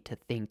ability to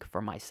think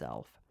for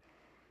myself.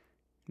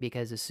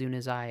 Because as soon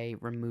as I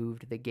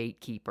removed the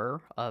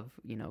gatekeeper of,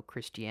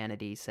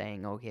 Christianity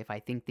saying, okay, if I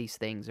think these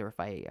things, or if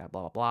I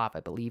blah, blah, blah, if I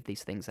believe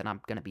these things, then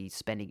I'm going to be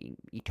spending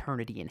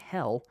eternity in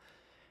hell.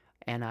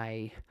 And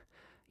I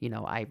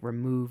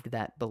removed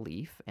that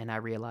belief, and I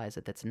realized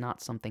that that's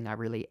not something I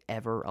really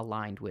ever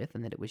aligned with,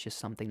 and that it was just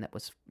something that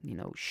was,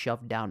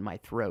 shoved down my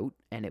throat,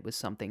 and it was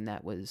something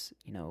that was,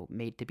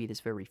 made to be this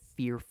very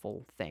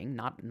fearful thing,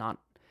 not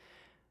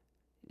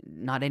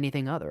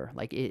anything other.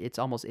 Like it's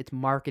almost, it's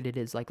marketed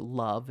as like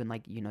love, and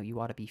you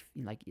ought to be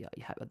like, you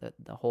have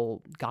the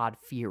whole God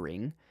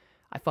fearing.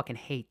 I fucking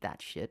hate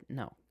that shit.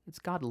 No, it's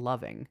God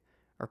loving,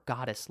 or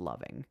goddess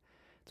loving.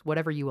 It's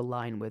whatever you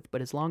align with,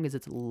 but as long as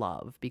it's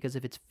love. Because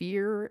if it's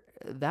fear,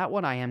 that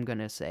one I am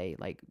gonna say,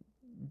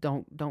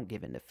 don't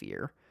give in to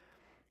fear.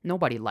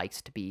 Nobody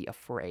likes to be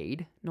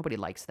afraid. Nobody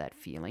likes that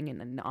feeling,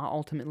 and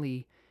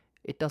ultimately,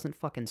 it doesn't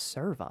fucking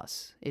serve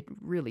us. It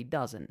really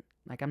doesn't.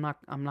 I'm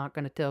not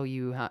gonna tell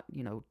you how,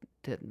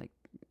 to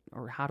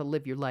or how to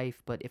live your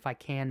life, but if I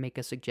can make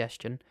a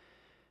suggestion,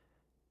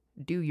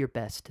 do your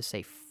best to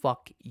say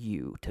fuck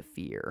you to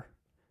fear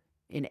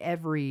in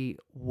every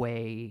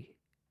way,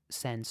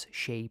 sense,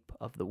 shape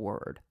of the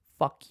word.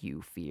 Fuck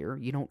you, fear.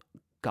 You don't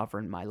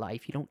govern my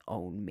life. You don't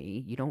own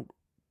me. You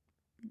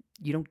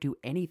don't do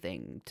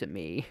anything to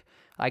me.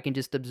 I can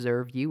just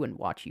observe you and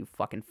watch you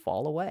fucking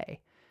fall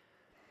away.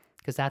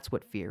 Because that's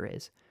what fear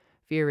is.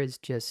 Fear is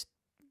just,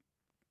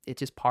 it's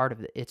just part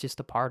of it. It's just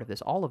a part of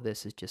this. All of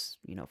this is just,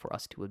 for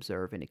us to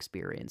observe and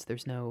experience.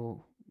 There's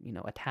no,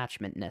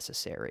 attachment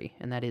necessary.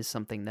 And that is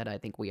something that I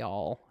think we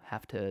all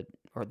have to,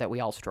 or that we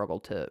all struggle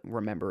to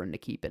remember and to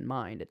keep in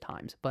mind at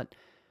times. But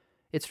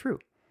it's true.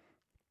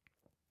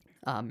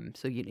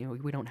 So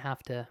we don't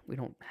have to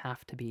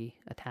be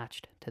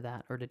attached to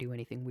that, or to do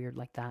anything weird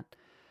like that.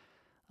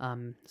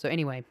 So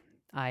anyway,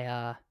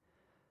 yeah,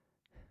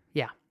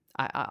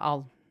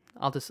 I'll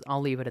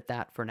leave it at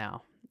that for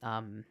now.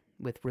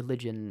 With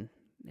religion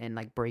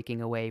and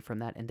breaking away from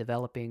that and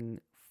developing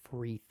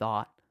free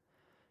thought,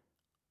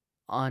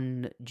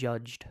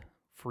 unjudged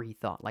free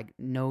thought,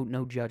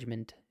 no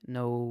judgment,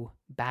 no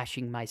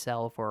bashing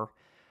myself or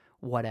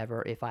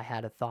whatever if I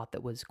had a thought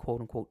that was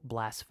quote unquote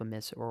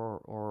blasphemous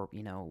or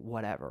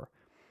whatever.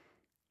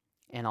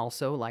 And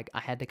also, I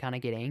had to kind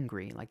of get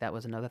angry. That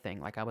was another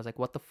thing. I was like,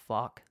 what the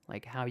fuck?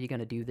 How are you going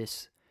to do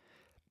this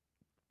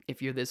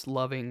if you're this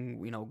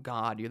loving,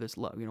 God, you're this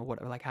love,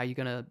 whatever, like, how you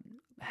gonna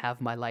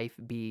have my life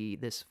be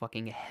this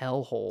fucking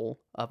hellhole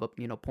of a,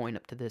 point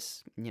up to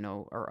this,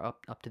 or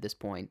up to this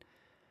point,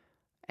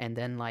 and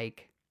then,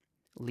 like,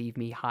 leave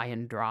me high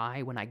and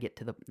dry when I get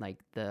to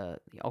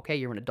okay,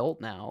 you're an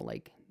adult now,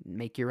 like,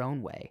 make your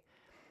own way.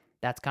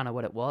 That's kind of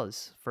what it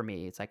was for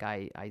me. It's like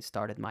I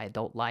started my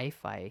adult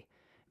life. I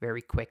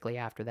very quickly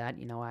after that,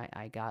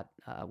 I got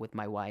with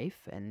my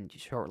wife, and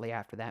shortly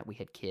after that we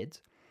had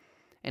kids.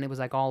 And it was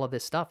like all of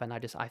this stuff, and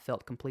I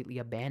felt completely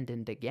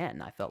abandoned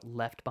again. I felt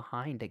left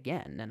behind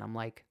again, and I'm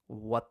like,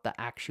 what the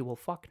actual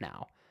fuck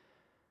now?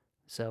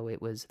 So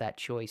it was that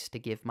choice to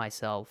give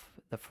myself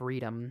the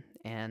freedom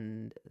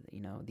and,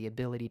 the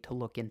ability to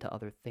look into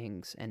other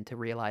things and to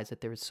realize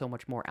that there is so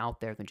much more out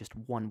there than just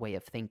one way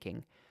of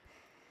thinking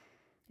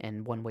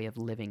and one way of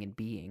living and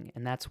being.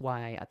 And that's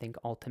why I think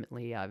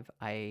ultimately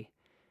I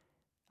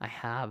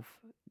have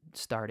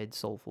started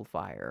Soulful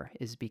Fire,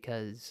 is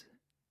because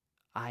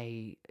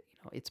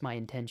it's my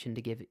intention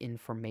to give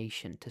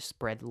information, to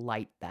spread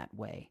light that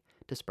way,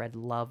 to spread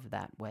love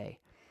that way,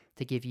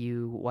 to give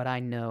you what I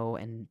know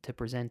and to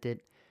present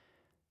it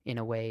in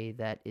a way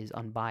that is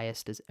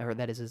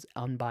as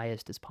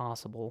unbiased as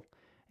possible,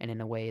 and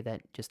in a way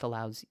that just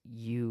allows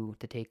you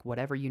to take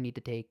whatever you need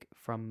to take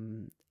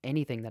from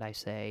anything that I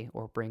say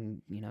or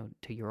bring,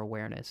 to your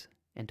awareness,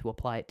 and to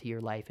apply it to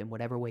your life in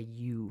whatever way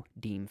you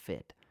deem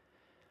fit.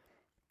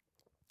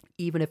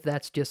 Even if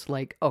that's just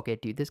like, okay,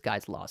 dude, this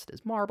guy's lost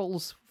his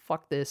marbles,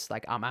 fuck this,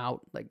 like, I'm out,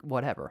 like,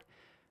 whatever.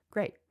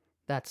 Great.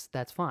 That's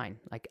fine.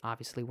 Like,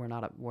 obviously we're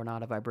not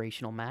a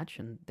vibrational match,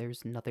 and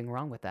there's nothing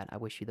wrong with that. I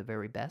wish you the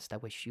very best. I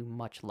wish you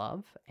much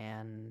love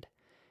and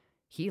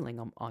healing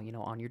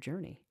on your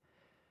journey.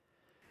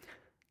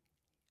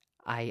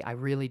 I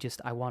really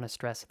just, I want to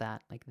stress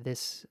that, like,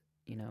 this,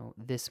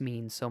 this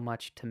means so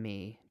much to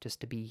me,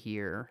 just to be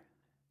here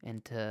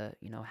and to,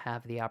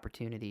 have the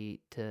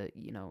opportunity to,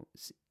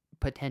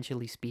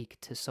 potentially speak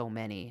to so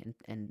many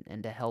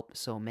and to help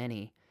so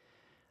many.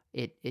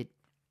 It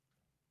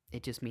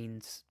just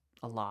means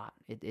a lot.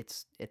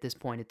 It's at this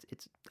point,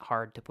 it's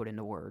hard to put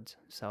into words.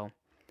 So,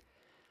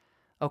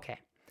 okay.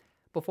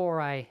 Before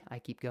I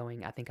keep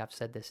going, I think I've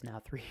said this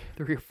now three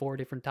or four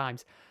different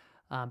times.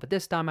 But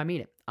this time I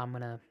mean it. I'm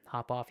going to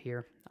hop off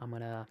here. I'm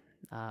going to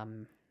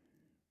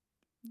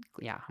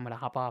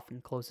hop off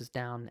and close this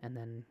down, and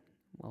then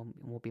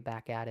we'll be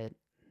back at it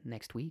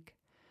next week.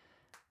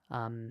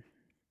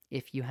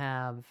 If you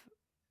have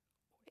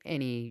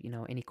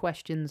any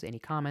questions, any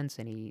comments,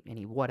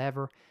 any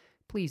whatever,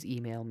 please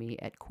email me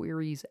at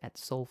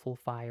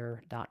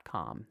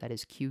queries@soulfulfire.com. That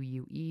is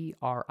QUERIES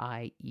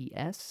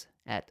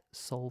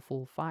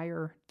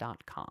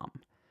 @soulfulfire.com.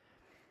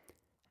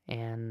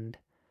 And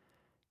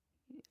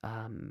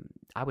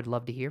I would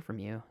love to hear from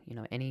you.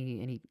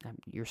 Any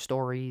your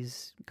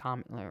stories,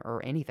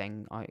 or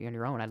anything on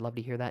your own. I'd love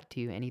to hear that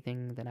too.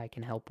 Anything that I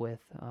can help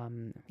with,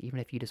 even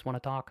if you just want to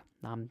talk,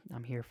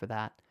 I'm here for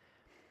that.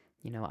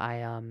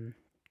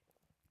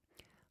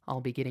 I'll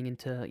be getting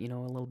into a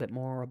little bit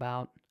more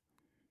about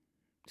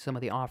some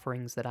of the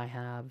offerings that I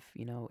have,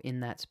 in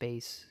that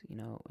space,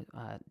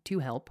 to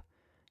help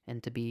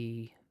and to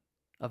be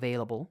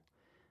available.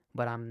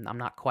 But I'm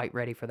not quite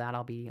ready for that.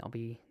 I'll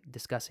be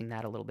discussing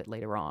that a little bit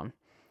later on,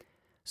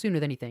 sooner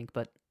than you think.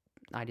 But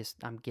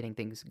I'm getting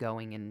things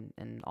going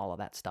and all of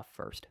that stuff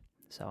first.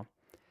 So,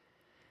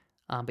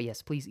 but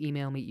yes, please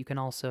email me. You can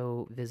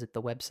also visit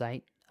the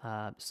website,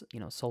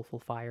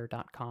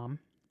 soulfulfire.com,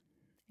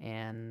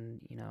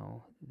 and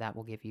that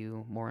will give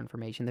you more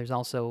information. There's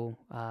also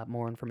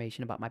more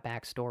information about my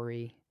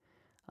backstory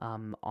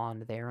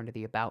on there under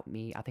the About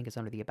Me. I think it's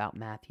under the About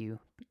Matthew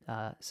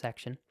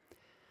section.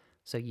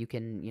 So you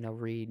can,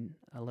 read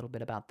a little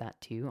bit about that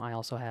too. I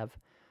also have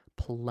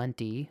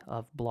plenty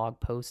of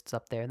blog posts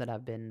up there that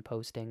I've been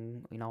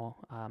posting,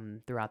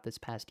 throughout this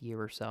past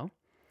year or so.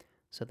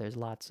 So there's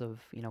lots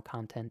of,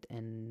 content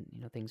and,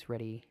 things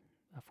ready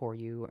for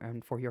you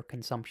and for your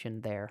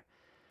consumption there.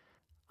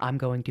 I'm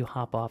going to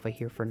hop off of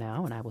here for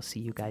now, and I will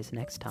see you guys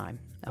next time.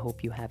 I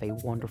hope you have a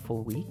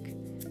wonderful week.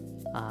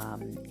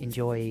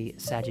 Enjoy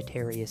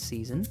Sagittarius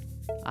season.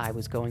 I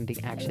was going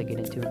to actually get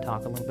into and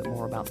talk a little bit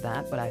more about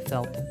that, but I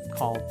felt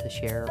called to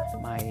share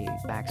my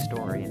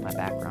backstory and my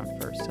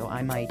background first. So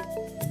I might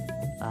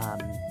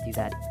do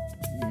that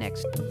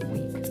next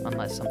week,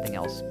 unless something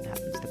else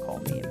happens to call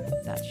me, and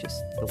that's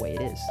just the way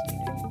it is.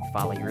 You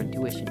follow your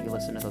intuition, you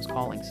listen to those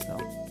callings, so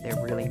they're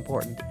really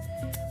important.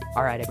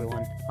 All right,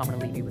 everyone, I'm going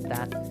to leave you with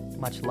that.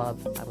 Much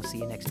love. I will see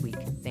you next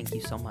week. Thank you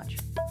so much.